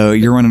 So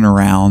you're running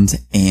around,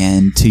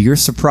 and to your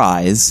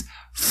surprise,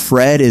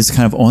 Fred is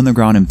kind of on the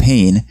ground in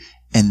pain,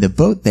 and the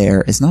boat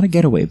there is not a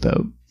getaway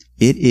boat.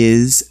 It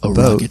is a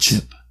boat. rocket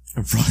ship.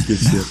 A rocket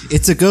ship.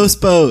 It's a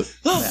ghost boat.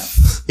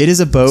 It is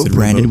a boat it a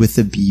branded boat? with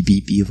the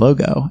BBB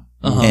logo.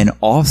 And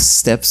off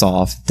steps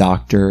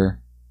Dr.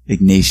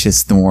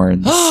 Ignatius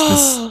Thorne,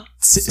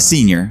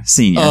 senior,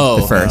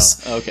 the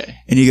first. Okay.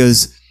 And he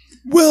goes,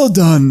 "Well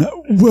done,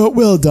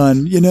 well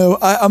done. You know,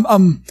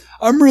 I'm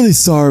really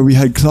sorry we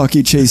had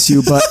Clocky chase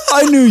you, but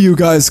I knew you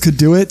guys could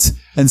do it."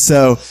 And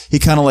so he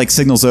kind of like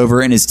signals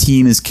over, and his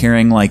team is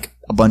carrying like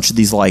a bunch of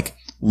these like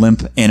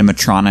limp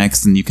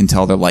animatronics, and you can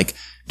tell they're like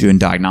doing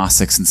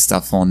diagnostics and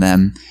stuff on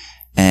them.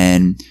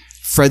 And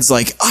Fred's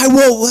like, "I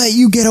won't let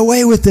you get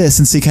away with this."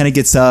 And so he kind of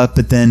gets up,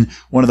 but then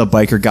one of the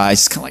biker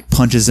guys kind of like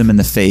punches him in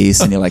the face,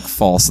 and he like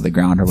falls to the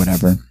ground or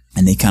whatever.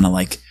 And they kind of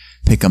like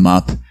pick him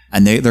up,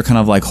 and they're kind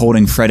of like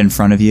holding Fred in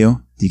front of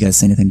you. Do you guys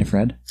say anything to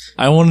Fred?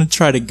 I want to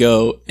try to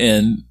go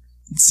and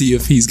see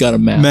if he's got a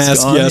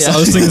mask on. Yes, Yeah. I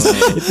was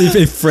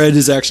thinking if Fred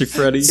is actually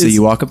Freddy. So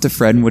you walk up to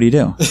Fred, and what do you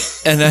do?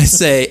 And I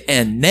say,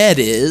 and Ned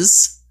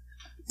is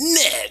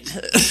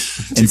Ned.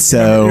 And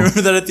so,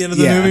 Remember that at the end of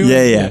the movie?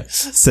 yeah.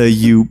 So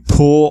you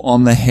pull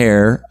on the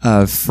hair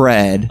of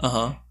Fred,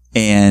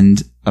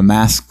 and a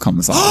mask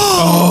comes off.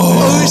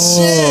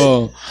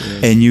 Oh,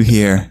 shit. And you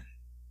hear,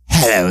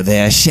 "Hello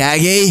there,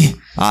 Shaggy.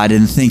 I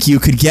didn't think you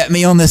could get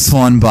me on this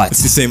one, but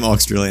It's the same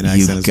Australian you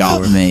accent as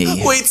got before.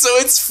 me." Wait, so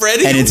it's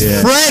Freddy? And it's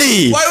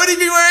Freddy! Why would he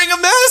be wearing a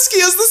mask?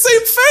 He has the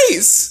same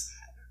face.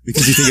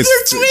 Because you think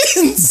They're it's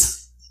twins.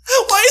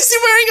 Why is he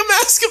wearing a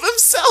mask of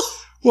himself?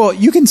 Well,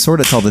 you can sort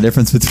of tell the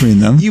difference between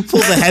them. You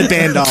pull the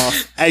headband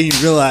off and you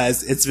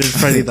realize it's been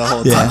Freddy the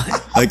whole time.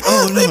 like,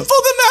 oh They no. pull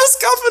the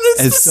mask off and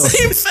it's It's the so-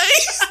 same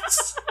face.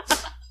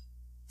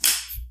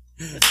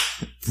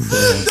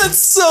 That's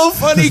so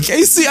funny,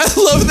 Casey. I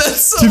love that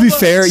so To be much.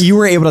 fair, you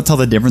were able to tell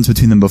the difference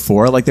between them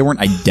before. Like, they weren't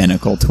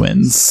identical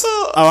twins.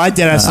 Oh, I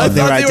did. I saw I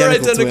they were thought they were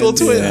identical identical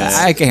twins. twins.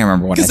 I can't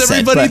remember what I Because said.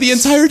 everybody but the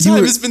entire time were-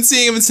 has been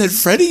seeing him and said,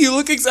 Freddy, you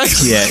look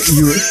exactly Yeah,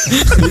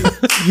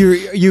 like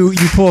you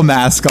pull a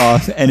mask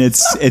off, and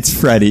it's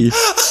Freddy.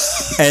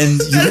 And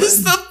That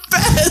is the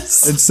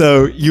best. And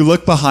so you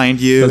look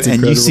behind you, That's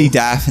and you incredible. see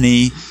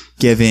Daphne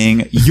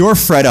giving your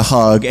Fred a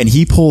hug, and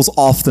he pulls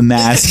off the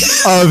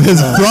mask of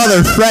his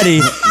brother Freddy,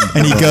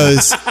 and he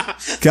goes,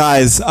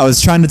 "Guys, I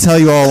was trying to tell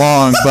you all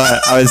along,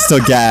 but I was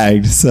still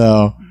gagged.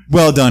 So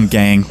well done,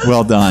 gang.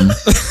 Well done."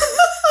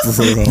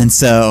 And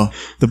so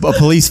a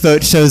police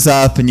boat shows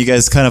up, and you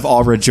guys kind of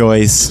all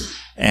rejoice.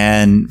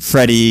 And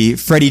Freddie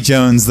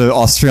Jones, the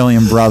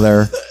Australian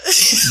brother,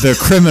 the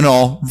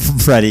criminal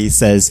Freddie,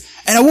 says,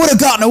 "And I would have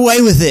gotten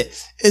away with it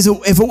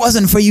if it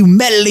wasn't for you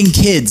meddling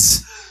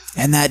kids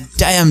and that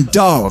damn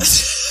dog."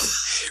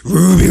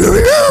 Ruby.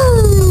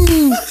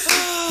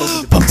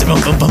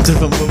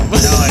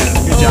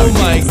 Oh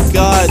my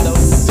god, that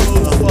was so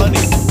funny.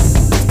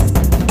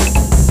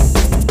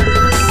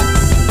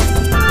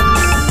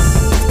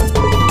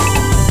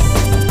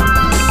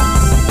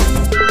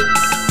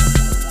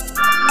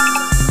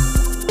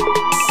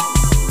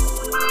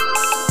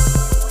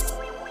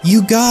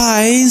 You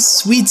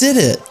guys, we did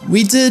it.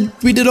 We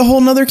did a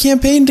whole nother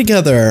campaign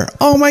together.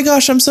 Oh my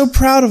gosh, I'm so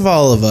proud of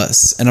all of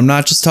us. And I'm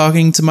not just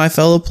talking to my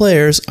fellow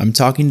players, I'm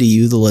talking to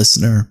you, the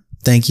listener.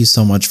 Thank you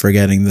so much for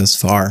getting this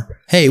far.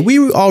 Hey,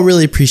 we all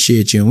really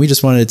appreciate you, and we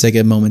just wanted to take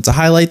a moment to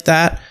highlight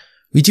that.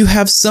 We do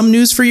have some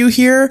news for you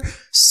here.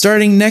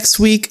 Starting next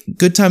week,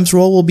 Good Times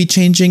Roll will be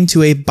changing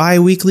to a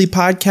bi-weekly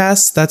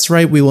podcast. That's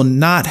right, we will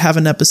not have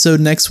an episode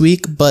next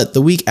week, but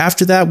the week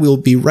after that, we will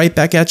be right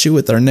back at you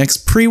with our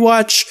next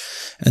pre-watch,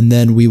 and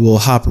then we will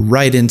hop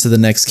right into the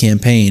next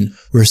campaign.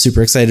 We're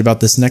super excited about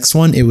this next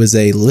one. It was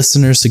a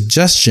listener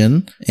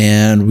suggestion,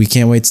 and we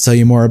can't wait to tell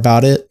you more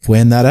about it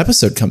when that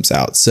episode comes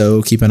out,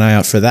 so keep an eye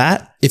out for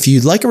that. If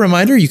you'd like a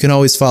reminder, you can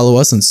always follow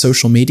us on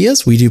social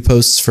medias. We do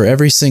posts for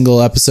every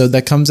single episode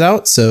that comes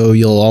out, so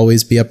you'll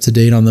always be up to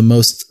date on the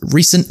most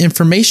recent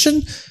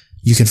information.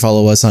 You can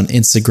follow us on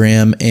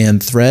Instagram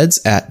and Threads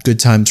at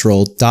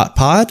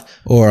goodtimesroll.pod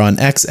or on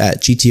X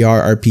at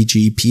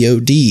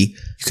GTRRPGPOD. You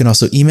can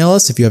also email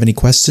us if you have any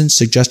questions,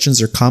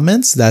 suggestions, or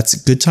comments. That's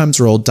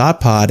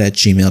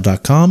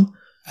goodtimesroll.pod@gmail.com.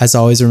 As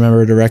always,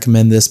 remember to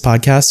recommend this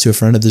podcast to a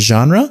friend of the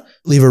genre.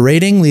 Leave a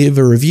rating, leave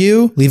a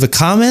review, leave a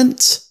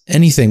comment,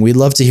 anything. We'd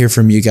love to hear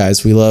from you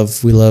guys. We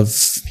love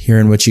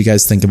hearing what you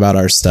guys think about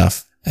our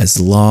stuff. As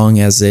long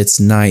as it's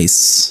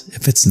nice.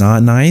 If it's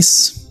not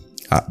nice,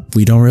 I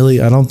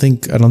don't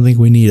think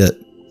we need it.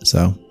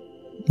 So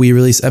we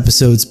release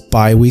episodes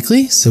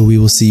bi-weekly, so we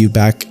will see you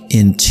back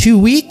in 2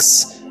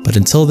 weeks. But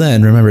until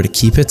then, remember to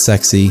keep it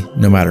sexy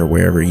no matter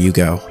wherever you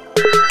go.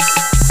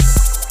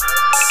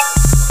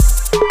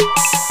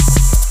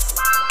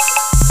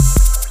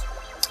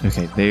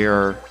 Okay,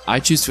 I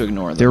choose to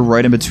ignore them. they're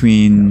right in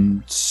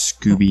between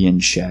Scooby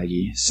and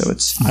Shaggy, so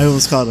it's I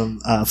almost called him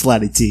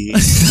Flatty T.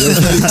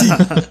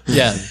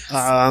 Yeah.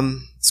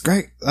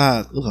 Scraggy.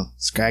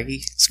 Scraggy.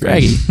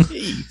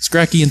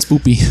 Scracky and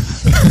Spoopy.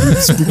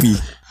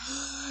 Spoopy.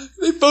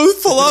 They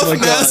both pull off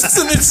masks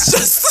and it's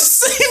just the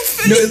same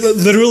thing. No,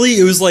 literally,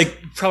 it was like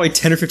probably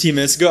 10 or 15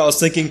 minutes ago. I was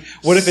thinking,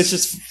 what if it's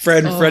just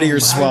Fred and Freddy are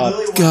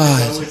swapped?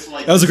 God.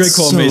 That was a great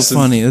call, so Mason.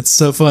 funny. It's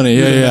so funny.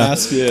 Yeah.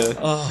 Mask, yeah.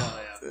 Oh.